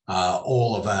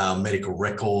 All of our medical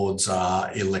records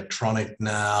are electronic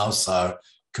now, so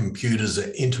computers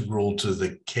are integral to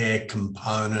the care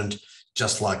component,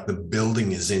 just like the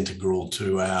building is integral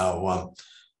to our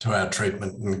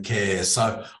treatment and care.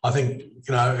 So I think,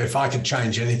 you know, if I could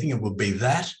change anything, it would be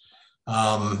that.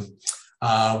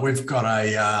 We've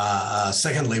got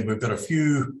secondly, we've got a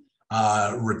few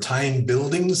retained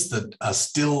buildings that are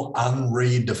still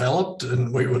unredeveloped,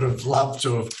 and we would have loved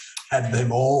to have had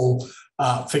them all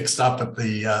fixed up at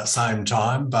the same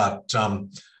time. But,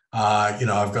 you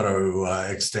know, I've got to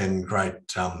extend great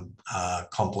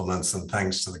compliments and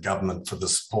thanks to the government for the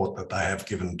support that they have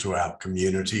given to our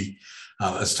community.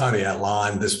 As Tony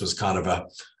outlined, this was kind of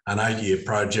an 8-year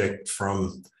project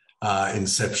from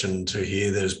inception to here.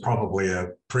 There's probably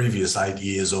a previous 8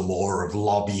 years or more of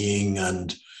lobbying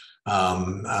and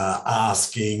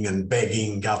asking and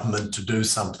begging government to do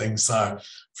something. So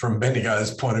from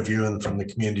Bendigo's point of view and from the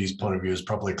community's point of view, it's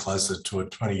probably closer to a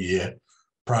 20-year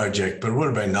project, but it would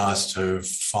have been nice to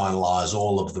finalise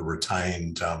all of the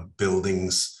retained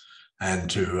buildings and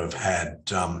to have had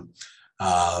the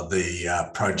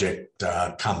project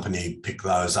company pick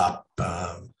those up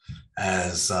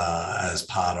as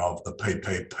part of the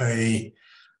PPP.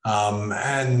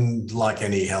 And like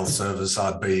any health service,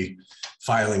 I'd be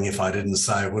failing if I didn't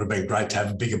say it would have been great to have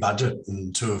a bigger budget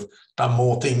and to have done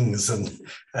more things and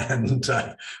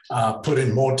put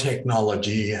in more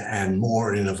technology and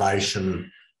more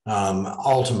innovation.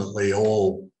 Ultimately,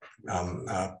 all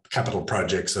capital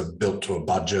projects are built to a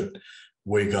budget.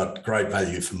 We got great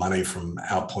value for money from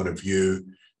our point of view.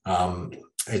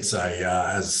 It's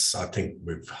as I think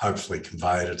we've hopefully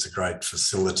conveyed, it's a great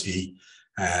facility,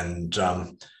 and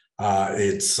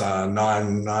it's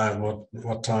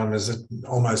what time is it?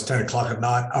 Almost 10 o'clock at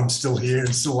night. I'm still here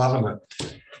and still loving it.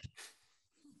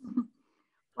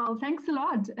 Well, thanks a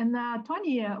lot. And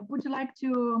Tony, would you like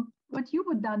to, what you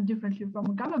would have done differently from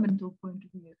a governmental point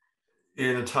of view?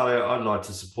 Yeah, Natalia, I'd like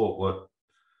to support what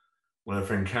our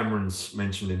friend Cameron's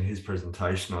mentioned in his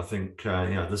presentation. I think, you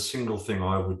know, the single thing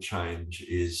I would change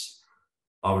is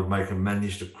I would make a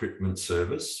managed equipment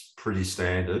service pretty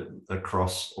standard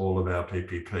across all of our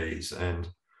PPPs. And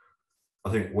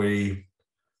I think we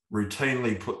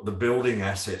routinely put the building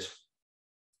asset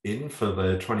in for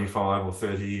the 25 or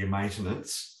 30-year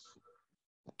maintenance,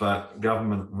 but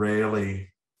government rarely,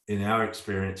 in our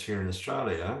experience here in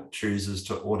Australia, chooses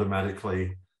to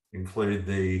automatically include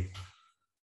the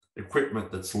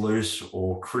equipment that's loose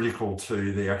or critical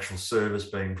to the actual service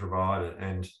being provided.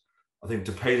 And I think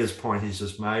to Peter's point he's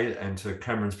just made, and to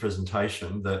Cameron's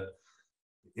presentation, that,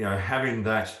 you know, having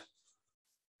that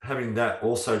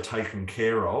also taken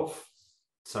care of,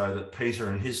 so that Peter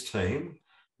and his team,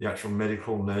 the actual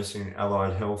medical, nursing,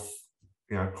 allied health,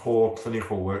 you know, core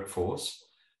clinical workforce,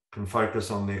 can focus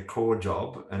on their core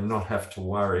job and not have to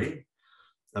worry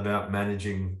about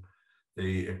managing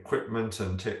the equipment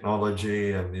and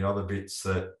technology and the other bits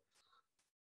that,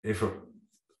 if it,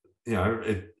 you know,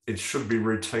 it should be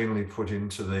routinely put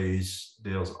into these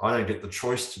deals. I don't get the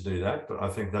choice to do that, but I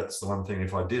think that's the one thing,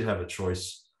 if I did have a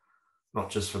choice, not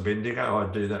just for Bendigo,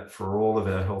 I'd do that for all of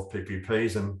our health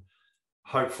PPPs, and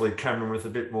hopefully, Cameron, with a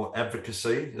bit more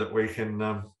advocacy, that we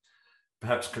can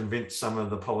perhaps convince some of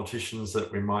the politicians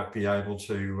that we might be able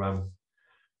to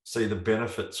see the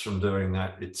benefits from doing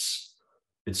that.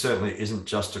 It certainly isn't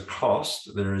just a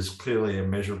cost. There is clearly a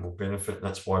measurable benefit.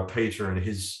 That's why Peter and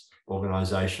his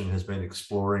organisation has been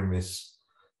exploring this,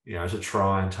 you know, to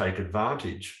try and take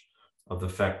advantage of the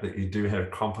fact that you do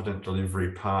have competent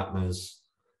delivery partners,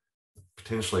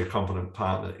 potentially a competent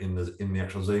partner in the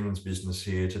actual Siemens business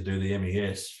here to do the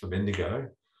MES for Bendigo.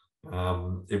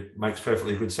 It makes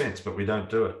perfectly good sense, but we don't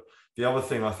do it. The other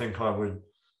thing I think I would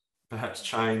perhaps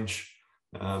change,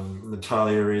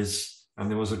 Natalia, is, and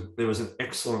there was an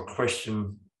excellent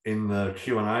question in the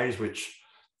Q&As, which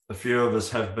a few of us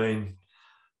have been,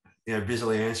 you know,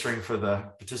 busily answering for the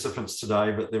participants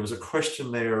today, but there was a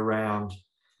question there around,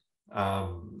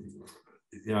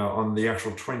 you know, on the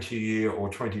actual 20-year or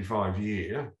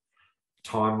 25-year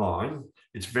timeline.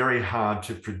 It's very hard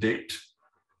to predict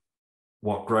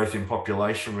what growth in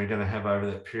population we're going to have over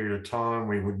that period of time.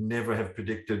 We would never have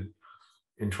predicted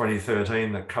in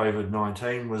 2013 that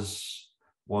COVID-19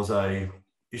 was a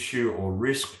issue or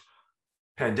risk.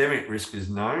 Pandemic risk is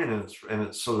known, and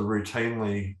it's sort of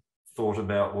routinely thought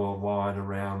about worldwide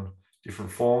around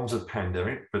different forms of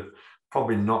pandemic, but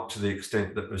probably not to the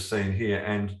extent that we're seeing here.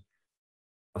 And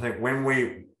I think when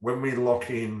we lock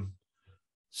in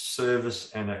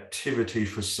service and activity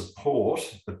for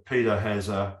support, that Peter has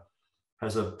a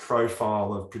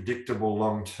profile of predictable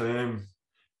long-term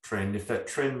trend. If that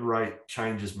trend rate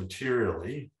changes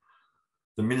materially,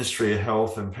 the Ministry of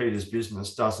Health and Peter's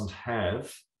business doesn't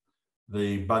have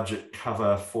the budget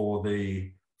cover for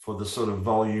the sort of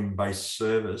volume-based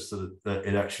service that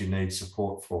it actually needs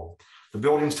support for. The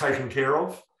building's taken care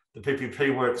of, the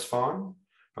PPP works fine,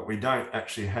 but we don't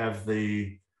actually have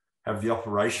the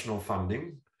operational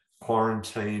funding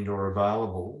quarantined or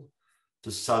available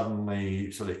to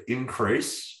suddenly sort of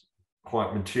increase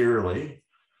quite materially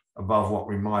above what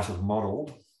we might have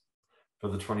modelled for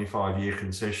the 25-year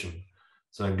concession.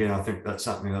 So again, I think that's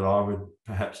something that I would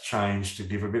perhaps change to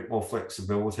give a bit more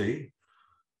flexibility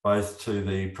both to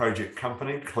the project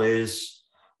company, Claire's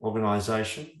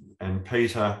organisation, and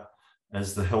Peter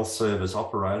as the health service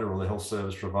operator or the health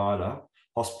service provider,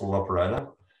 hospital operator,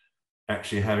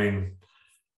 actually having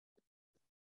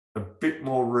a bit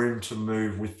more room to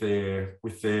move with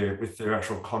their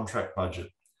actual contract budget.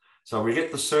 So we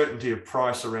get the certainty of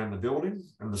price around the building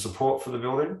and the support for the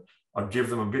building. I'd give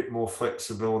them a bit more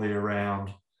flexibility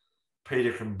around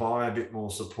Peter can buy a bit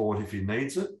more support if he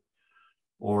needs it,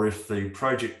 or if the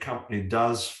project company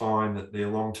does find that their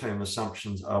long-term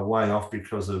assumptions are way off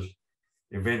because of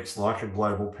events like a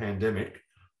global pandemic,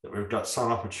 that we've got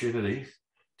some opportunity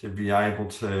to be able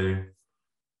to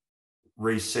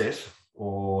reset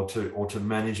or to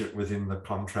manage it within the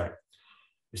contract.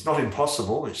 It's not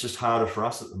impossible, it's just harder for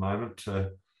us at the moment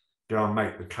to go and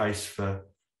make the case for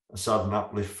a sudden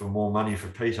uplift for more money for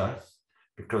Peter,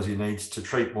 because he needs to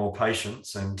treat more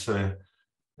patients and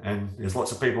there's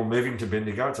lots of people moving to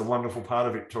Bendigo. It's a wonderful part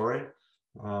of Victoria.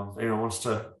 Anyone wants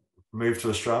to move to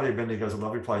Australia, Bendigo's a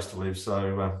lovely place to live.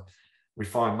 So we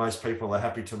find most people are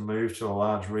happy to move to a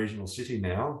large regional city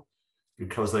now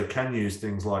because they can use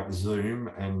things like Zoom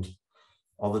and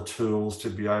other tools to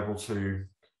be able to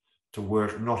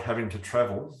work, not having to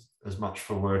travel as much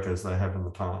for work as they have in the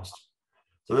past.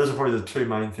 So those are probably the two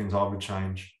main things I would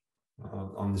change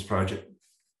on this project.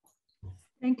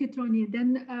 Thank you, Tony.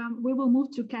 Then we will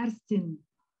move to KERSTIN.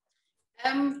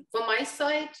 From my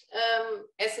side,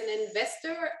 as an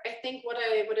investor, I think what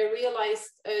I realized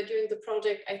during the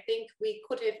project, I think we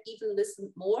could have even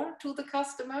listened more to the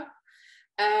customer.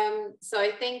 So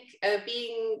I think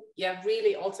being,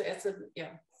 really also as a,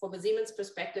 from a Siemens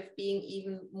perspective, being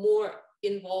even more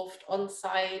involved on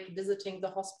site, visiting the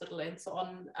hospital and so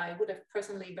on, I would have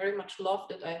personally very much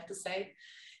loved it, I have to say.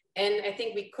 And I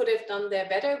think we could have done there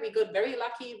better. We got very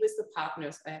lucky with the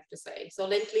partners, I have to say. So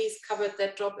Lend-Lease covered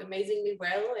that job amazingly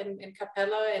well in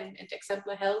Capella and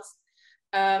Exemplar Health.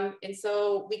 And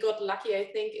so we got lucky, I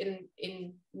think,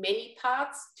 in many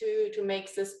parts to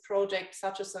make this project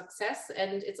such a success.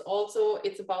 And it's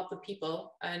about the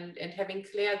people and having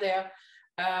Claire there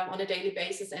on a daily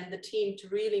basis and the team to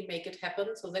really make it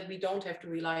happen so that we don't have to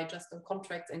rely just on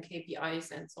contracts and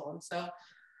KPIs and so on. So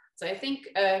So I think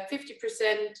 50%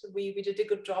 we did a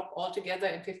good job altogether,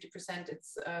 and 50%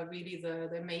 it's really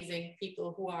the amazing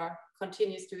people who are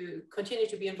continue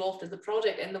to be involved in the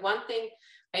project. And the one thing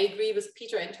I agree with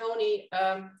Peter and Tony,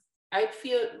 I'd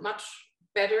feel much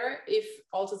better if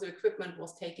also the equipment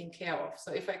was taken care of.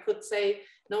 So if I could say,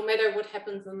 no matter what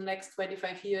happens in the next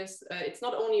 25 years, it's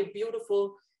not only a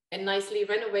beautiful and nicely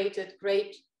renovated,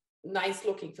 great, nice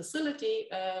looking facility,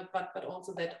 but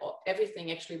also that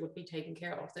everything actually would be taken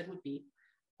care of. That would be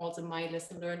also my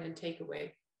lesson learned and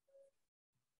takeaway.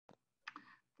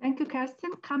 Thank you,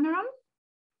 Kerstin. Cameron?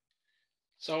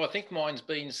 So I think mine's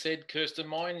been said, Kerstin.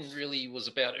 Mine really was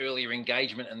about earlier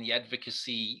engagement and the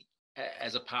advocacy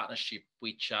as a partnership,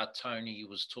 which Tony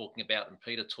was talking about and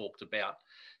Peter talked about.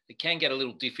 It can get a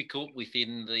little difficult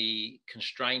within the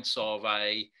constraints of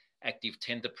a active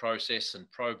tender process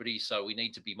and probity, so we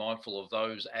need to be mindful of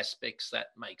those aspects. That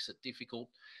makes it difficult.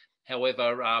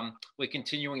 However, we're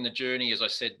continuing the journey, as I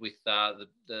said, with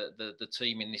the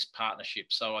team in this partnership.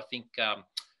 So I think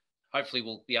hopefully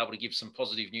we'll be able to give some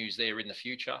positive news there in the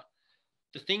future.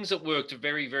 The things that worked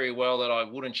very, very well that I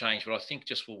wouldn't change, but I think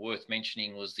just were worth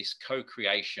mentioning, was this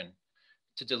co-creation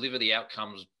to deliver the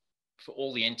outcomes for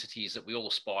all the entities that we all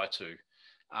aspire to.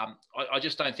 I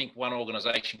just don't think one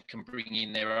organisation can bring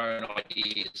in their own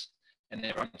ideas and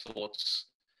their own thoughts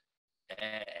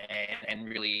and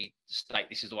really state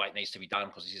this is the way it needs to be done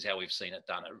because this is how we've seen it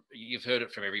done. You've heard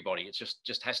it from everybody. It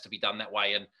just has to be done that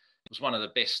way. And it was one of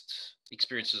the best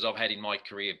experiences I've had in my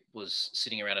career, was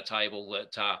sitting around a table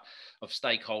that of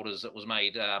stakeholders that was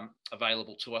made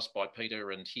available to us by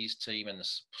Peter and his team and the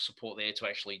support there to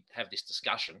actually have this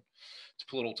discussion, to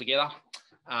pull it all together.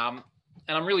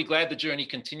 And I'm really glad the journey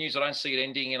continues. I don't see it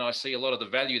ending, and I see a lot of the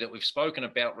value that we've spoken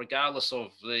about, regardless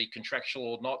of the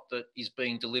contractual or not, that is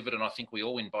being delivered, and I think we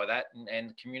all win by that, and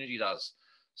the community does.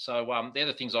 So they're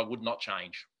the things I would not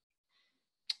change.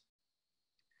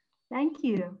 Thank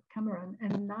you, Cameron.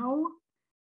 And now,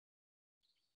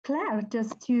 Claire,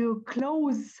 just to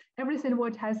close everything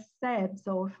what has said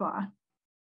so far.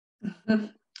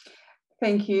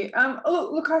 Thank you.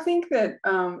 Look, I think that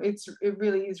it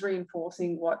really is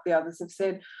reinforcing what the others have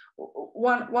said.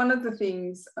 One of the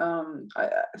things I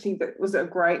think that was a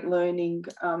great learning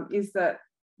is that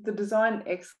the design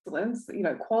excellence,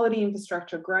 quality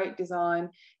infrastructure, great design,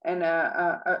 and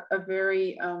a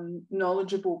very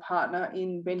knowledgeable partner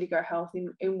in Bendigo Health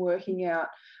in working out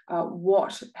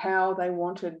how they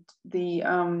wanted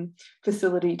the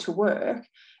facility to work.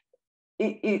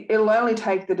 It'll only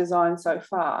take the design so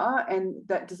far, and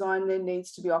that design then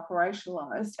needs to be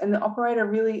operationalised, and the operator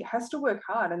really has to work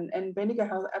hard, and Bendigo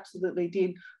Health absolutely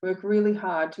did work really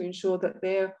hard to ensure that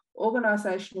their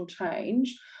organisational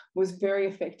change was very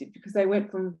effective, because they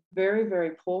went from very,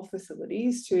 very poor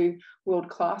facilities to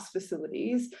world-class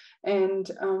facilities, and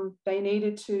they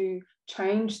needed to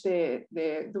change the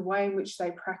way in which they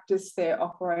practice their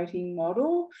operating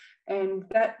model, and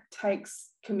that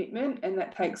takes commitment and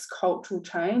that takes cultural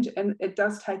change, and it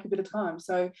does take a bit of time.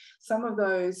 So some of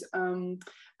those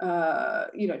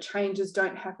changes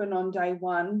don't happen on day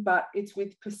one, but it's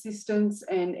with persistence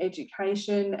and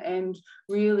education and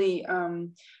really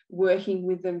working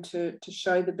with them to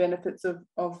show the benefits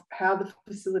of how the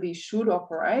facility should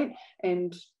operate.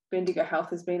 And Bendigo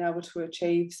Health has been able to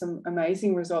achieve some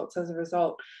amazing results as a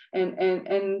result,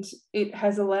 and it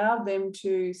has allowed them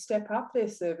to step up their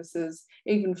services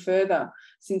even further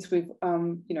since we've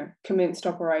commenced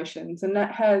operations, and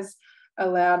that has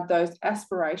allowed those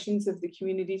aspirations of the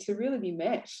community to really be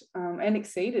met and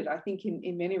exceeded. I think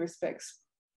in many respects,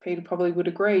 Peter probably would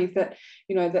agree that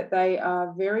that they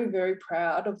are very, very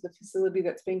proud of the facility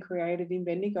that's been created in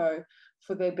Bendigo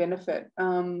for their benefit,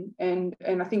 and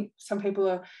I think some people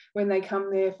are, when they come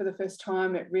there for the first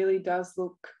time, it really does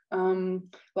look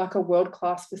like a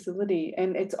world-class facility,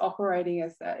 and it's operating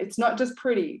as that. It's not just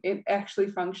pretty, it actually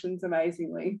functions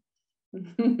amazingly.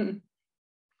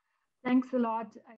 Thanks a lot.